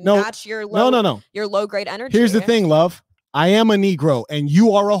 just to No, match your low, no. your low grade energy. Here's the thing, love. I am a Negro, and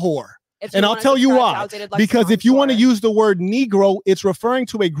you are a whore. If And you I'll wanna tell you subscribe to why. outdated Because lexicon, if you want to sure. use the word Negro, it's referring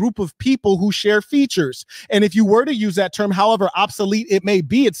to a group of people who share features. And if you were to use that term, however obsolete it may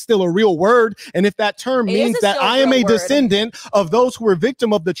be, it's still a real word. And if that term It means is that still I am real a word. descendant of those who were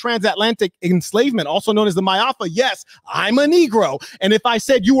victim of the transatlantic enslavement, also known as the Mayafa, yes, I'm a Negro. And if I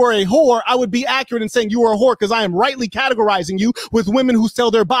said you were a whore, I would be accurate in saying you are a whore because I am rightly categorizing you with women who sell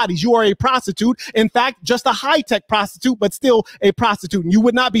their bodies. You are a prostitute. In fact, just a high-tech prostitute, but still a prostitute. And you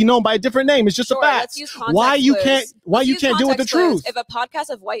would not be known by a different name. It's just Sure, a fact. let's use context Why you clues. can't Let's use deal with the context clues. truth? If a podcast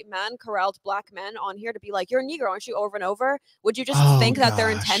of white men corralled black men on here to be like, you're a Negro, aren't you, over and over, would you just Oh, think that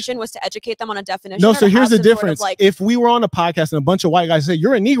their gosh. intention was to educate them on a definition? No, or so to here's have the some sort of, difference. like, If we were on a podcast and a bunch of white guys say,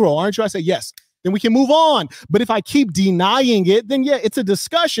 you're a Negro, aren't you? I say, yes. Then we can move on. But if I keep denying it, then yeah, it's a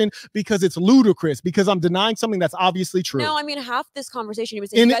discussion because it's ludicrous, because I'm denying something that's obviously true. no, I mean, half this conversation you would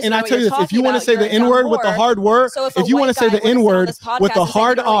say, And, you guys and know I what tell you you're this, if talking you want to about, say you're the a dumb N-word with the whore. hard word, So if you want to say the N-word with the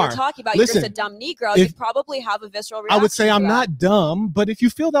hard R, you're talking about, listen, you're just a dumb Negro, if- you'd probably have a visceral I reaction. would say to I'm that. not dumb, but if you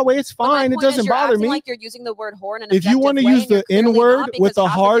feel that way, it's But my fine. It point is doesn't you're bother acting me. like you're using the word whore in an If you want to use the N-word with the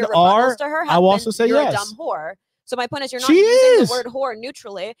hard R, I'll also say you're yes. a dumb whore. So my point is, you're not She using is. the word whore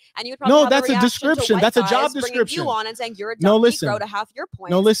neutrally, and you would probably No, have that's a reaction description. To That's a white job guys bringing description. You on and saying you're a No, dumb listen. Negro to half your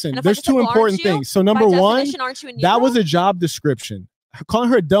points. No, listen. And if I There's just said, two well, important aren't you? things. So By number one, definition, aren't you a that Negro? was a job description. Calling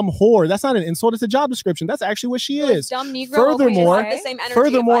her a dumb whore, that's not an insult. It's a job description. That's actually what she is. Dumb Negro. Furthermore, have the same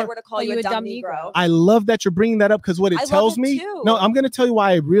energy if I were to call you a dumb Negro. I love that you're bringing that up because what it I love tells it me. too. No, I'm going to tell you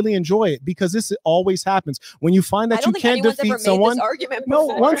why I really enjoy it, because this always happens when you find I that don't you think can't anyone's ever defeat made someone. this argument No,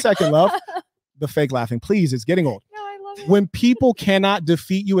 before. 1 second, love. The fake laughing, please. It's getting old. No, I love it. When people cannot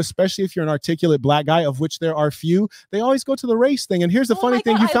defeat you, especially if you're an articulate black guy, of which there are few, they always go to the race thing. And here's the funny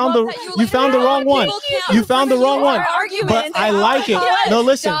thing: you found the wrong one. You found the wrong one. But I like it. No,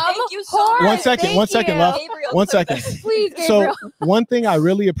 listen. Thank you so much. 1 second. 1 second, love. Gabriel. 1 second. Please, So Gabriel. one thing I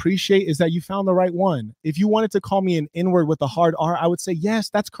really appreciate is that you found the right one. If you wanted to call me an N-word with a hard R, I would say yes,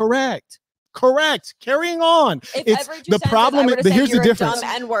 that's correct. Correct. Carrying on. If It's every the problem. Here's the difference. Dumb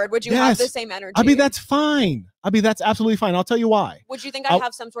N-word, would you Yes. have the same energy? I mean, that's fine. I'll be, that's absolutely fine. I'll tell you why. Would you think I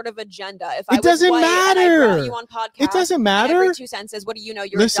have some sort of agenda? If I It was doesn't white and I matter. brought you on podcast, It doesn't matter. Every 2 sentences, what do you know?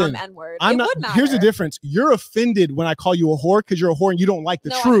 You're Listen, a dumb N-word. I'm It not. would matter. Here's the difference. You're offended when I call you a whore because you're a whore and you don't like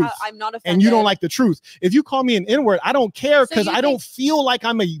the truth. I'm not offended. And you don't like the truth. If you call me an N-word, I don't care because So you I don't think- feel like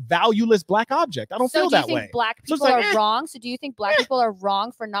I'm a valueless black object. I don't feel that do you way. think black So it's people like, are wrong? So do you think black people are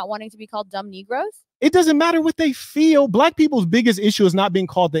wrong for not wanting to be called dumb Negroes? It doesn't matter what they feel. Black people's biggest issue is not being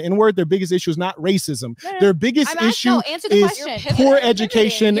called the N-word. Their biggest issue is not racism. No, no. Their biggest issue answer the is question. poor You're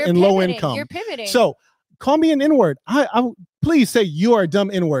education pivoting. and You're low pivoting. income. You're pivoting. So call me an N-word. I please say you are a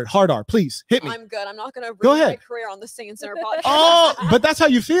dumb N-word. Hard R, please hit me. I'm good. I'm not going to Go ruin my ahead. career on the Singing Center podcast. Oh, but that's how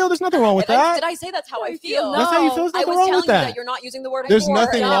you feel. There's nothing wrong with that. Did I say that's how I feel? That's how you feel. There's I nothing was wrong telling with you that. that you're not using the word. There's whore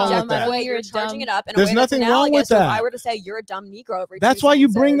nothing in a wrong with objective that. way. You're charging it up in a There's way that's nothing wrong with analogous to if that. I were to say you're a dumb Negro every That's 2 why you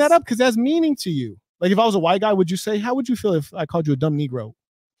bring that sentences. up, because that's meaning to you. Like if I was a white guy, would you say, how would you feel if I called you a dumb Negro?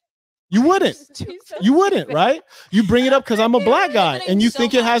 You wouldn't. You wouldn't, right? You bring it up because I'm a black guy and you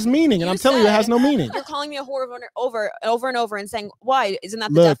think it has meaning. And I'm telling you, it has no meaning. You're calling me a whore over and over and saying, why? Isn't that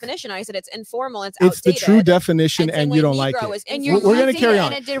the Look, definition? I said, it's informal. It's It's the outdated. true definition And same and way you don't like Negro it. is And informal. We're going to using carry it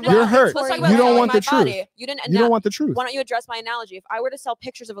on. and it did You're wrong. hurt. Let's talk You about don't selling want my the truth. body. You didn't. You don't want the truth. Why don't you address my analogy? If I were to sell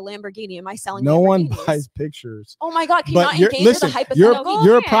pictures of a Lamborghini, am I selling No one Lamborghinis? buys pictures. Oh my God, can you But not you're, engage listen, with a hypothetical?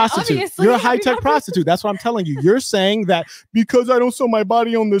 you're a Yeah, prostitute. obviously. You're a high-tech prostitute. That's what I'm telling you. You're saying that because I don't sell my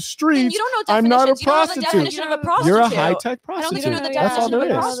body on the And streets, you don't know I'm not a definitions. You don't know the prostitute. definition of a prostitute. You're a high-tech I don't think prostitute. you know the That's all definition there of a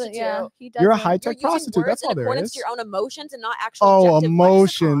is. prostitute. Yeah, he You're a doesn't. high-tech You're using prostitute. words That's all in there accordance is. to your own emotions and not actual Oh, objective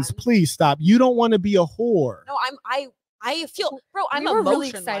emotions. lexicon. Please stop. You don't want to be a whore. No, I feel, bro, I'm You were really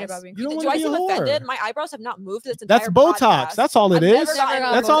emotionless. excited about being You don't Do wanna I be a seem offended? whore. My eyebrows have not moved this entire That's Botox. podcast. That's all it I've is. never gotten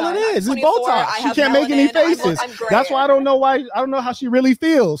That's all it Botox. is. I'm It's 24, Botox. I She have can't make any melanin, I'm faces. gray. That's why I don't know why. I don't know how she really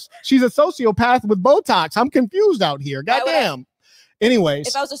feels. She's a sociopath with Botox. I'm confused out here. Why would I- Goddamn. Anyways,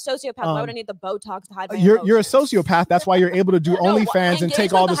 If I was a sociopath, why would I need the Botox to hide my you're a emotions? sociopath. That's why you're able to do No, OnlyFans and engage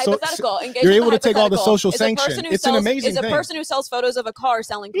take with all the the hypothetical. Engage you're with able the to take all the hypothetical. social Is a person sanction. who It's an sells- amazing Is a thing. person who sells photos of a car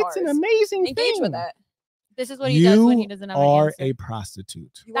selling cars. It's an amazing Engage thing. with it. This is what he does when he doesn't have an are answer. a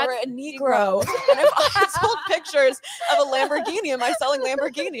prostitute. You are a Negro. And if I sold pictures of a Lamborghini, am I selling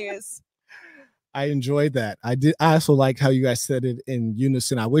Lamborghinis? I enjoyed that. I did. I also like how you guys said it in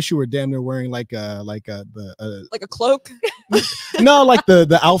unison. I wish you were damn near wearing like a Like a cloak? no, like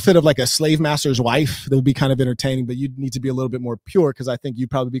the outfit of like a slave master's wife. That would be kind of entertaining, but you'd need to be a little bit more pure because I think you'd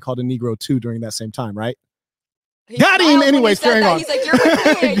probably be called a Negro too during that same time, right? He Got him. smiled when he Anyways, said carrying that. on. He's like,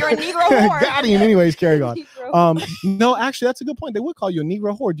 you're a Negro whore. Got him. Anyways, carrying on. No, actually, that's a good point. They would call you a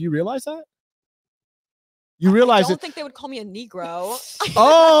Negro whore. Do you realize that? You realize I don't it? think they would call me a Negro.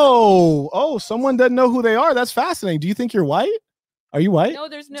 Oh, someone doesn't know who they are. That's fascinating. Do you think you're white? Are you white? No,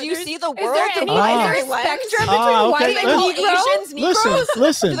 there's no. Do you there's- see the is world there through any Ah. is there a lens? spectrum Ah, between okay. white Do and they call Negro? Asians Negroes?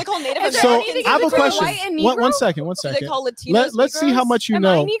 Listen. Do they call Native Is there So anything Americans I have a between question. white and One Negro? second. Do they call Latinos Let's see how Negroes? much you Am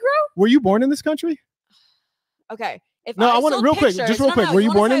know. I Negro? Were you born in this country? Okay. If No, I want wanna- real quick, just real quick, were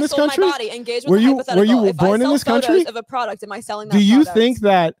you born in this country? Were you born in this country? Of a product, am I selling that Do you product? think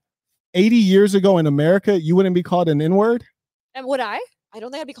that 80 years ago in America you wouldn't be called an N-word? And would I? I don't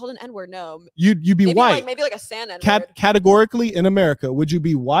think I'd be called an N-word. No. You'd be Maybe white. Like, maybe like a sand N-word. Categorically in America, would you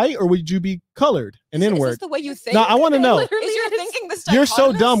be white or would you be colored? An Is this N-word. the way you think? No, I want to know. Is your thinking this You're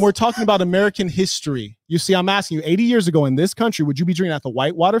so dichotomous? dumb. We're talking about American history. You see, I'm asking you, 80 years ago in this country, would you be drinking at the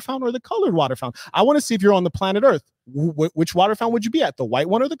white water fountain or the colored water fountain? I want to see if you're on the planet Earth. Which water fountain would you be at? The white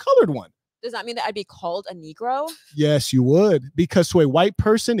one or the colored one? Does that mean that I'd be called a Negro? Yes, you would. Because to a white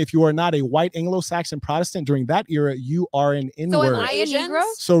person, if you are not a white Anglo-Saxon Protestant during that era, you are an So N-word. am I a Negro?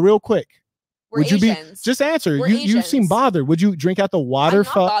 So real quick, We're would you Asians. be? Just answer. We're You seem Asians. bothered. Would you drink at the water I'm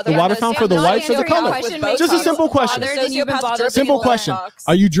not bothered. the water I'm fountain for the not whites or the answering your colored? question. Just a simple question. Bothered and you've been bothered Simple before. question.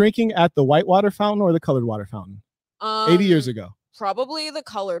 Are you drinking at the white water fountain or the colored water fountain? 80 years ago. Probably the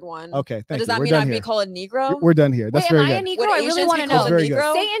colored one. Okay, But thank does you. that We're mean done I'd here. be called a Negro? We're done here. That's Wait, am very I a good. Negro? I really Asians want be to called know. a That's very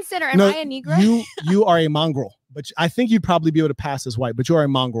good. Stay in center. Am No, I a Negro? you are a mongrel, but I think you'd probably be able to pass as white, but you are a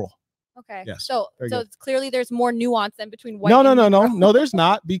mongrel. Okay. Yes, So very so good. it's clearly there's more nuance than between white. No, and Negro. no, there's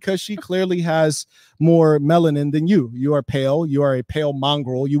not, because she clearly has more melanin than you. You are pale. You are a pale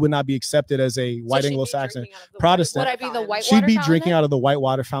mongrel. You would not be accepted as a white she'd be Anglo-Saxon drinking out of the Protestant. Would I be the white She'd water be fountain drinking then? out of the white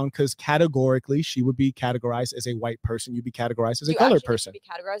water fountain because categorically she would be categorized as a white person. You'd be categorized as a You colored actually person. Be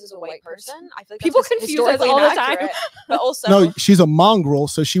categorized as a white person. I feel like People that's just confuse us historically all the time. inaccurate. But also, No, she's a mongrel,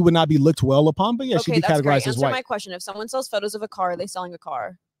 so she would not be looked well upon. But yeah, she'd okay, be that's great. categorized as Answer white. my question. If someone sells photos of a car, are they selling a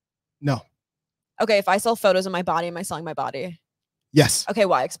car? No. Okay, if I sell photos of my body, am I selling my body? Yes. Okay,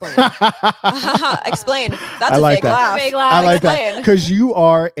 why? Explain. Explain. That's I a like big that. laugh. Big laugh. I like that Explain. because you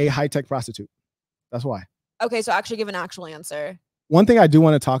are a high-tech prostitute. That's why. Okay, so actually give an actual answer. One thing I do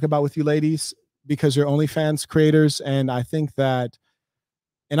want to talk about with you ladies, because you're OnlyFans creators, and I think that,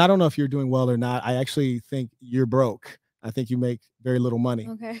 and I don't know if you're doing well or not. I actually think you're broke. I think you make very little money.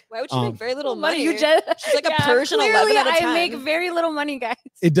 Okay. Why would you make very little money? You just, She's like a Persian 11 out of 10. I make very little money, guys.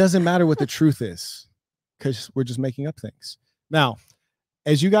 It doesn't matter what the truth is, because we're just making up things. Now,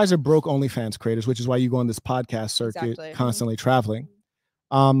 as you guys are broke OnlyFans creators, which is why you go on this podcast circuit, constantly traveling.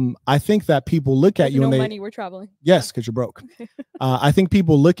 I think that people look at you and money, we're traveling. Yes, because you're broke. I think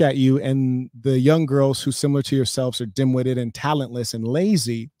people look at you, and the young girls who, similar to yourselves, are dim-witted and talentless and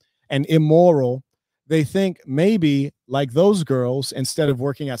lazy and immoral. They think maybe, like those girls, instead of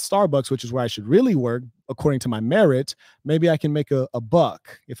working at Starbucks, which is where I should really work, according to my merit, maybe I can make a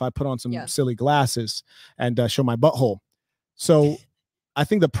buck if I put on some silly glasses and show my butthole. So I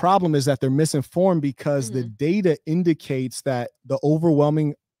think the problem is that they're misinformed, because the data indicates that the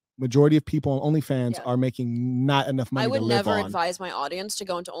overwhelming majority of people on OnlyFans are making not enough money to live on. I would never advise my audience to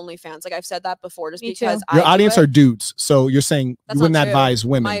go into OnlyFans. Like I've said that before, just Me because too. Your audience are dudes, so you're saying you wouldn't advise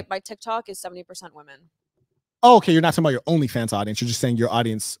women. My TikTok is 70% women. Oh, okay, you're not talking about your OnlyFans audience. You're just saying your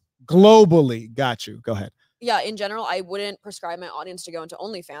audience globally. Got you. Go ahead. Yeah, in general, I wouldn't prescribe my audience to go into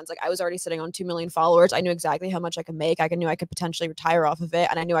OnlyFans. Like I was already sitting on 2 million followers. I knew exactly how much I could make. I knew I could potentially retire off of it.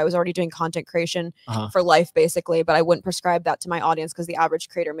 And I knew I was already doing content creation for life, basically. But I wouldn't prescribe that to my audience, because the average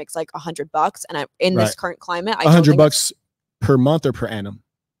creator makes like $100. And in this current climate, I $100 per month or per annum?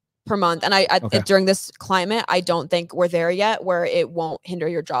 Per month. And during this climate, I don't think we're there yet where it won't hinder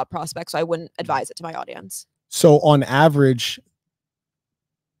your job prospects. So I wouldn't advise it to my audience. So on average,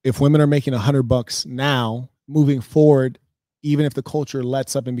 if women are making $100 now, moving forward, even if the culture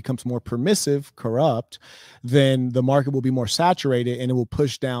lets up and becomes more permissive, corrupt, then the market will be more saturated, and it will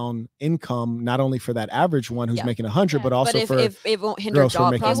push down income, not only for that average one who's making 100, but also for if it won't hinder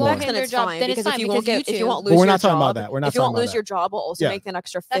job prospects, then it's fine. Because if you won't lose your job, we're not talking about that. We're not if you won't lose your job, we'll also make an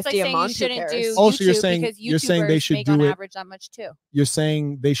extra 50 a month. You shouldn't do also, YouTube, you're saying they should do it average that much too. You're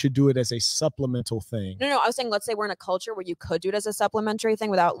saying they should do it as a supplemental thing. No, I was saying, let's say we're in a culture where you could do it as a supplementary thing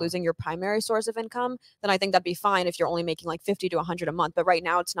without losing your primary source of income. Then I think that'd be fine if you're only making like 50 to 100 a month. But right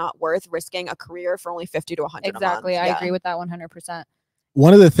now, it's not worth risking a career for only 50 to 100 exactly. a month. I agree with that 100%.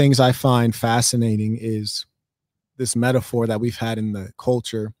 One of the things I find fascinating is this metaphor that we've had in the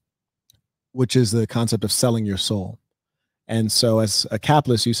culture, which is the concept of selling your soul. And so as a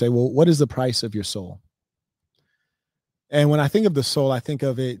capitalist, you say, well, what is the price of your soul? And when I think of the soul, I think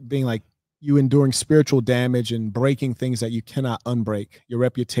of it being like you enduring spiritual damage and breaking things that you cannot unbreak, your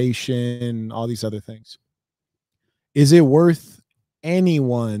reputation, all these other things. Is it worth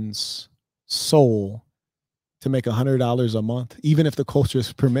anyone's soul to make $100 a month, even if the culture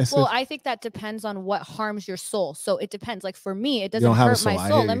is permissive? Well, I think that depends on what harms your soul. So it depends. Like for me, it doesn't hurt my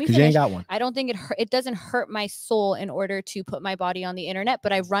soul. Let me finish. You ain't got one. I don't think it doesn't hurt my soul in order to put my body on the internet.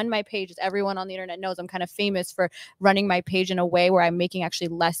 But I run my page, as everyone on the internet knows, I'm kind of famous for running my page in a way where I'm making actually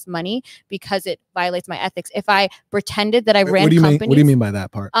less money because it violates my ethics. If I pretended that I ran companies, what do you mean by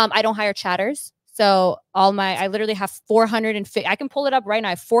that part? I don't hire chatters. So I literally have 450. I can pull it up right now.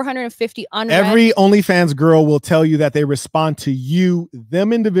 I have 450 unread. Every OnlyFans girl will tell you that they respond to you.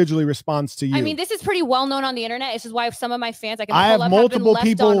 Them individually responds to you. I mean, this is pretty well known on the internet. This is why some of my fans, I have multiple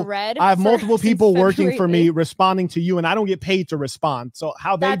people working for me responding to you, and I don't get paid to respond. So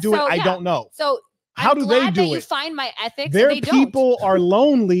how they do it, I don't know. So how do they do it? You find my ethics. Their people are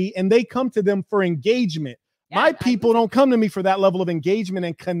lonely, and they come to them for engagement. Yeah, my people don't come to me for that level of engagement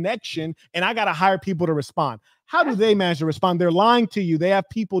and connection, and I got to hire people to respond. How do they manage to respond? They're lying to you. They have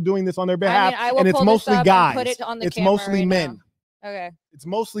people doing this on their behalf, and it's mostly guys. It's mostly men. Okay. It's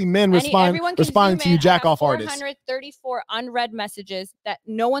mostly men responding to you jack off artists. 434 unread messages that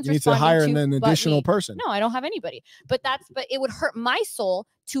no one's responding to. You need to hire an additional person. No, I don't have anybody. But it would hurt my soul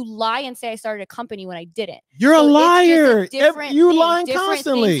to lie and say I started a company when I didn't. You're a liar. You're lying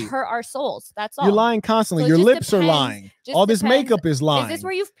constantly. Things hurt our souls. That's all. You're lying constantly. Your lips are lying. All this makeup is lying. Is this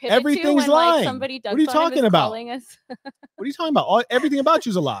where you've pivoted Everything's to when, lying. Like, somebody does what are you talking about? What are you talking about? Everything about you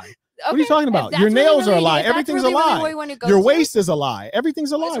is a lie. What are you talking about? Your nails are a lie. Everything's a lie. Your waist is a lie.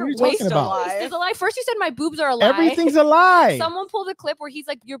 Everything's a lie. What are you talking about? Waist is a lie. First you said my boobs are a lie. Everything's a lie. Someone pulled a clip where he's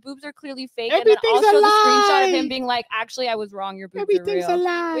like, your boobs are clearly fake. Everything's and then also a lie. the screenshot of him being like, actually, I was wrong. Your boobs Everything's are real. a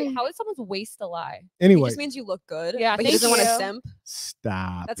lie. Wait, how is someone's waist a lie? Anyway. It just means you look good. Yeah, but he doesn't want to simp.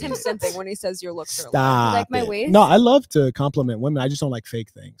 Stop. That's him simping when he says your looks are a lie. Stop. Like my waist? No, I love to compliment women. I just don't like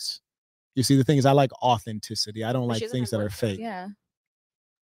fake things. You see, the thing is, I like authenticity. I don't like things that are fake. Yeah.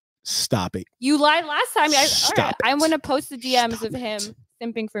 Stop it. You lied last time. Stop it. I'm going to post the DMs of him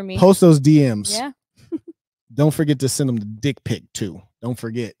simping for me. Post those DMs. Yeah. Don't forget to send them the dick pic too. Don't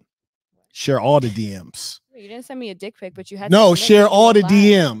forget. Share all the DMs. You didn't send me a dick pic, but you had No, to share all the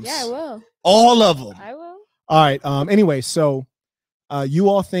DMs. Yeah, I will. All of them. I will. All right. Anyway, so you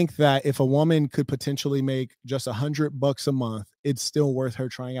all think that if a woman could potentially make just $100 a month, it's still worth her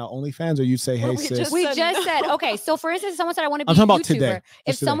trying out OnlyFans, or you say, hey, sis? We just said, okay. So for instance, someone said I want to be I'm a talking about YouTuber. today.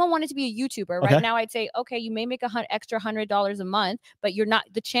 If someone wanted to be a YouTuber right now, I'd say, okay, you may make extra $100 a month, but you're not.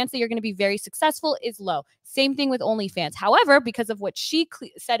 The chance that you're going to be very successful is low. Same thing with OnlyFans. However, because of what she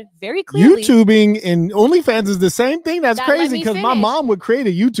said very clearly, YouTubing and OnlyFans is the same thing. That's crazy because my mom would create a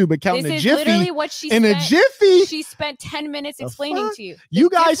YouTube account in a jiffy. Literally what she in spent, a jiffy. She spent 10 minutes explaining to you.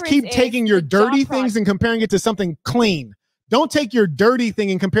 You guys keep taking your dirty things and comparing it to something clean. Don't take your dirty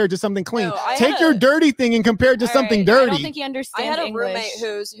thing and compare it to something clean. No, take your dirty thing and compare it to something dirty. I don't think he understands. I had a English. roommate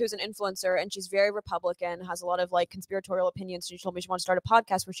who's an influencer, and she's very Republican, has a lot of like conspiratorial opinions. She told me she wants to start a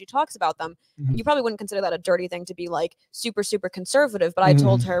podcast where she talks about them. You probably wouldn't consider that a dirty thing to be like super conservative, but I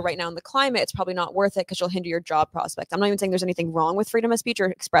told her right now in the climate, it's probably not worth it because you'll hinder your job prospects. I'm not even saying there's anything wrong with freedom of speech or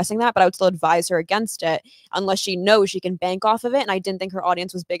expressing that, but I would still advise her against it unless she knows she can bank off of it. And I didn't think her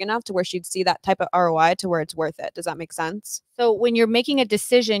audience was big enough to where she'd see that type of ROI to where it's worth it. Does that make sense? So when you're making a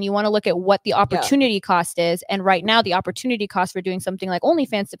decision, you want to look at what the opportunity cost is. And right now, the opportunity cost for doing something like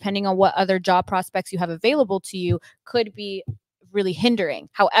OnlyFans, depending on what other job prospects you have available to you, could be really hindering.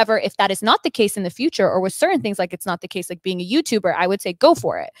 However, if that is not the case in the future, or with certain things like it's not the case, like being a YouTuber, I would say go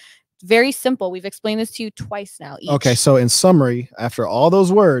for it. Very simple. We've explained this to you twice now. Okay, so in summary, after all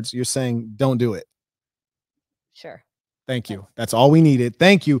those words, you're saying don't do it. Sure. Thank you. That's all we needed.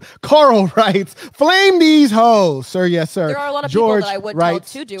 Thank you. Carl writes, flame these hoes. Sir, yes, sir. There are a lot of George people that I would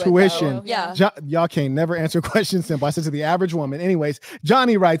writes, tell to do tuition. it, though. Yeah. Y'all can't never answer questions simple. I said to the average woman. Anyways,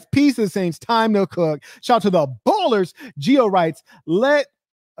 Johnny writes, peace of saints, time no cook. Shout out to the ballers. Gio writes,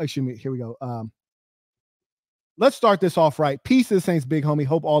 excuse me, here we go. Let's start this off right. Peace of the saints, big homie.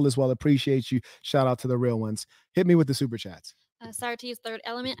 Hope all is well. Appreciate you. Shout out to the real ones. Hit me with the super chats. Sorry to use third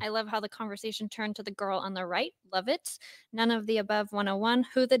element. I love how the conversation turned to the girl on the right. Love it. None of the above 101.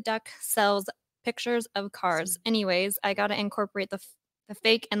 Who the duck sells pictures of cars? Anyways, I got to incorporate the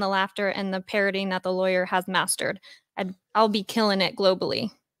fake and the laughter and the parroting that the lawyer has mastered. I'll be killing it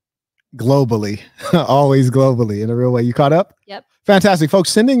globally. Globally. Always globally in a real way. You caught up? Yep. Fantastic. Folks,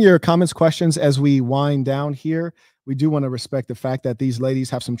 send in your comments, questions as we wind down here. We do want to respect the fact that these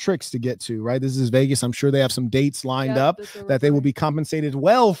ladies have some tricks to get to, right? This is Vegas. I'm sure they have some dates lined up that they will be compensated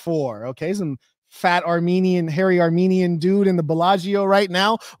well for. Okay. Some fat hairy Armenian dude in the Bellagio right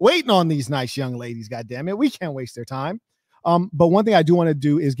now, waiting on these nice young ladies. God damn it. We can't waste their time. But one thing I do want to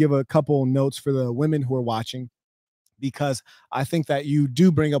do is give a couple notes for the women who are watching, because I think that you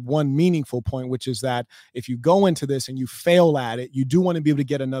do bring up one meaningful point, which is that if you go into this and you fail at it, you do want to be able to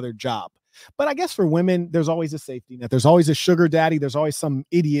get another job. But I guess for women, there's always a safety net. There's always a sugar daddy. There's always some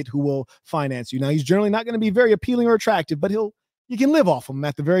idiot who will finance you. Now, he's generally not going to be very appealing or attractive, but you can live off him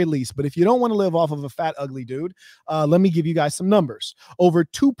at the very least. But if you don't want to live off of a fat, ugly dude, let me give you guys some numbers. Over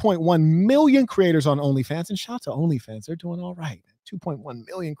 2.1 million creators on OnlyFans. And shout out to OnlyFans. They're doing all right. 2.1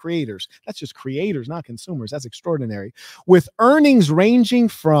 million creators. That's just creators, not consumers. That's extraordinary. With earnings ranging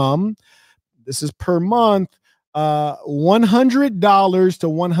from, this is per month, $100 to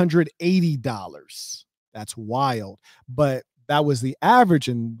 $180. That's wild. But that was the average.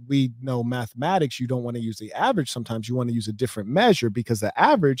 And we know mathematics, you don't want to use the average. Sometimes you want to use a different measure because the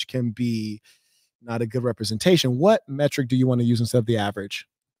average can be not a good representation. What metric do you want to use instead of the average?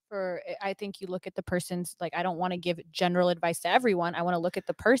 I think you look at the person's, like, I don't want to give general advice to everyone. I want to look at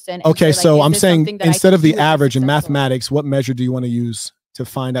the person. Okay. Say, So like, I'm saying instead of the average in successful? mathematics, what measure do you want to use to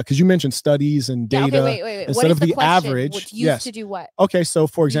find out? Because you mentioned studies and data. Yeah, okay, wait. Instead of the average. What's used to do what? Okay, so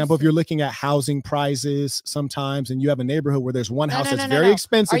for example, if you're looking at housing prices sometimes, and you have a neighborhood where there's one house that's very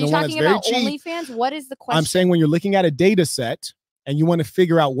expensive and one that's very cheap. OnlyFans? What is the question? I'm saying when you're looking at a data set and you want to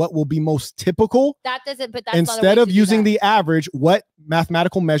figure out what will be most typical, that doesn't. But that's instead of using the average, what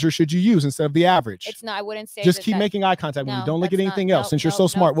mathematical measure should you use instead of the average? It's not. I wouldn't say. Just keep making eye contact with me. Don't look at anything else. Since you're so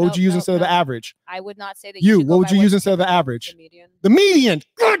smart, what would you use instead of the average? I would not say that. What would you use instead of the average? The median.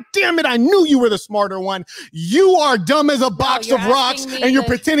 God damn it! I knew you were the smarter one. You are dumb as a box of rocks, and you're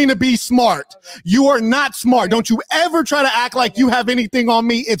pretending to be smart. Okay. You are not smart. Don't you ever try to act like you have anything on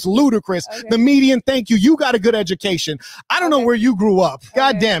me. It's ludicrous. Okay. The median. Thank you. You got a good education. I don't know where you grew up.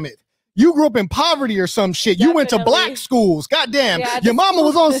 God damn it. You grew up in poverty or some shit. Definitely. You went to black schools. God damn. Yeah, your mama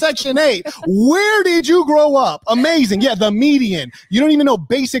was on Section 8. Where did you grow up? Amazing. Yeah, the median. You don't even know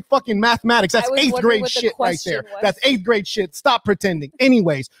basic fucking mathematics. That's 8th grade shit right there. That's 8th grade shit. Stop pretending.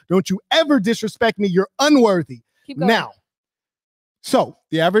 Anyways, don't you ever disrespect me. You're unworthy. Keep going. Now, so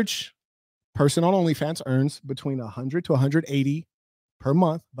the average person on OnlyFans earns between $100 to $180 per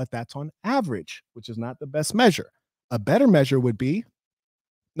month, but that's on average, which is not the best measure. A better measure would be,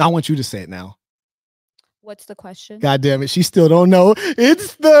 now I want you to say it now. What's the question? God damn it. She still don't know.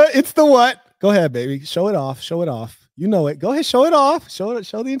 It's the what? Go ahead, baby. Show it off. Show it off. You know it. Go ahead. Show it off. Show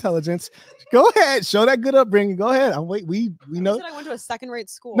the intelligence. Go ahead. Show that good upbringing. Go ahead. We know. I went to a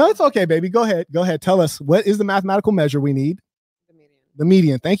second-rate school. No, it's okay, baby. Go ahead. Go ahead. Tell us, what is the mathematical measure we need? The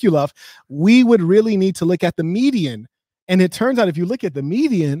median. Thank you, love. We would really need to look at the median. And it turns out if you look at the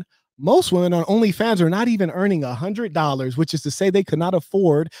median, most women on OnlyFans are not even earning $100, which is to say they could not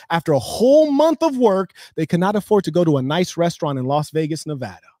afford, after a whole month of work, they could not afford to go to a nice restaurant in Las Vegas,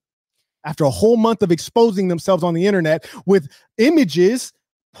 Nevada. After a whole month of exposing themselves on the internet with images,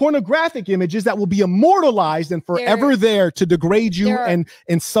 pornographic images that will be immortalized and forever there to degrade you and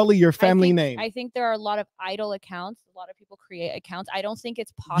sully your family name. I think there are a lot of idle accounts. A lot of people create accounts. I don't think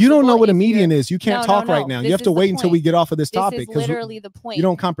it's possible. You don't know what a median is. You can't talk right now. You have to wait until we get off of this topic. This is literally the point. You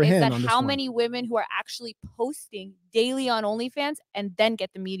don't comprehend. Is that how many women who are actually posting daily on OnlyFans and then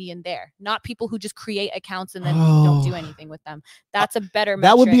get the median there, not people who just create accounts and then don't do anything with them. That's a better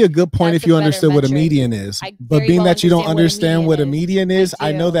metric. That would be a good point if you understood what a median is. But being that you don't understand what a median is,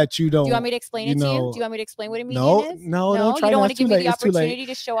 I know that you don't. Do you want me to explain it to you? Do you want me to explain what a median is? No, you don't want to give me the opportunity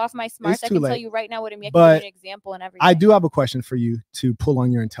to show off my smarts. I can tell you right now what a median is. An example and everything. I do have a question for you to pull on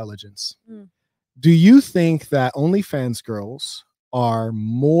your intelligence. Do you think that OnlyFans girls are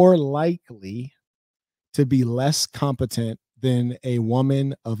more likely to be less competent than a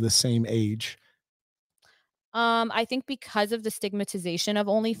woman of the same age? I think because of the stigmatization of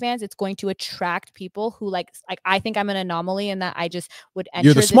OnlyFans, it's going to attract people who like I think I'm an anomaly in that I just would enter.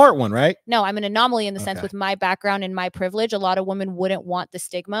 You're the smart one, right? No, I'm an anomaly in the sense with my background and my privilege. A lot of women wouldn't want the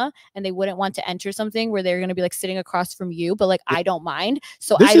stigma and they wouldn't want to enter something where they're going to be like sitting across from you, but like I don't mind.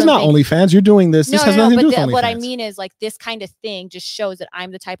 So this is not OnlyFans. You're doing this. This has nothing to do with OnlyFans. What I mean is like this kind of thing just shows that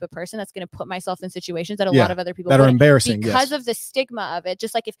I'm the type of person that's going to put myself in situations that a lot of other people that are embarrassing because of the stigma of it.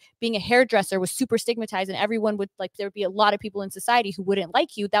 Just like if being a hairdresser was super stigmatized and everyone would like, there would be a lot of people in society who wouldn't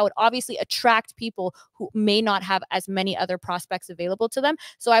like you, that would obviously attract people who may not have as many other prospects available to them.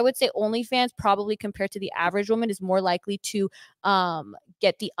 So I would say OnlyFans probably compared to the average woman is more likely to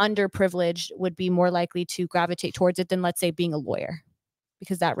get the underprivileged, would be more likely to gravitate towards it than let's say being a lawyer,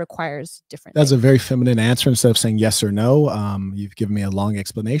 because that requires different That's things. a very feminine answer instead of saying yes or no. You've given me a long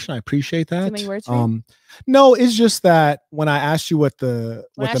explanation. I appreciate that. Too many words for you? No, it's just that when I asked you what the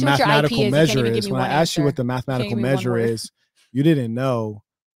mathematical measure is, when I asked you what the mathematical measure is, you didn't know.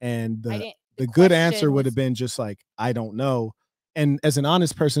 And the good answer would have been just like, I don't know. And as an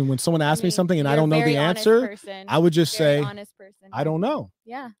honest person, when someone asks me something and I don't know the answer, I would just say, I don't know.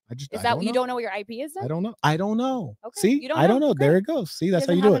 Yeah. Is that you don't know what your IP is then? I don't know. I don't know. Okay. See, I don't know. Great. There it goes. See, that's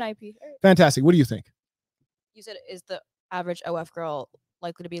how you do it. IP. Right. Fantastic. What do you think? You said, is the average OF girl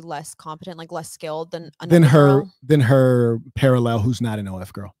likely to be less competent, like less skilled than her parallel who's not an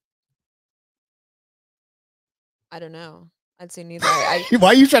OF girl? I don't know. I'd say neither. Why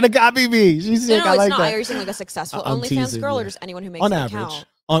are you trying to copy me? She's no, like, I it's like not. that. Are you saying like a successful OnlyFans girl or just anyone who makes on an average account?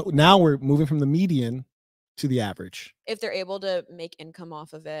 now we're moving from the median to the average. If they're able to make income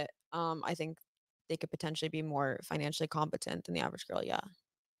off of it, I think they could potentially be more financially competent than the average girl. Yeah.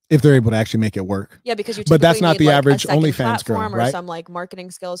 If they're able to actually make it work. Yeah, because but that's not need, the like, average OnlyFans girl, right? Or some like marketing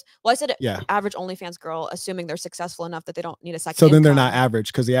skills. Well, I said average OnlyFans girl, assuming they're successful enough that they don't need a second. So then they're not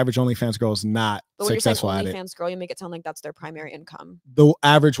average because the average OnlyFans girl is not successful at it. But when you're saying OnlyFans girl, you make it sound like that's their primary income. The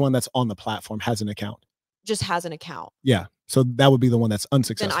average one that's on the platform has an account. Just has an account. Yeah. So that would be the one that's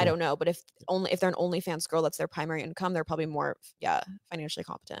unsuccessful. Then I don't know. But if they're an OnlyFans girl, that's their primary income, they're probably more, financially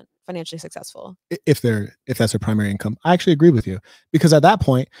competent, financially successful. If that's their primary income. I actually agree with you. Because at that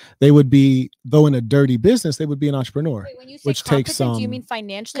point, they would be, though in a dirty business, they would be an entrepreneur. Wait, when you say which takes some. Do you mean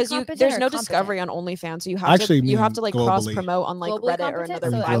financially competent? There's no discovery on OnlyFans. So you have to like cross promote on like globally Reddit or another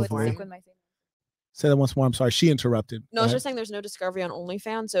platform. I would stick with my same. Say that once more. I'm sorry. She interrupted. No, I was just saying there's no discovery on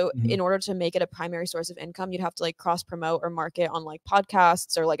OnlyFans. So in order to make it a primary source of income, you'd have to like cross promote or market on like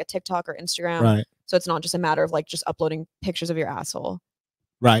podcasts or like a TikTok or Instagram. Right. So it's not just a matter of like just uploading pictures of your asshole.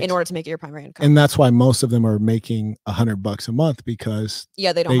 Right. In order to make it your primary income. And that's why most of them are making $100 a month because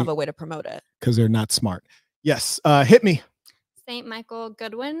they don't have a way to promote it. Because they're not smart. Yes. Hit me. St. Michael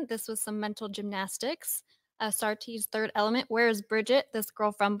Goodwin. This was some mental gymnastics. Sarti's third element. Where is Bridget? This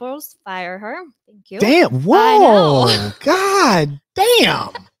girl fumbles. Fire her. Thank you. Damn. Whoa. God damn.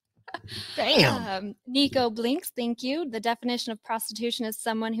 Damn. Nico blinks. Thank you. The definition of prostitution is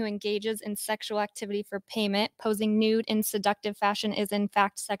someone who engages in sexual activity for payment. Posing nude in seductive fashion is in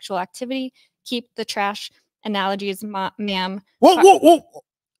fact sexual activity. Keep the trash analogies, ma'am. Whoa.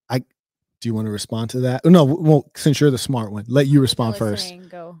 Do you want to respond to that? No, well, since you're the smart one, let you respond first.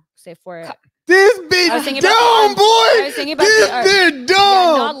 Go say for it. This bitch dumb, boy. I was thinking about this bitch dumb.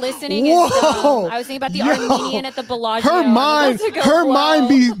 Yeah, not listening is dumb. I was thinking about the Armenian at the Bellagio. Her mind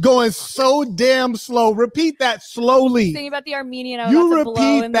be going so damn slow. Repeat that slowly. Thinking about the Armenian. You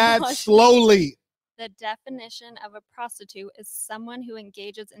repeat that slowly. The definition of a prostitute is someone who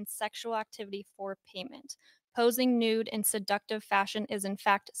engages in sexual activity for payment. Posing nude in seductive fashion is in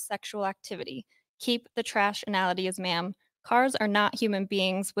fact sexual activity. Keep the trash analogies, ma'am. Cars are not human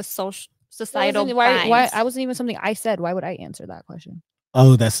beings with societal binds. Why? I wasn't even something I said. Why would I answer that question?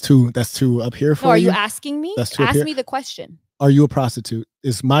 Oh, that's too up here for you. Are you asking me? That's too Ask me the question. Are you a prostitute?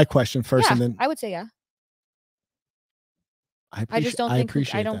 Is my question first, yeah, and then I would say yeah. I just don't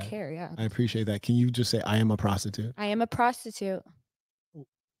think I don't care. Yeah, I appreciate that. Can you just say I am a prostitute? I am a prostitute.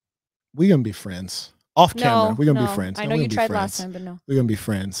 We're gonna be friends off camera. We're gonna be friends. I know you tried last time, but no. We're gonna be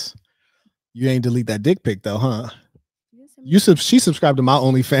friends. You ain't delete that dick pic though, huh? She subscribed to my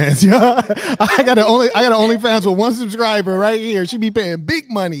OnlyFans. Yeah, I got an OnlyFans with 1 subscriber right here. She be paying big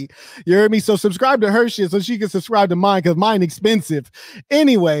money. You heard me? So subscribe to her shit so she can subscribe to mine because mine expensive.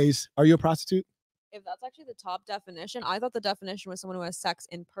 Anyways, are you a prostitute? If that's actually the top definition, I thought the definition was someone who has sex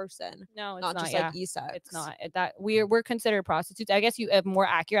in person. No, it's not just like e-sex. It's not that we're considered prostitutes. I guess you have more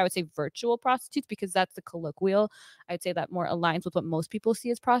accurate. I would say virtual prostitutes because that's the colloquial. I'd say that more aligns with what most people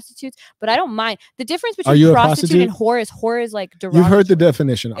see as prostitutes. But I don't mind the difference between prostitute and whore is like derogatory. You've heard the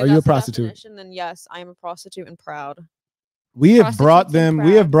definition. Are you a prostitute? Then yes, I am a prostitute and proud. We have brought them.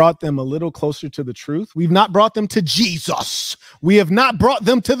 We have brought them a little closer to the truth. We've not brought them to Jesus. We have not brought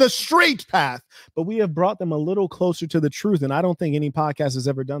them to the straight path, but we have brought them a little closer to the truth. And I don't think any podcast has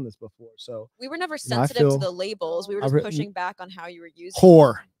ever done this before. So we were never sensitive to the labels. We were just pushing back on how you were using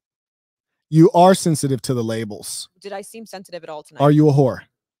whore. You are sensitive to the labels. Did I seem sensitive at all tonight? Are you a whore?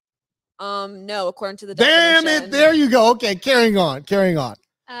 No, according to the definition. Damn it! There you go. Okay, carrying on.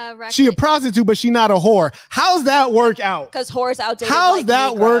 She a prostitute, but she not a whore. How's that work out? Because whore's outdated. How's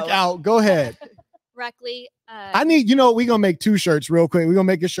that work out? Go ahead. Reckley. I need, we're gonna make 2 shirts real quick. We're gonna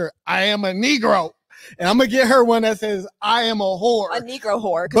make a shirt. I am a Negro. And I'm gonna get her one that says I am a whore. A Negro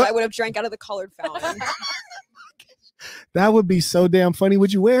whore, because I would have drank out of the colored fountain. That would be so damn funny.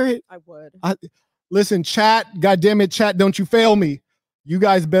 Would you wear it? I would. Listen, chat, goddammit, chat, don't you fail me. You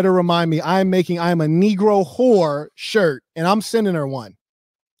guys better remind me. I am a Negro whore shirt, and I'm sending her one.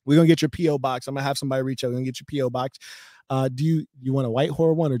 We're gonna get your PO box. I'm gonna have somebody reach out. We're gonna get your PO box. Do you want a white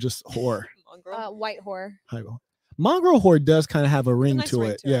whore one or just whore? White whore. Mongrel whore does kind of have a ring to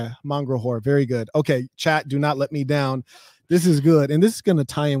it. Yeah, mongrel whore. Very good. Okay, chat, do not let me down. This is good, and this is gonna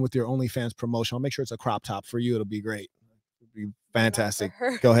tie in with your OnlyFans promotion. I'll make sure it's a crop top for you. It'll be great. It'll be fantastic.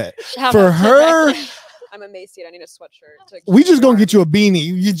 Go ahead. For her. I'm emaciated. I need a sweatshirt. We just gonna get you a beanie.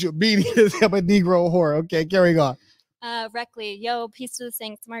 You get you a beanie. I'm a Negro whore. Okay, carrying on. Reckley, yo, peace to the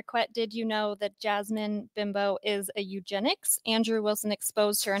saints. Marquett, did you know that Jazmen Bimbo is a eugenics? Andrew Wilson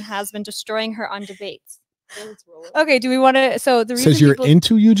exposed her and has been destroying her on debates. Okay, do we want to? So the reason says you're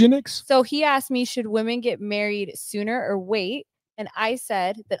into eugenics. So he asked me, should women get married sooner or wait? And I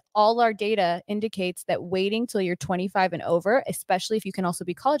said that all our data indicates that waiting till you're 25 and over, especially if you can also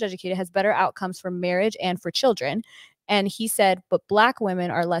be college educated, has better outcomes for marriage and for children. And he said, but Black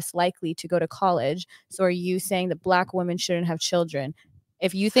women are less likely to go to college. So are you saying that Black women shouldn't have children?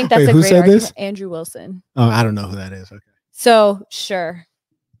 If you think that's a great argument, Andrew Wilson. Oh, I don't know who that is. Okay. So sure.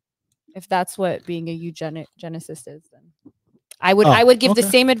 If that's what being a eugenicist is, then I would give the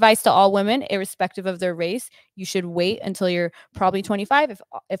same advice to all women, irrespective of their race. You should wait until you're probably 25,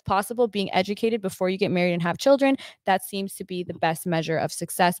 if possible, being educated before you get married and have children. That seems to be the best measure of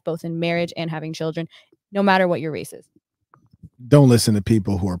success, both in marriage and having children, no matter what your race is. Don't listen to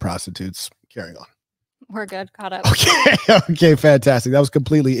people who are prostitutes. Carry on. We're good. Caught up. Okay, fantastic. That was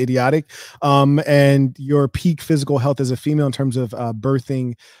completely idiotic. And your peak physical health as a female in terms of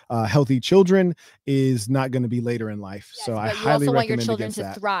birthing healthy children is not going to be later in life. Yes, so I highly recommend your children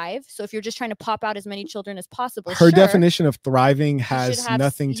to thrive. So if you're just trying to pop out as many children as possible, her definition of thriving has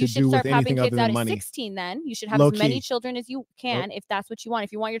nothing to do with anything other than money. 16, then you should have as many children as you can, if that's what you want.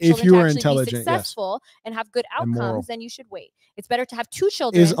 If you want your children to actually be successful and have good outcomes, then you should wait. It's better to have 2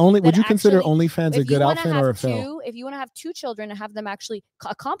 children. Would you consider OnlyFans a good outfit or a fail? If you want to have 2 children and have them actually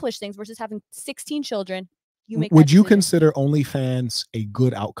accomplish things versus having 16 children, would you consider OnlyFans a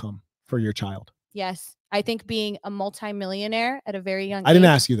good outcome for your child? Yes. I think being a multimillionaire at a very young age. I didn't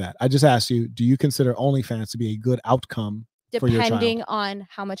ask you that. I just asked you, do you consider OnlyFans to be a good outcome for your child? Depending on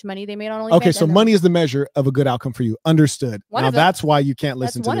how much money they made on OnlyFans. Okay, so money is the measure of a good outcome for you. Understood. Now that's why you can't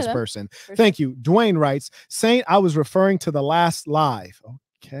listen to this person. Thank you. Dwayne writes, Saint, I was referring to the last live.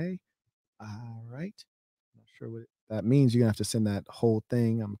 Okay. All right. Not sure what that means. You're gonna have to send that whole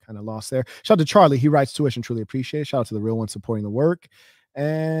thing. I'm kind of lost there. Shout out to Charlie. He writes tuition, truly appreciate it. Shout out to the real one supporting the work.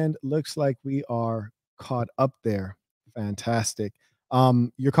 And looks like we are caught up there. Fantastic.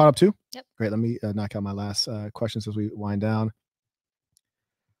 You're caught up too? Yep. Great. Let me knock out my last questions as we wind down.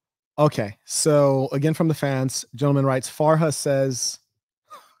 Okay. So again, from the fans, gentleman writes, Farha says,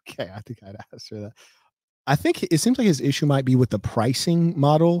 okay, I think I'd answer that. I think it seems like his issue might be with the pricing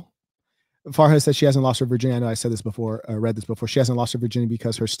model. Farha says she hasn't lost her virginity. I know I said this before, read this before. She hasn't lost her virginity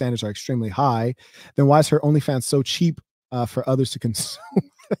because her standards are extremely high. Then why is her OnlyFans so cheap for others to consume?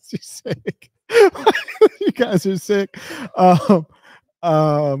 She's sick. You guys are sick. All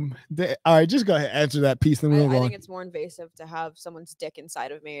right, just go ahead, answer that piece. Then we'll go I on. think it's more invasive to have someone's dick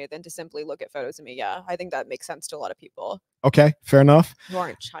inside of me than to simply look at photos of me. Yeah, I think that makes sense to a lot of people Okay, fair enough. who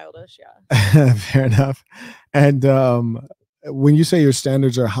aren't childish. Yeah. Fair enough. And when you say your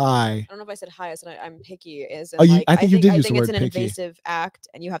standards are high, I don't know if I said high, I said I'm picky. Is Oh, I think you did use the I think word it's an picky. invasive act,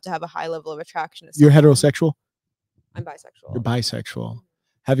 and you have to have a high level of attraction. To you're someone. heterosexual? I'm bisexual. You're bisexual.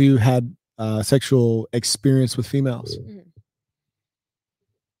 Have you had sexual experience with females? Mhm.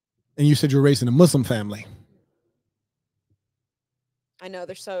 And you said you're raised in a Muslim family. I know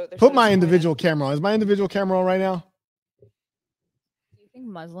they're so. Put my individual camera on. Is my individual camera on right now? Do you think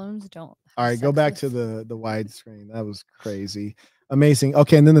Muslims don't? All right, go back to the wide screen. That was crazy. Amazing.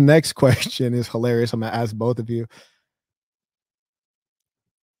 Okay, and then the next question is hilarious. I'm going to ask both of you.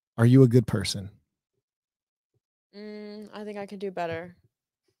 Are you a good person? I think I could do better,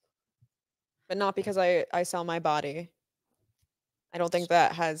 but not because I sell my body. I don't think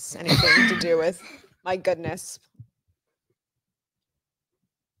that has anything to do with my goodness.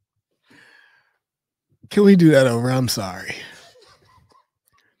 Can we do that over? I'm sorry.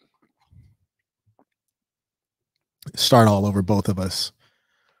 Start all over, both of us.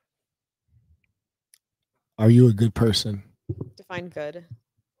 Are you a good person? Define good.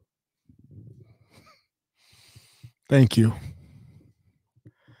 Thank you.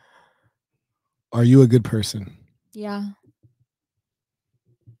 Are you a good person? Yeah.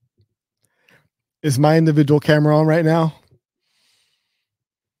 Is my individual camera on right now?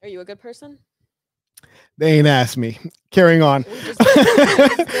 Are you a good person? They ain't asked me. Carrying on.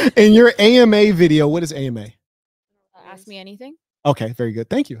 In your AMA video, what is AMA? Ask me anything. Okay, very good.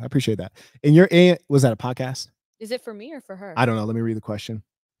 Thank you. I appreciate that. In your was that a podcast? Is it for me or for her? I don't know. Let me read the question.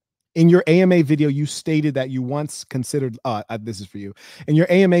 In your AMA video, you stated that you once considered, this is for you. In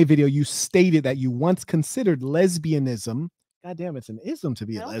your AMA video, you stated that you once considered lesbianism. God damn, it's an ism to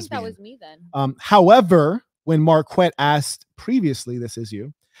be a lesbian. Think that was me then. However, when Marquett asked previously, this is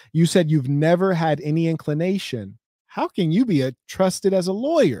you, you said you've never had any inclination. How can you be trusted as a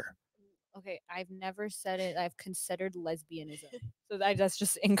lawyer? Okay, I've never said it. I've considered lesbianism. So that's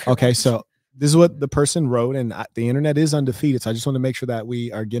just incorrect. Okay, so this is what the person wrote, and the internet is undefeated. So I just want to make sure that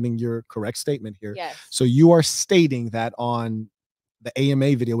we are getting your correct statement here. Yes. So you are stating that on the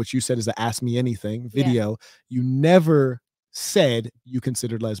AMA video, which you said is the Ask Me Anything video, you never said you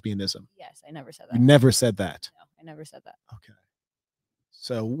considered lesbianism. Yes, I never said that. You never said that. No, I never said that. Okay.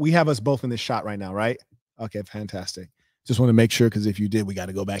 So we have us both in this shot right now, right? Okay, fantastic. Just want to make sure, because if you did, we got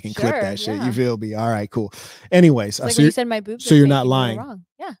to go back and clip that shit. Yeah. You feel me? All right, cool. Anyways, like so when you said my boobs. So you're fake, not you were lying. Wrong.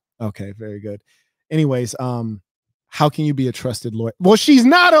 Yeah. Okay, very good. Anyways, how can you be a trusted lawyer? Well, she's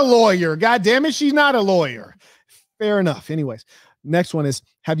not a lawyer. God damn it, she's not a lawyer. Fair enough. Anyways, next one is,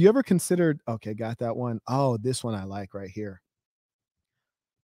 have you ever considered, okay, got that one. Oh, this one I like right here.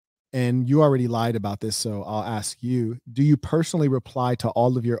 And you already lied about this, so I'll ask you, do you personally reply to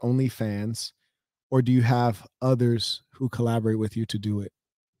all of your OnlyFans, or do you have others who collaborate with you to do it?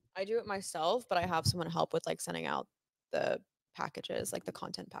 I do it myself, but I have someone help with like sending out the packages, like the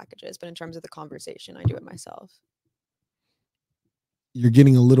content packages. But in terms of the conversation, I do it myself. You're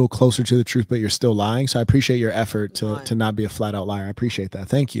getting a little closer to the truth, but you're still lying. So I appreciate your effort to not be a flat out liar. I appreciate that.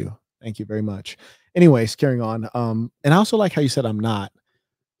 Thank you. Thank you very much. Anyways, carrying on. And I also like how you said I'm not.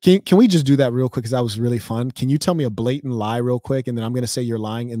 Can we just do that real quick? Because that was really fun. Can you tell me a blatant lie real quick? And then I'm going to say you're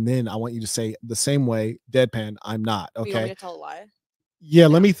lying. And then I want you to say the same way, deadpan, I'm not. Okay. You want me to tell a lie? Yeah.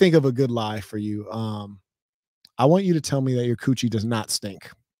 Let me think of a good lie for you. I want you to tell me that your coochie does not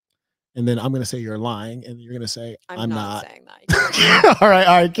stink. And then I'm going to say you're lying. And you're going to say, I'm not saying that. All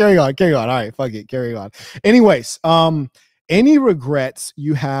right. Carry on. All right. Fuck it. Carry on. Anyways, any regrets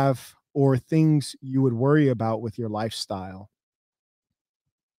you have or things you would worry about with your lifestyle?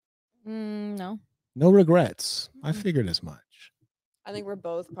 No. No regrets. I figured as much. I think we're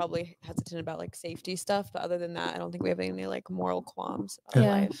both probably hesitant about like safety stuff, but other than that, I don't think we have any like moral qualms in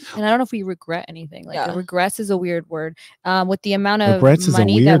life. And I don't know if we regret anything. Like Yeah. regrets is a weird word. With the amount of Regrets is a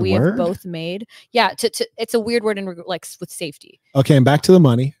money that weird we word? have both made, it's a weird word in like with safety. Okay, and back to the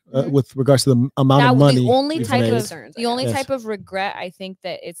money. With regards to the amount of money. The only we've type made. of Yes. type of regret, I think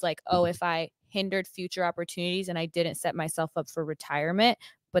that it's like, oh, if I hindered future opportunities and I didn't set myself up for retirement.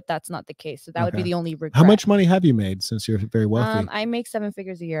 But that's not the case. So that would be the only regret. How much money have you made since you're very wealthy? I make 7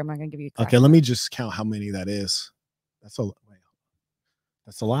 figures a year. I'm not gonna give you. Okay, let me just count how many that is. That's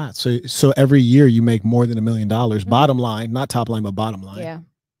a lot. So every year you make more than $1 million. Bottom line, not top line, but bottom line. Yeah.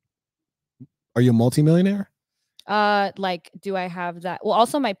 Are you a multimillionaire? Like, do I have that? Well,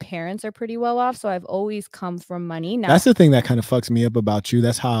 also my parents are pretty well off, so I've always come from money. Now that's the thing that kind of fucks me up about you.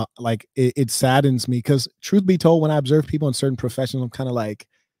 That's how like it saddens me because truth be told, when I observe people in certain professions, I'm kind of like,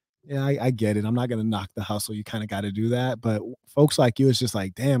 yeah, I get it. I'm not gonna knock the hustle. You kind of got to do that. But folks like you, it's just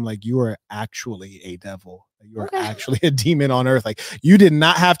like, damn, like you are actually a devil. You are actually a demon on earth. Like you did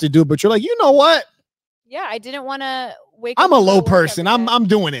not have to do it, but you're like, you know what? Yeah, I didn't want to wake I'm up. a low person. I'm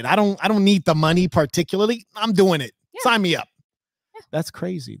doing it. I don't need the money particularly. I'm doing it. Yeah. Sign me up. Yeah. That's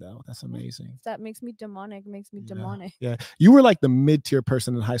crazy though. That's amazing. That makes me demonic. Yeah. You were like the mid-tier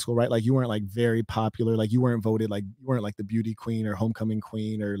person in high school, right? Like you weren't like very popular. Like you weren't voted, like you weren't like the beauty queen or homecoming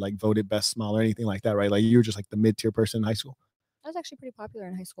queen or like voted best smile or anything like that, right? Like you were just like the mid-tier person in high school. I was actually pretty popular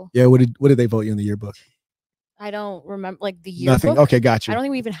in high school. Yeah. What did they vote you in the yearbook? I don't remember, like the yearbook. Nothing. Okay, got you. I don't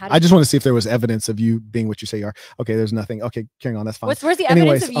think we even had. I just want to see if there was evidence of you being what you say you are. Okay, there's nothing. Okay, carrying on. That's fine. Where's the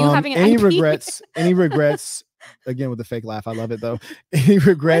evidence of you having an any IP? regrets? Any regrets? Again with the fake laugh, I love it though. Any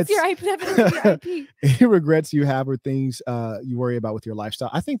regrets? What's your evidence of your IP? Any regrets you have or things you worry about with your lifestyle?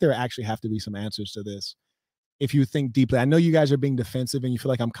 I think there actually have to be some answers to this. If you think deeply, I know you guys are being defensive and you feel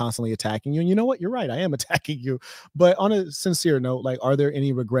like I'm constantly attacking you. And you know what? You're right. I am attacking you. But on a sincere note, like, are there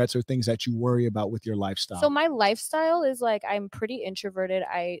any regrets or things that you worry about with your lifestyle? So my lifestyle is like, I'm pretty introverted.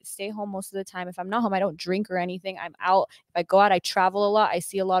 I stay home most of the time. If I'm not home, I don't drink or anything. I'm out. If I go out, I travel a lot. I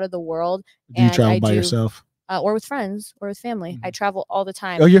see a lot of the world. Do you travel by yourself? Or with friends or with family. I travel all the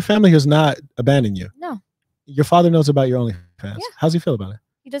time. Oh, your family has not abandoned you? No. Your father knows about your OnlyFans? Yeah. How's he feel about it?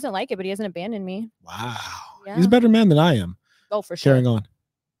 He doesn't like it, but he hasn't abandoned me. Wow. Yeah. He's a better man than I am. Oh, for sure. Carrying on.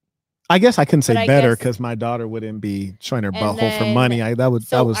 I guess I couldn't say But I better guess- because my daughter wouldn't be showing her And butthole for then- money. I'm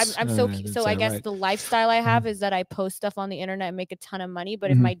so I guess right. the lifestyle I have is that I post stuff on the internet and make a ton of money. But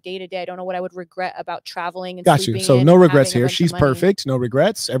if my day to day, I don't know what I would regret about traveling and Got you. sleeping So in no and regrets having a here. bunch of She's money. perfect. No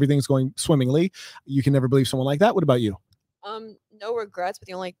regrets. Everything's going swimmingly. You can never believe someone like that. What about you? No regrets, but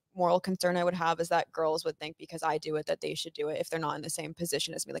the only moral concern I would have is that girls would think because I do it that they should do it if they're not in the same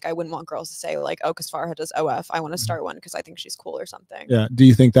position as me. Like I wouldn't want girls to say like, oh, because Farha does OF, I want to start one because I think she's cool or something. Yeah. Do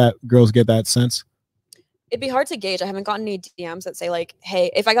you think that girls get that sense? It'd be hard to gauge. I haven't gotten any DMs that say like, hey,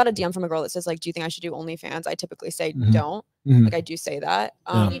 if I got a DM from a girl that says like, do you think I should do OnlyFans? I typically say don't. Like I do say that.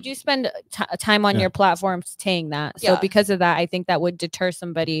 You do spend time on your platform saying that. So because of that, I think that would deter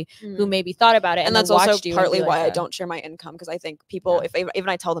somebody who maybe thought about it. And that's also partly why I don't share my income, because I think people, if even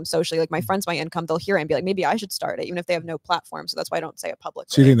I tell them socially, like my friends, my income, they'll hear it and be like, maybe I should start it, even if they have no platform. So that's why I don't say it publicly.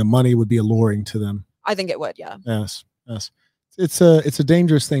 So you think the money would be alluring to them? I think it would, yeah. Yes. Yes. It's a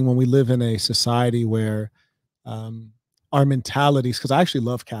dangerous thing when we live in a society where our mentalities, because I actually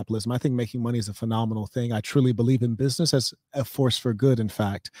love capitalism. I think making money is a phenomenal thing. I truly believe in business as a force for good, in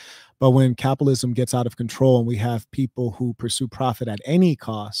fact. But when capitalism gets out of control and we have people who pursue profit at any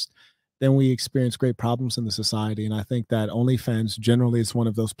cost, then we experience great problems in the society. And I think that OnlyFans generally is one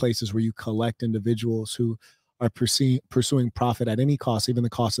of those places where you collect individuals who are pursuing profit at any cost, even the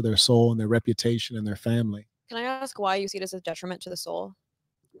cost of their soul and their reputation and their family. Can I ask why you see it as a detriment to the soul?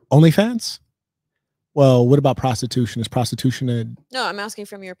 OnlyFans? Well, what about prostitution? Is prostitution No, I'm asking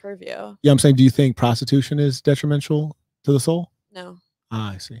from your purview. Yeah, I'm saying, do you think prostitution is detrimental to the soul? No.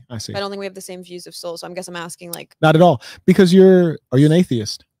 Ah, I see. I see. I don't think we have the same views of soul. So I guess I'm asking like. Not at all. Because are you an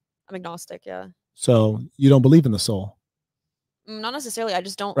atheist? I'm agnostic, yeah. So you don't believe in the soul? Not necessarily. I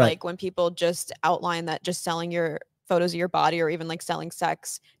just don't like when people just outline that just selling your photos of your body or even like selling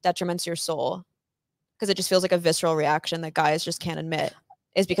sex detriments your soul. Because it just feels like a visceral reaction that guys just can't admit.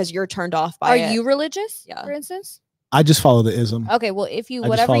 Is because you're turned off by it. Are you religious, yeah, for instance? I just follow the ism. Okay, well, if you,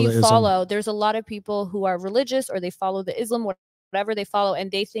 whatever you follow, there's a lot of people who are religious or they follow the Islam, whatever they follow,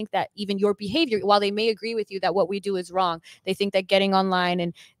 and they think that even your behavior, while they may agree with you that what we do is wrong, they think that getting online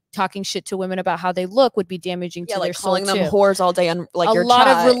and talking shit to women about how they look would be damaging to their soul, calling them whores all day on like a your lot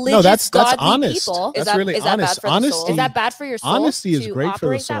chat. of religious, no, that's godly honest. people. That's really honest. Is that bad for your soul? Honesty is great for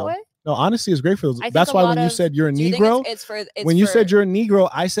the soul. That way? No, honesty is great for those. I think That's a why lot when you of- said you're a Do you think Negro, it's when you said you're a Negro,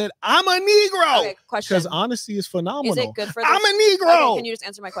 I said I'm a Negro. Okay, question. Because honesty is phenomenal. Is it good for the I'm a Negro. Okay, can you just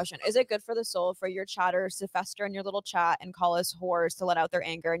answer my question? Is it good for the soul for your chatters to fester in your little chat and call us whores to let out their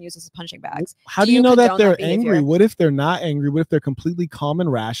anger and use us as punching bags? How do you know that condone they're behavior? angry? What if they're not angry? What if they're completely calm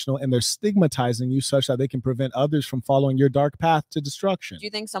and rational and they're stigmatizing you such that they can prevent others from following your dark path to destruction? Do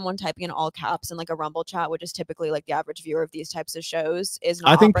you think someone typing in all caps in like a Rumble chat, which is typically like the average viewer of these types of shows, is not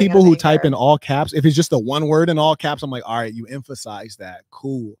I think operating people out of who type anger? in all caps, if it's just the one word in all caps, I'm like, all right, you emphasize that.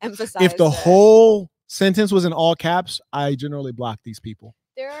 Cool. If the whole sentence was in all caps, I generally block these people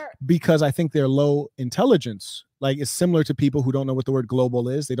because I think they're low intelligence. Like it's similar to people who don't know what the word global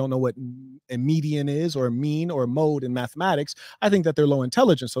is. They don't know what a median is or a mean or a mode in mathematics. I think that they're low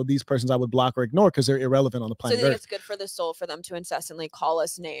intelligence. So these persons I would block or ignore because they're irrelevant on the So planet you think Earth. it's good for the soul for them to incessantly call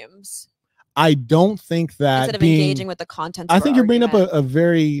us names I don't think that instead of engaging with the content? I think you're bringing up a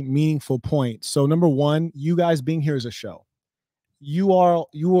very meaningful point. So number one, you guys being here is a show.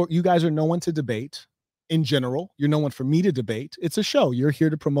 You guys are no one to debate. In general, you're no one for me to debate. It's a show. You're here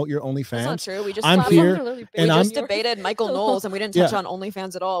to promote your OnlyFans. That's not true. We just I'm here, and we I'm just debated Michael Knowles, and we didn't touch on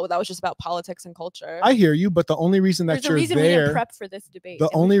OnlyFans at all. That was just about politics and culture. I hear you, but the only reason that you're we didn't there, prep for this debate. the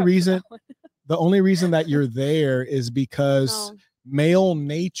only reason that you're there is because male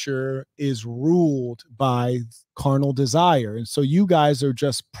nature is ruled by carnal desire, and so you guys are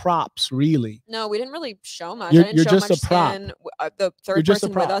just props, really. No, we didn't really show much. You're I didn't show just much a prop. skin. The third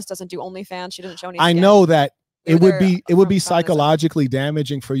person with us doesn't do OnlyFans. She didn't show any skin. I know that We it were would be from psychologically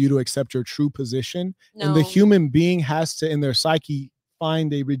damaging for you to accept your true position, and the No. human being has to, in their psyche,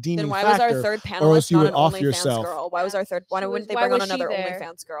 find a redeeming Then why factor, was our third or else panelist you not would an off OnlyFans yourself. girl? Why was our third? Why wouldn't they why bring on was she another there?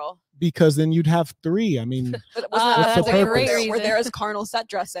 OnlyFans girl? Because then you'd have three. I mean, But What's the that's a great purpose? reason. We're there as carnal set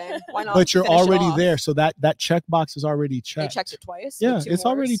dressing. Why not? but you're finish it already off? there, so that checkbox is already They checked. checked it twice. Yeah, with two it's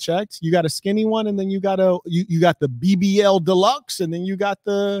already wars. checked. You got a skinny one, and then you got you got the BBL deluxe, and then you got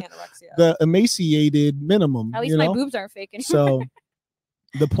the emaciated minimum. At least you my know? boobs aren't fake anymore. So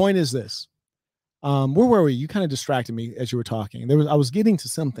the point is this. Where were we? You kind of distracted me as you were talking. I was getting to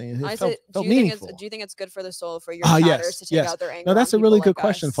something. It I felt, said, felt do you meaningful. think it's good for the soul for your chatters to take out their anger? No, that's a on really people good like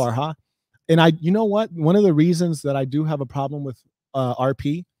question, us? Farha. And you know what? One of the reasons that I do have a problem with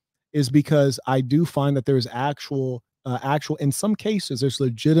RP is because I do find that there's actual, in some cases, there's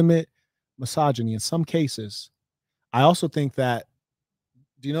legitimate misogyny. In some cases, I also think that.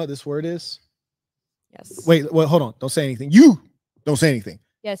 Do you know what this word is? Yes. Wait, hold on. Don't say anything. You don't say anything.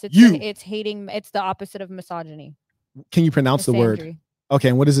 Yes, it's You. it's hating. It's the opposite of misogyny. Can you pronounce the word? Misandry. Okay,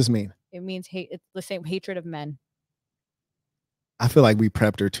 and what does this mean? It means hate. It's the same hatred of men. I feel like we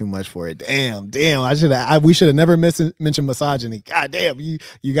prepped her too much for it. Damn. We should have never mentioned misogyny. God damn, you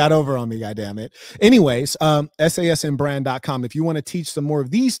got over on me. God damn it. Anyways, sasmbrand.com. If you want to teach some more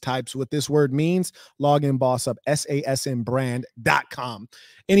of these types, what this word means, log in, boss up, sasmbrand.com.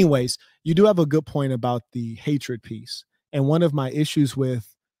 Anyways, you do have a good point about the hatred piece. And one of my issues with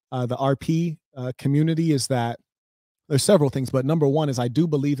the RP community is that there's several things, but number one is I do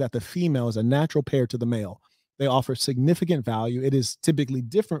believe that the female is a natural pair to the male. They offer significant value. It is typically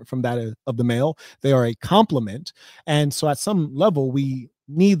different from that of the male. They are a complement. And so at some level, we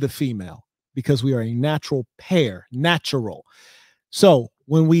need the female because we are a natural pair, natural. So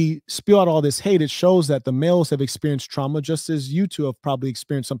when we spew out all this hate, it shows that the males have experienced trauma just as you two have probably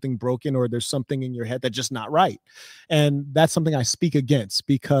experienced something broken, or there's something in your head that's just not right. And that's something I speak against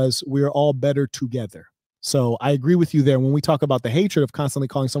because we're all better together. So I agree with you there. When we talk about the hatred of constantly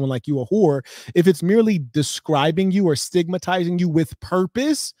calling someone like you a whore, if it's merely describing you or stigmatizing you with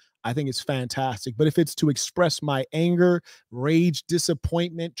purpose, I think it's fantastic. But if it's to express my anger, rage,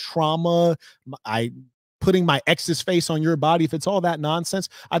 disappointment, trauma, putting my ex's face on your body, if it's all that nonsense,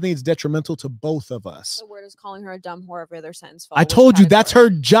 I think it's detrimental to both of us. The word is calling her a dumb whore. Every other sentence. I told you that's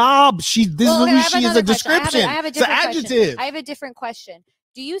her job. This is who she is, a description. I have a it's an different adjective. question. I have a different question.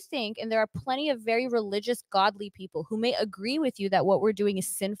 Do you think, and there are plenty of very religious, godly people who may agree with you that what we're doing is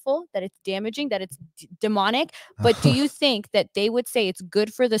sinful, that it's damaging, that it's demonic, but do you think that they would say it's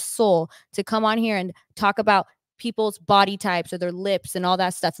good for the soul to come on here and talk about people's body types or their lips and all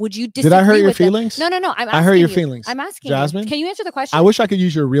that stuff? Would you disagree? Did I hurt your with them? feelings? No. I hurt your feelings. I'm asking Jasmine? you. Can you answer the question? I wish I could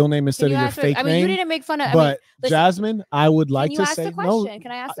use your real name instead of your fake I mean, name. you didn't make fun of. But listen, Jasmine, I would like can to you ask say the question? no.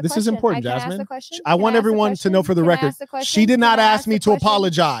 Can I ask the This question? is important, Can I ask Jasmine. the question? I Can want ask the everyone to know for the question? Can I record. ask the question? She did not Can I ask me the to question?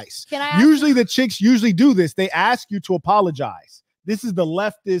 apologize. Can I ask Usually the chicks usually do this. They ask you to apologize. This is the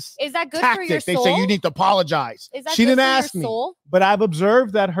leftist Is that good tactic. for your soul? They say you need to apologize. Is that She good didn't for your ask me, soul? but I've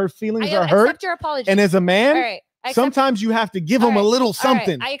observed that her feelings I are hurt. accept your apology. And as a man, all right, Sometimes you have to give them a little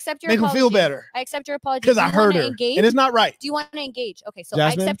something. I accept your make apology. them feel better. I accept your apology. Because I heard her. Engage? And it's not right. Do you want to engage? Okay, so Jazmen,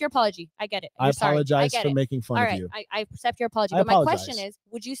 I accept your apology. I get it. I apologize for making fun of you. I accept your apology. But my question is,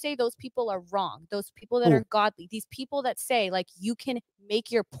 would you say those people are wrong? Those people that are godly, these people that say like you can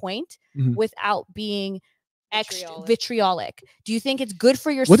make your point without being vitriolic. Do you think it's good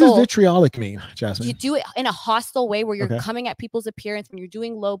for your soul? What does vitriolic mean, Jazmen? You do it in a hostile way where you're coming at people's appearance when you're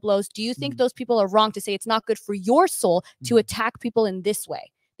doing low blows. Do you think those people are wrong to say it's not good for your soul to attack people in this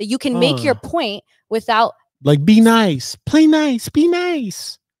way? That you can make your point without like be nice, play nice, be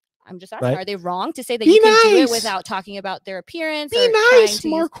nice. I'm just asking, are they wrong to say that you can do it without talking about their appearance? Be nice,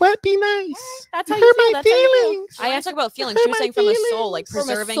 Marquett, be nice. That's how you feel. My feelings. I didn't talk about feelings. She was saying from a soul, like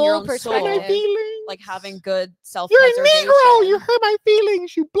preserving your own soul, like having good self-preservation. You're a Negro. You hurt my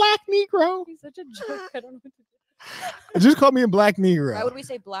feelings, you black Negro. He's such a joke. I don't know what to do. Just call me a black Negro. Why would we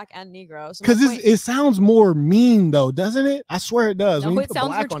say black and Negro? Because it sounds more mean, though, doesn't it? I swear it does. No, when you put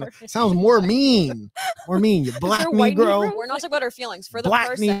black on it, it sounds more mean. More mean. You black Negro. We're not talking about our feelings. For the black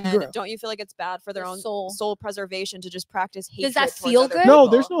person, Negro. Don't you feel like it's bad for their own soul preservation to just practice hatred? Does that feel good? No,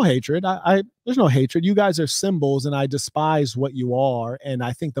 there's no hatred. There's no hatred. You guys are symbols, and I despise what you are. And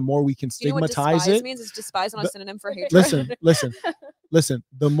I think the more we can stigmatize it, means it's despise, not a synonym for hatred. Listen.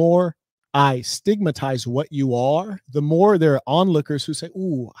 The more I stigmatize what you are, the more there are onlookers who say,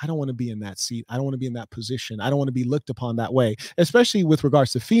 ooh, I don't want to be in that seat. I don't want to be in that position. I don't want to be looked upon that way, especially with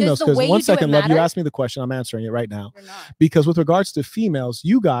regards to females. Because one second, love, you asked me the question. I'm answering it right now. Because with regards to females,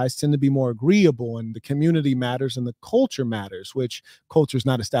 you guys tend to be more agreeable and the community matters and the culture matters, which culture is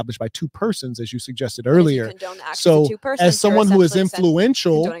not established by two persons, as you suggested earlier. So as someone who is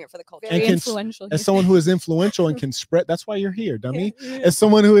influential as someone who is influential and can spread, that's why you're here, dummy. As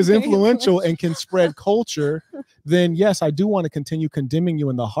someone who is influential and can spread culture, then yes, I do want to continue condemning you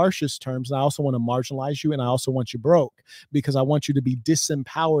in the harshest terms. And I also want to marginalize you, and I also want you broke, because I want you to be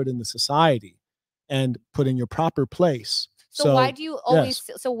disempowered in the society and put in your proper place. So why do you always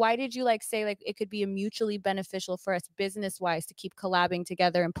so why did you say it could be a mutually beneficial for us business wise to keep collabing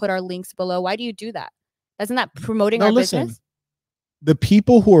together and put our links below? Why do you do that? Isn't that promoting our business? The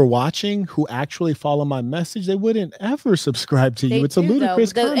people who are watching who actually follow my message, they wouldn't ever subscribe to you. It's a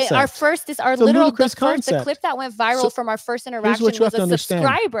ludicrous concept. The clip that went viral from our first interaction was a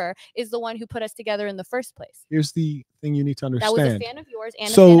subscriber is the one who put us together in the first place. Here's the thing you need to understand. That was a fan of yours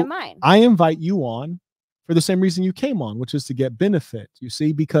and a fan of mine. I invite you on for the same reason you came on, which is to get benefit. You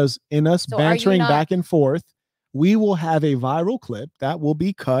see, because in us bantering back and forth, we will have a viral clip that will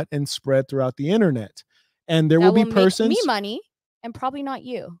be cut and spread throughout the internet. And there will be persons. Make me money. And probably not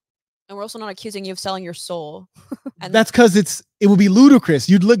you. And we're also not accusing you of selling your soul. And that's because it would be ludicrous.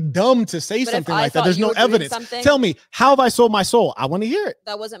 You'd look dumb to say something like that. There's no evidence. Tell me, how have I sold my soul? I want to hear it.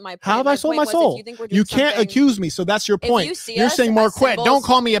 That wasn't my point. How have I sold my soul? You can't accuse me. So that's your point. You're saying, Marquett, don't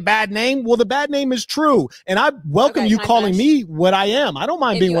call me a bad name. Well, the bad name is true. And I welcome you calling me what I am. I don't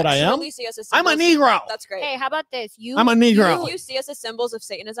mind being what I am. I'm a Negro. That's great. Hey, how about this? I'm a Negro. If you see us as symbols of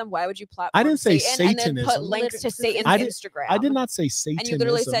Satanism, why would you platform I didn't say Satan Satanism. and then put links to Satan's Instagram? I did not say Satanism. And you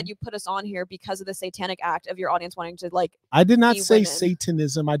literally said you put us on here because of the satanic act of your audience wanting to I did not say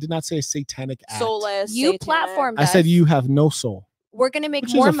Satanism. I did not say a satanic act. Soulless. You platformed us. I said you have no soul. We're gonna make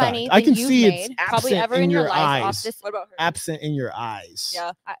more money than I can you've see made, it's probably ever in your life. Eyes. What about her? Absent in your eyes.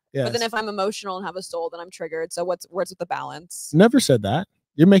 Yeah. Yes. But then if I'm emotional and have a soul, then I'm triggered. So where's with the balance? Never said that.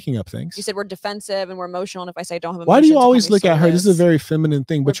 You're making up things. You said we're defensive and we're emotional. And if I say I don't have emotions, why do you always look at her? This is a very feminine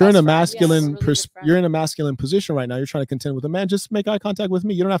thing, but you're in a masculine you're in a masculine position right now. You're trying to contend with a man. Just make eye contact with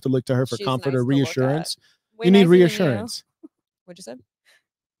me. You don't have to look to her for comfort or reassurance. You need reassurance. What'd you say?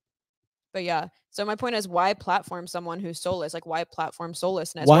 But yeah, so my point is, why platform someone who's soulless? Why platform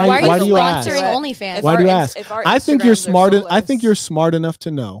soullessness? Why do you ask? OnlyFans? Why do you ask? I think you're smart. I think you're smart enough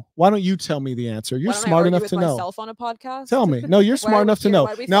to know. Why don't you tell me the answer? You're smart enough to know. Myself on a podcast? Tell me. No, you're smart enough to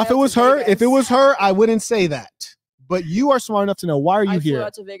know. Now, if it was her, I wouldn't say that. But you are smart enough to know. Why are you here? I flew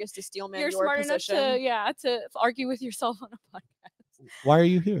out to Vegas to steal man. You're smart enough to argue with yourself on a podcast. Why are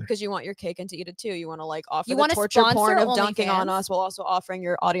you here? Because you want your cake and to eat it too. You want to offer the torture porn of dunking on us while also offering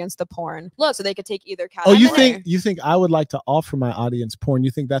your audience the porn. Look, so they could take either category. Oh, you think I would like to offer my audience porn? You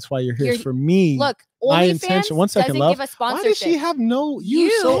think that's why you're here? For me. Look, my intention. One second, love. Why does she have no?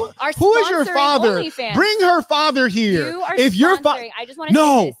 You are who is your father? OnlyFans. Bring her father here. You are if your father, I just want to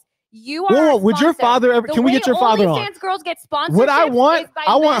say this. You are. Would your father ever? Can we get your father on? OnlyFans girls get sponsored. What I want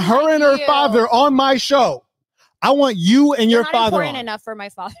her and her father on my show.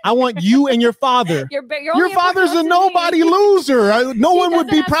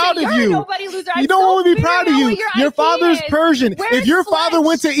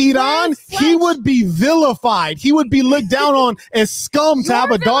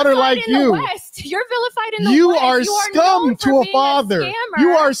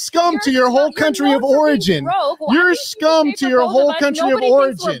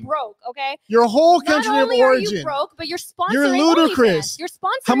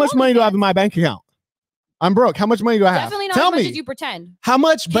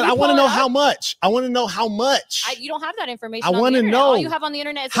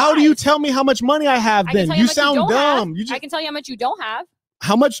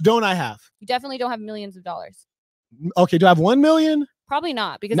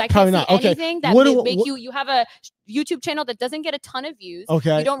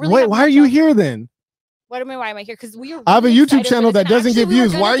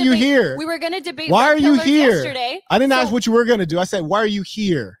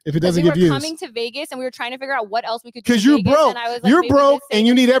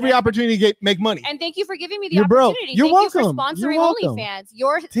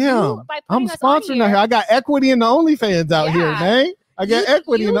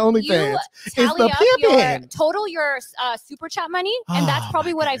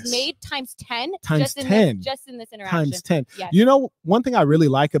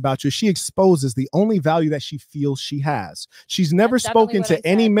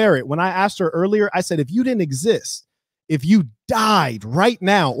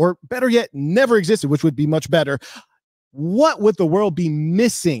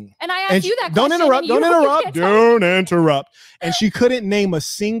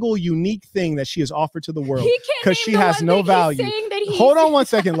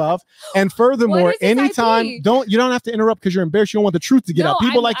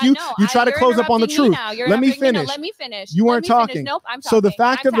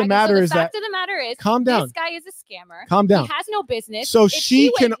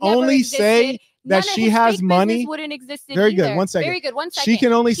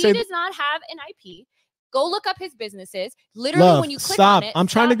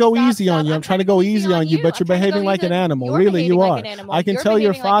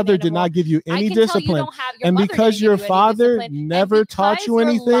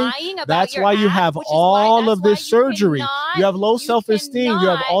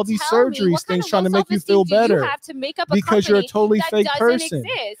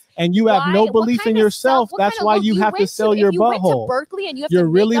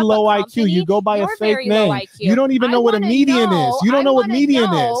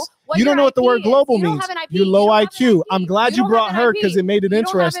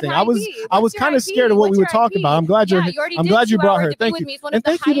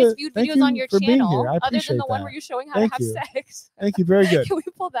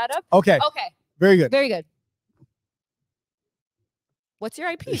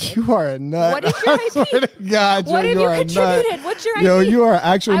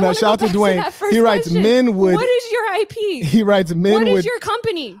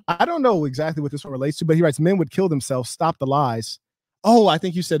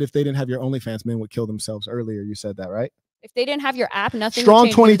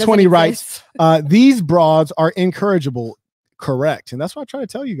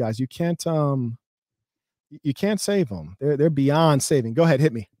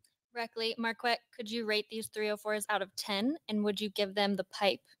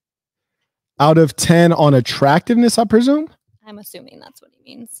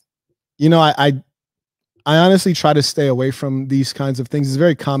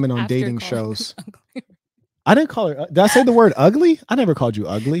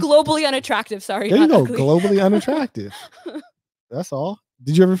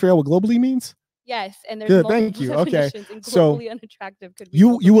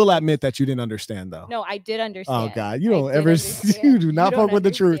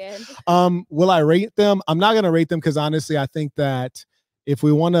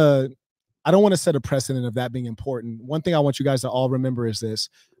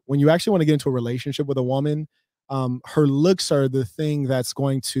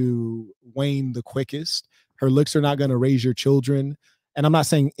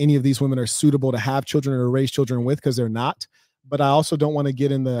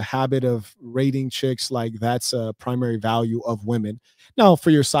 primary value of women. Now, for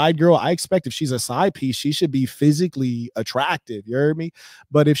your side girl, I expect if she's a side piece, she should be physically attractive. You heard me?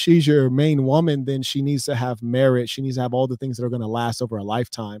 But if she's your main woman, then she needs to have merit. She needs to have all the things that are going to last over a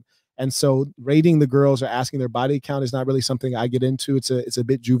lifetime. And so rating the girls or asking their body count is not really something I get into. It's a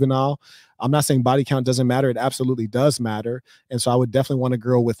bit juvenile. I'm not saying body count doesn't matter. It absolutely does matter. And so I would definitely want a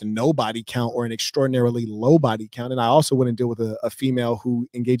girl with no body count or an extraordinarily low body count. And I also wouldn't deal with a female who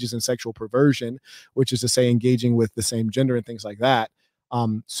engages in sexual perversion, which is to say engaging with the same gender and things like that.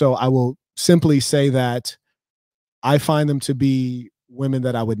 So I will simply say that I find them to be women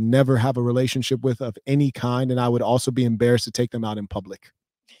that I would never have a relationship with of any kind. And I would also be embarrassed to take them out in public.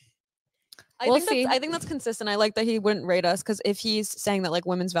 I think that's consistent. I like that he wouldn't rate us, because if he's saying that like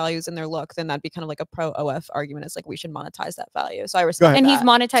women's values in their look, then that'd be kind of like a pro OF argument. It's like we should monetize that value. So I respect and that. he's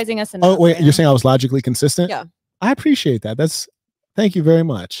monetizing us. Oh wait, you're saying I was logically consistent? Yeah, I appreciate that. Thank you very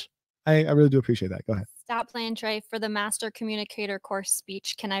much. I really do appreciate that. Go ahead. Stop playing, Trey. For the Master Communicator course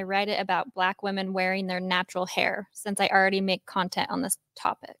speech, can I write it about Black women wearing their natural hair, since I already make content on this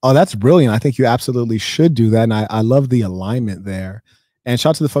topic? Oh, that's brilliant. I think you absolutely should do that. And I love the alignment there. And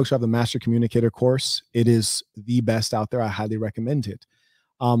shout out to the folks who have the Master Communicator course. It is the best out there. I highly recommend it.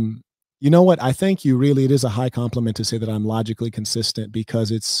 You know what? I think it is a high compliment to say that I'm logically consistent,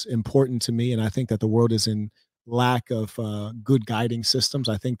 because it's important to me. And I think that the world is in lack of good guiding systems.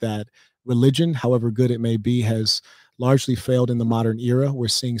 I think that religion, however good it may be, has largely failed in the modern era. We're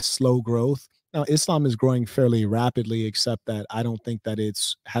seeing slow growth. Now, Islam is growing fairly rapidly, except that I don't think that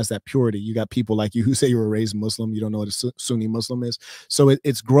has that purity. You got people like you who say you were raised Muslim. You don't know what a Sunni Muslim is. So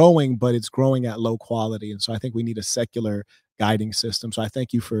it's growing, but it's growing at low quality. And so I think we need a secular guiding system. So I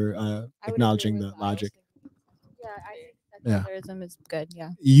thank you for acknowledging the logic. Yeah, I think secularism is good.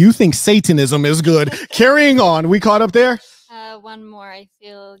 Yeah. You think Satanism is good. Carrying on. We caught up there? One more. I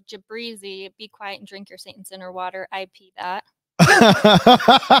feel Jabrizi. Be quiet and drink your Saint Sinner water. IP that.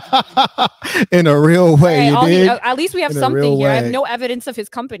 In a real way, at least we have something here. I have no evidence of his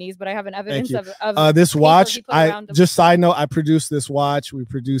companies, but I have an evidence of this watch. Just side note, I produced this watch. We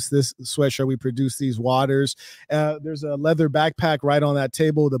produced this sweatshirt. We produced these waters. There's a leather backpack right on that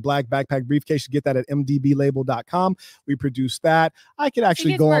table, the black backpack briefcase. You get that at mdblabel.com. We produced that. I could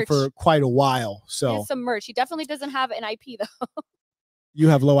actually go on for quite a while. So some merch. He definitely doesn't have an IP though. You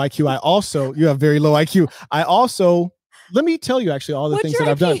have low IQ. You have very low IQ. Let me tell you actually all the things that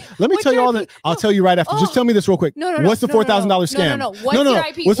I've done. Let me tell you all that. I'll tell you right after. Just tell me this real quick. What's the $4,000 scam? No.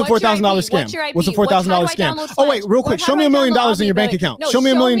 What's the $4,000 scam? What's the $4,000 scam? Oh wait, real quick. Show me $1 million in your bank account. Show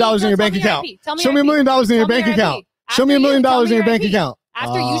me $1 million in your bank account. Show me $1 million in your bank account. Show me $1 million in your bank account.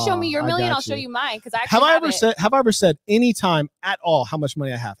 After you show me your million, I'll show you mine. Because have I ever said any time at all how much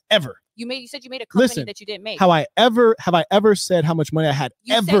money I have ever? You said you made a company that you didn't make. Have I ever said how much money I had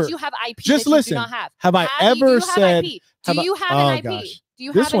you ever? Said you have IP. Just listen. You do not have. Have I ever said? Do you have an IP? Gosh. Do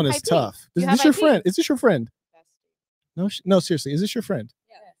you this have one an is IP? tough. Is this your friend? Is this your friend? No, seriously. Is this your friend?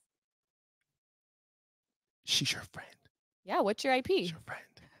 Yeah. She's your friend. Yeah. What's your IP? She's your friend.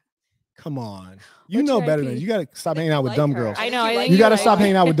 Come on. You know better than you got to stop hanging out with dumb girls. I know. You got to stop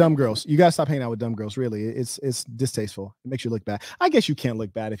hanging out with dumb girls. You got to stop hanging out with dumb girls. Really, it's distasteful. It makes you look bad. I guess you can't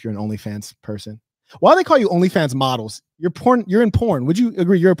look bad if you're an OnlyFans person. Why do they call you OnlyFans models? You're in porn. Would you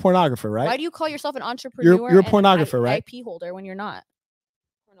agree? You're a pornographer, right? Why do you call yourself an entrepreneur? You're a pornographer, right? IP holder when you're not.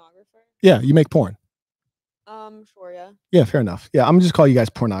 Pornographer? Yeah, you make porn. Sure, yeah. Yeah, fair enough. Yeah, I'm just call you guys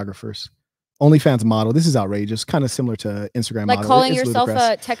pornographers. OnlyFans model. This is outrageous. Kind of similar to Instagram like model. Calling yourself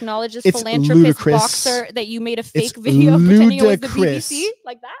a technologist, philanthropist, boxer that you made a fake video pretending it was the BBC,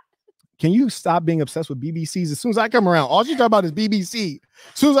 like that. Can you stop being obsessed with BBCs? As soon as I come around, all you talk about is BBC.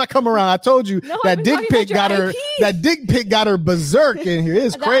 As soon as I come around, I told you that dick pic got her. That dick pic got her berserk in here.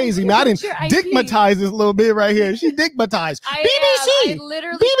 It's crazy, man. I didn't dickmatize this little bit right here. She dickmatized. BBC.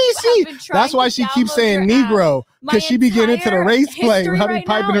 BBC. That's why she keeps saying Negro, because she be getting into the race play. I'll be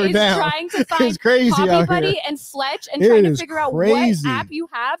piping her down. It's crazy out here. And Fletch and trying to figure out what app you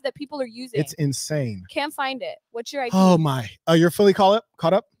have that people are using. It's insane. Can't find it. What's your IP? Oh my. Oh, you're fully caught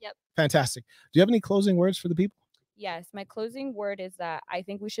up? Yep. Fantastic. Do you have any closing words for the people? Yes, my closing word is that I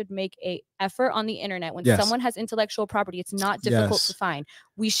think we should make an effort on the internet when someone has intellectual property. It's not difficult to find.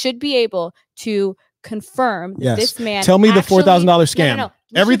 We should be able to confirm that this man. Tell me the $4,000 scam. No.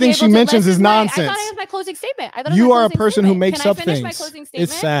 Everything she mentions is nonsense. I thought it was my closing statement. You are a person who makes up things. My closing statement?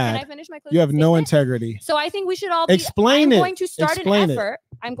 It's sad. Can I finish my closing you have statement? no integrity. So I think we should all explain it. I'm going to start an effort.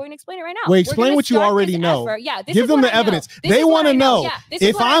 I'm going to explain it right now. Wait, explain what you already know. Yeah, give them the evidence. They want to know.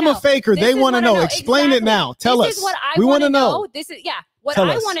 If I'm a faker, they want to know. Explain it now. Tell us. We want to know. This is What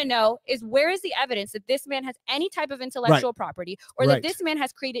I want to know is where is the evidence that this man has any type of intellectual property or that this man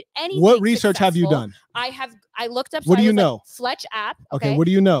has created anything. What research have you done? I looked up. What do you know? Fletch app. Okay. What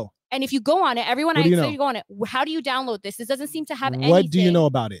do you know? And if you go on it, everyone I say you go on it. How do you download this? This doesn't seem to have anything. What do you know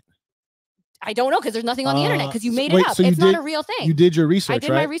about it? I don't know because there's nothing on the internet because you made wait, it up. so It's not a real thing. You did your research, I did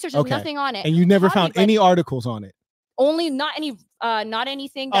my research. There's nothing on it. And you never found any articles on it? Only not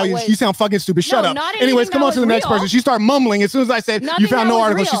anything that was. You sound fucking stupid. Shut up. Anyways, come on to the next person. She started mumbling as soon as I said you found no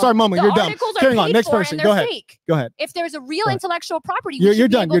articles. She started mumbling. You're dumb. Carrying on. Next person. Go ahead. Go ahead. If there's a real intellectual property, you're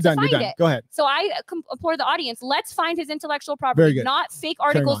done. You're done. Go ahead. So I implore the audience. Let's find his intellectual property, not fake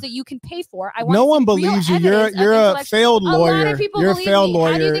articles that you can pay for. I want no one believes you. You're a failed lawyer. You're a failed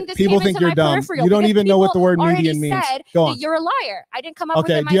lawyer. People think you're dumb. You don't even know what the word median means. Go on. You're a liar. I didn't come up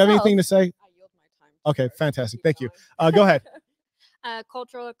with it myself. Okay. Do you have anything to say? Okay. Fantastic. Thank you. Go ahead.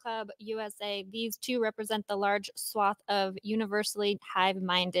 Cultural Club USA. These two represent the large swath of universally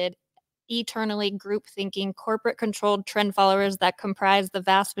hive-minded, eternally group-thinking, corporate-controlled trend followers that comprise the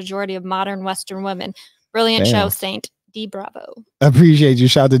vast majority of modern Western women. Brilliant show, Saint. D Bravo. Appreciate you.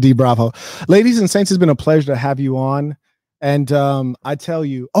 Shout out to D Bravo. Ladies and Saints, it's been a pleasure to have you on. And I tell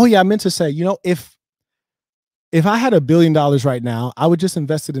you, I meant to say, if I had $1 billion right now, I would just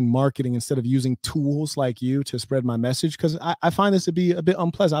invest it in marketing instead of using tools like you to spread my message, because I find this to be a bit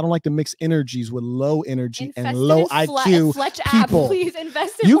unpleasant. I don't like to mix energies with low energy and low IQ people. Please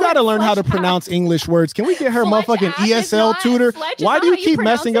invest in you got to learn how to pronounce English words. Can we get her motherfucking ESL tutor? Why do you keep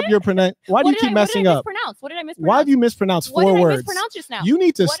messing up your pronoun? Why do you keep messing up? What did I mispronounce? Why have you mispronounced 4 words? Just now? You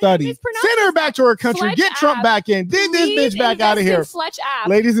need to study. Send her back to her country. Get Trump back in. Dig this bitch back out of here.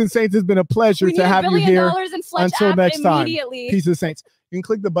 Ladies and Saints, it's been a pleasure to have you here. Until next time, peace of saints. You can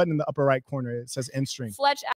click the button in the upper right corner. It says end stream.